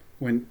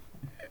 When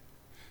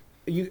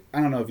I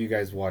don't know if you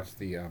guys watched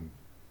the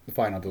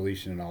final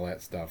deletion and all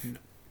that stuff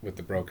with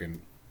the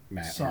broken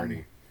Matt Some.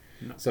 Hardy.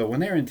 No. So when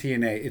they're in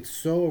TNA, it's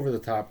so over the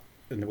top,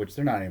 which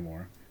they're not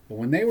anymore. But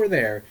when they were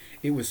there,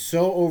 it was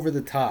so over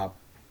the top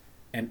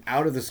and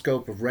out of the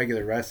scope of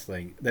regular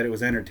wrestling that it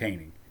was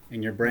entertaining.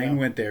 And your brain Yeah.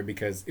 went there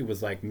because it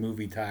was like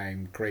movie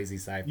time, crazy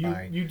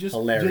sci-fi, You just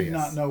hilarious. did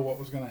not know what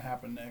was going to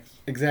happen next.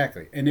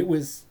 Exactly, and it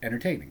was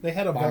entertaining. They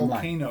had a Bottom line.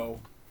 volcano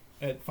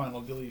at Final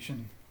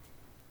Deletion.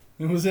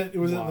 It was at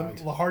Wild.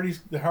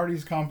 the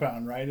Hardy's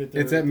compound, right?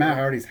 It's at Matt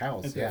Hardy's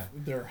house. At Yeah,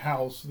 their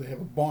house. They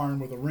have a barn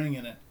with a ring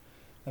in it,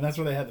 and that's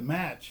where they had the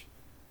match.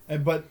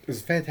 But it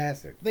was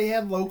fantastic. they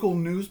had local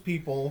news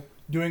people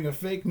doing a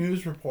fake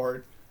news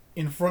report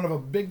in front of a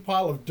big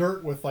pile of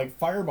dirt with like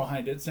fire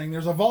behind it, saying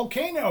there's a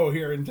volcano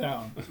here in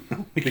town.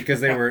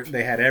 Because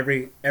they had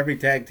every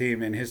tag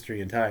team in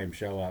history and time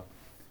show up,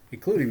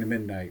 including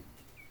the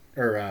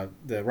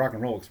Rock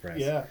and Roll Express.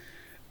 Yeah.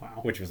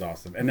 Wow. Which was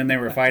awesome. And then they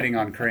were fighting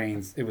on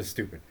cranes. It was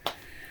stupid.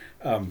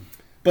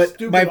 But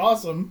Stupid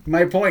awesome.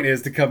 my point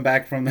is to come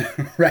back from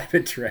the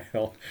rabbit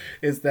trail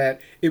is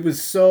that it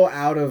was so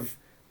out of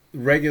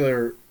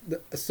regular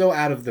so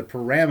out of the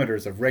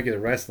parameters of regular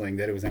wrestling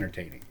that it was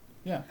entertaining.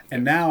 Yeah.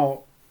 And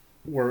now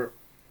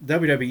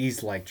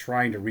WWE's like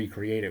trying to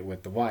recreate it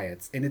with the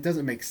Wyatts, and it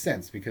doesn't make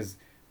sense because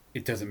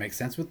it doesn't make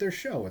sense with their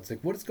show. It's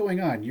like, what is going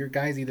on? Your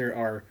guys either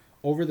are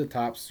over the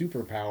top,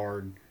 super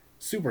powered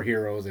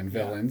superheroes and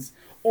villains,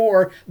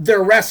 or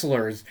they're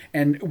wrestlers,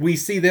 and we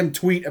see them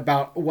tweet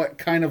about what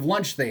kind of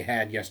lunch they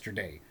had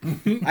yesterday.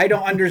 I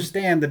don't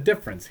understand the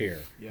difference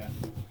here. Yeah.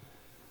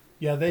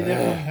 Yeah, they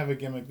definitely have a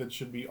gimmick that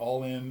should be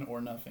all in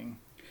or nothing.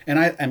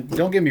 And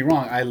don't get me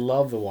wrong, I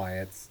love the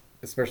Wyatts,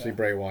 especially Yeah.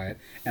 Bray Wyatt,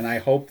 and I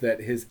hope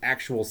that his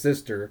actual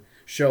sister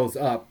shows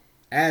up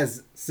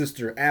as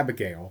Sister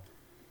Abigail,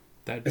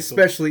 That'd be cool.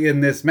 especially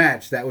in this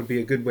match. That would be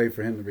a good way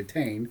for him to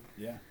retain.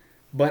 Yeah.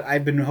 But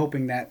I've been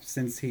hoping that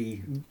since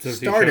he Since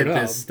he started showed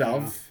this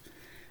up, stuff,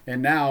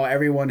 and now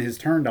everyone has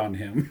turned on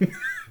him.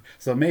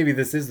 So maybe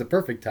this is the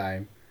perfect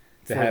time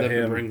to for have them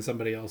him. to bring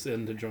somebody else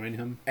in to join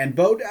him. And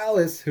Bo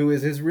Dallas, who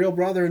is his real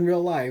brother in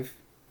real life,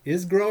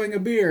 is growing a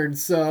beard,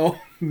 so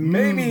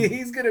maybe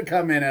he's going to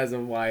come in as a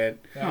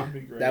Wyatt. That would be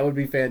great. That would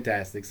be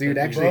fantastic. So you'd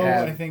That'd be actually Bo,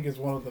 have... I think, is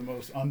one of the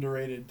most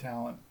underrated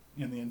talent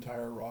in the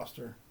entire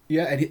roster.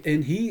 Yeah,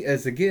 and he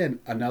is, again,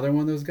 another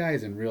one of those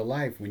guys in real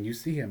life. When you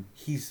see him,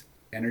 he's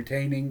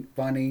entertaining,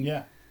 funny,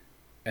 Yeah.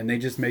 and they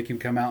just make him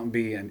come out and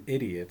be an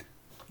idiot.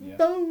 Yeah.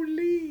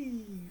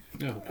 Believe.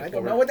 No, I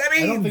don't know what that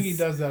means. I don't think he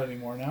does that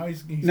anymore. Now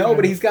he's No, kind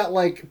but of he's got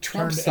like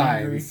Trump turned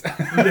angry. signs.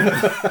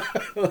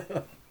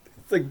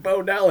 It's like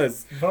Bo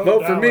Dallas. Bo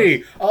Vote for Dallas.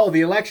 me. Oh,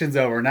 the election's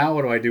over. Now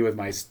what do I do with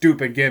my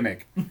stupid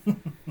gimmick?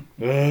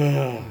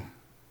 Ugh.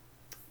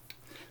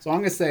 So I'm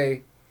gonna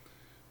say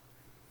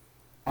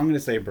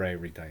Bray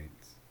retains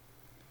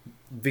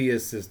via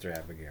Sister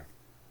Abigail.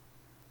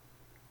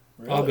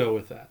 Really? I'll go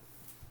with that.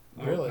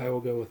 Really? I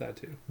will go with that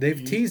too. They've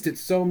You- teased it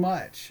so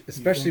much,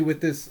 especially think-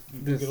 with this. You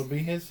think This it'll be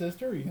his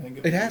sister? Or you think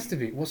it has to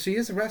be. Well, she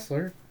is a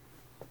wrestler.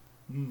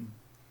 Hmm.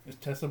 Is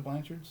Tessa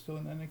Blanchard still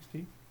in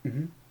NXT?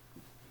 Mm-hmm.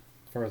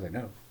 As far as I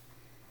know.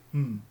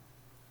 Hmm.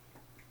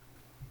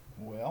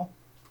 Well,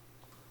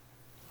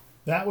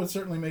 that would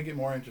certainly make it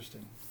more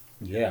interesting.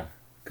 Yeah.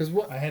 Because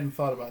what? I hadn't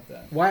thought about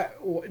that. Why?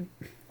 What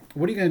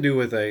are you going to do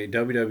with a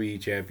WWE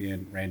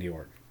champion, Randy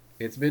Orton?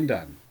 It's been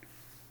done.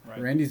 Right.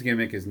 Randy's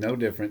gimmick is no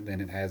different than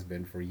it has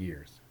been for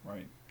years.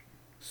 Right.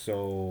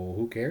 So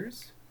who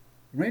cares?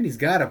 Randy's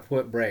got to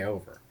put Bray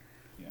over.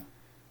 Yeah.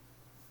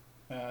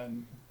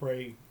 And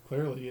Bray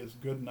clearly is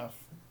good enough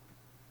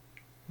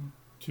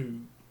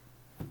to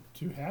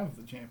have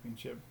the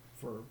championship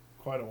for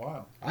quite a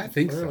while. I He's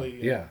think so.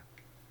 clearly, Yeah.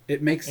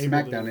 It makes able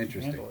to SmackDown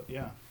interesting. handle it,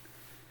 yeah.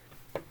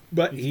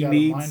 But He's he got a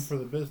mind needs. for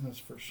the business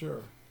for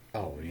sure.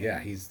 Oh yeah,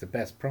 he's the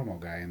best promo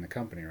guy in the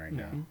company right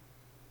now. Mhm.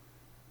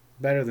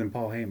 Better than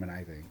Paul Heyman,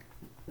 I think.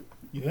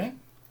 You think?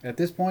 At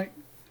this point,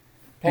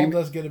 Paul Heyman-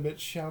 does get a bit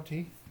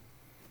shouty.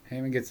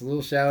 Heyman gets a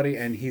little shouty,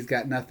 and he's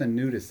got nothing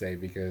new to say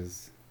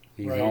because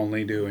he's Right.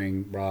 only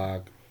doing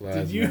Brock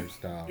Did you? Lesnar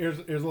stuff. Here's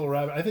a little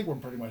rabbit. I think we're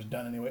pretty much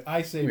done anyway.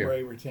 I say Yeah.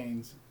 Bray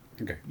retains.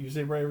 Okay, You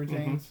say Bray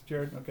retains,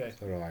 Jared? Okay.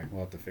 so do I.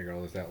 We'll have to figure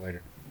all this out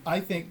later. I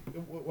think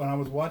when I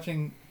was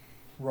watching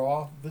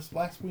Raw this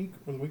last week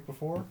or the week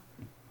before,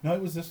 no,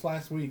 it was this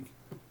last week.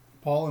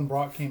 Paul and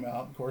Brock came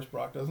out. Of course,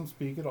 Brock doesn't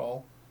speak at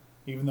all,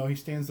 even though he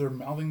stands there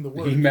mouthing the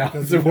words. He because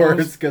mouths he the knows-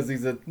 words because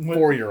he's a when-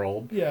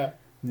 4-year-old. Yeah,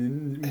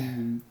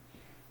 Mm-hmm.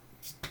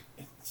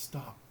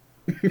 stop.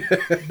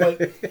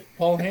 But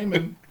Paul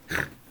Heyman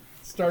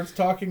starts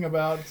talking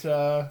about.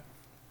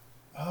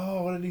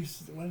 What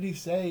did he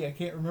say? I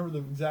can't remember the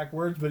exact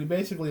words, but he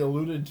basically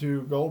alluded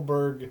to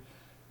Goldberg,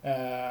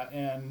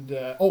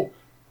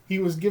 he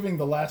was giving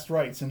the last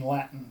rites in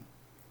Latin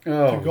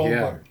Oh, to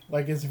Goldberg, yeah.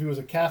 like as if he was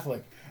a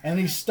Catholic, and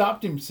he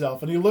stopped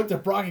himself and he looked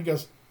at Brock and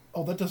goes,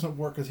 "Oh, that doesn't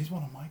work because he's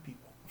one of my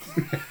people,"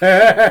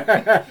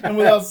 and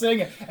without saying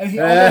it, and he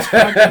almost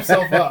cracked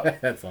himself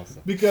up That's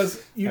awesome.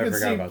 because you I could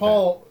forgot see about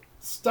Paul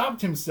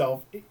stopped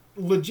himself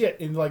legit,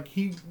 and like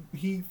he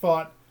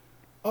thought,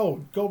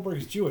 "Oh,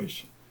 Goldberg's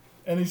Jewish,"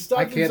 and he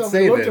stopped I can't himself.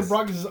 say He looked this. at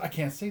Brock and says, "I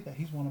can't say that.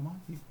 He's one of my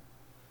people."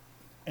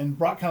 And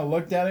Brock kind of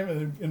looked at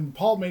him, and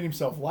Paul made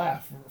himself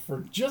laugh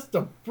for just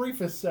the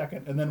briefest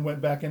second, and then went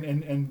back and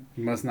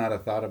He must not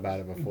have thought about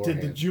it did the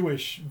beforehand.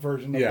 Jewish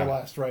version of Yeah. the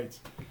last rites.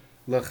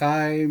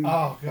 L'chaim.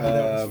 Oh god,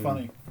 that was um,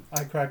 funny.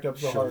 I cracked up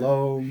so hard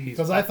Shalom.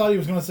 because I thought he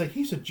was going to say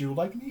he's a Jew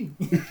like me,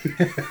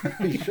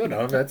 He should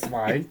have. That's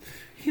fine.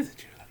 He's a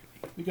Jew.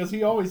 because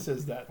he always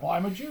says that. Well,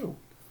 I'm a Jew,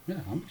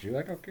 Yeah, I'm a Jew.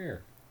 I don't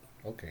care.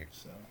 Okay.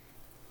 so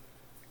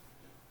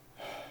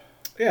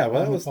Yeah, well,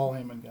 I'm that a was. Paul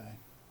Heyman guy.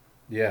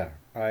 Yeah,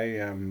 I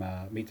am.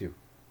 Me too.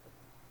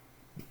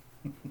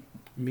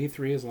 Me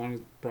 3 as long as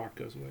Brock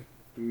goes away.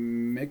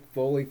 Mick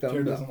Foley Jared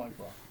thumbs doesn't up. like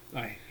Brock.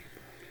 I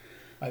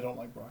I don't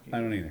like Brock I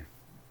either. don't either.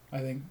 I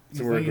think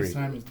So we're his agreed.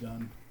 time is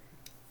done.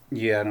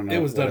 Yeah, I don't know.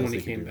 it was what done else when he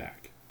they could came do.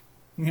 back.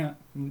 Yeah,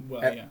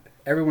 well, Eh, yeah.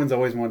 Everyone's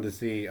always wanted to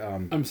see.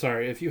 I'm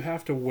sorry. If you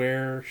have to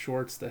wear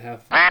shorts that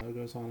have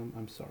logos on them,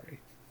 I'm sorry.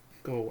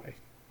 Go away.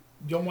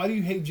 John, why do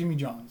you hate Jimmy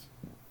Johns?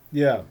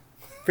 Yeah,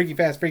 freaky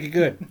fast, freaky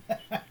good.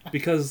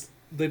 Because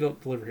they don't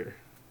deliver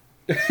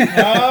here.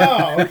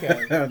 Oh,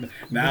 okay.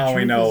 Now The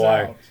we truth know is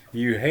why out.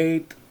 you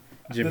hate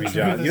Jimmy The truth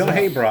John. is You don't out.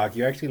 hate Brock.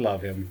 You actually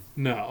love him.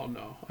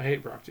 No, I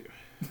hate Brock too.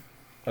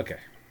 Okay.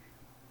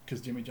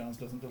 Because Jimmy Johns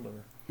doesn't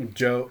deliver.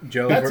 Joe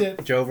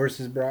it. Joe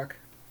versus Brock.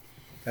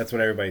 That's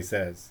what everybody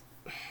says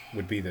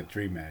would be the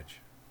dream match.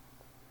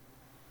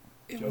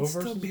 It Joe would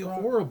still versus be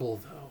Brock? horrible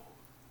though,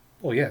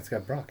 Well, yeah, it's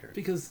got Brock in it.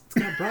 because it's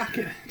got Brock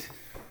in it.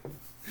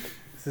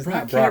 This is Brock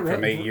not Brock can't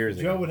from re- 8 years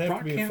Joe ago. would have Brock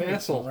to be a can't face,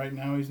 wrestle. and right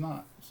now he's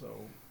not. So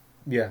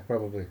Yeah,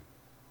 probably.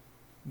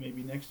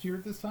 maybe next year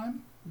at this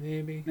time?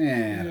 Maybe.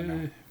 I don't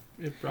know.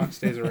 If Brock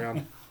stays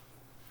around.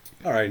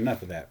 All right,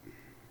 enough of that.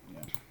 Yeah.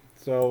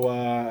 So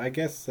I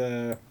guess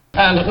And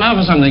now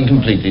for something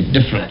completely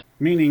different.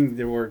 meaning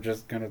that we're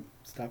just gonna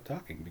stop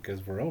talking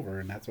because we're over,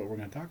 and that's what we're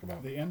gonna talk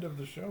about. The end of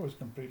the show is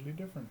completely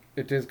different.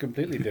 It is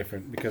completely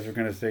different because we're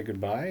gonna say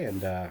goodbye,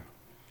 and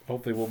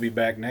hopefully we'll be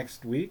back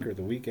next week or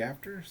the week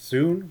after.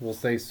 Soon, we'll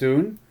say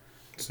soon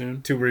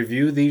Soon. to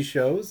review these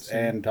shows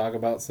and talk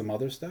about some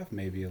other stuff.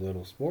 Maybe a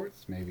little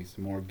sports, maybe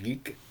some more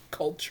geek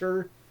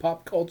culture,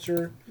 pop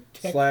culture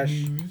Tech slash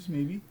news,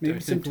 maybe. maybe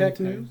some Technical tech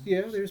news. news.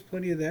 Yeah, there's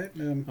plenty of that.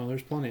 Oh,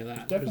 there's plenty of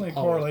that. Definitely a There's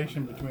always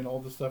correlation plenty of between all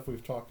the stuff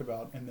we've talked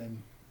about and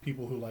then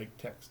people who like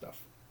tech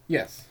stuff.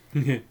 Yes,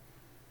 that.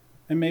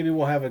 and maybe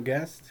we'll have a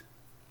guest.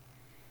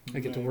 I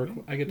get to work.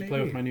 I get to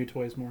play with my new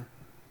toys more.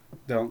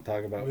 Don't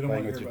talk about We don't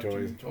playing want with to your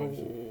hear toys. about your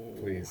new toys.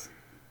 Please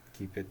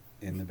keep it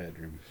in the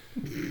bedroom.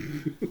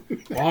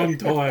 Long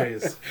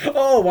toys.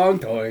 Oh, Wong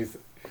Toys.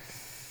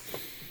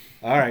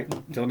 All right,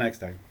 till next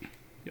time.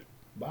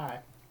 Bye.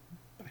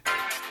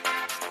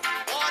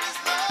 What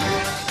is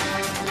love?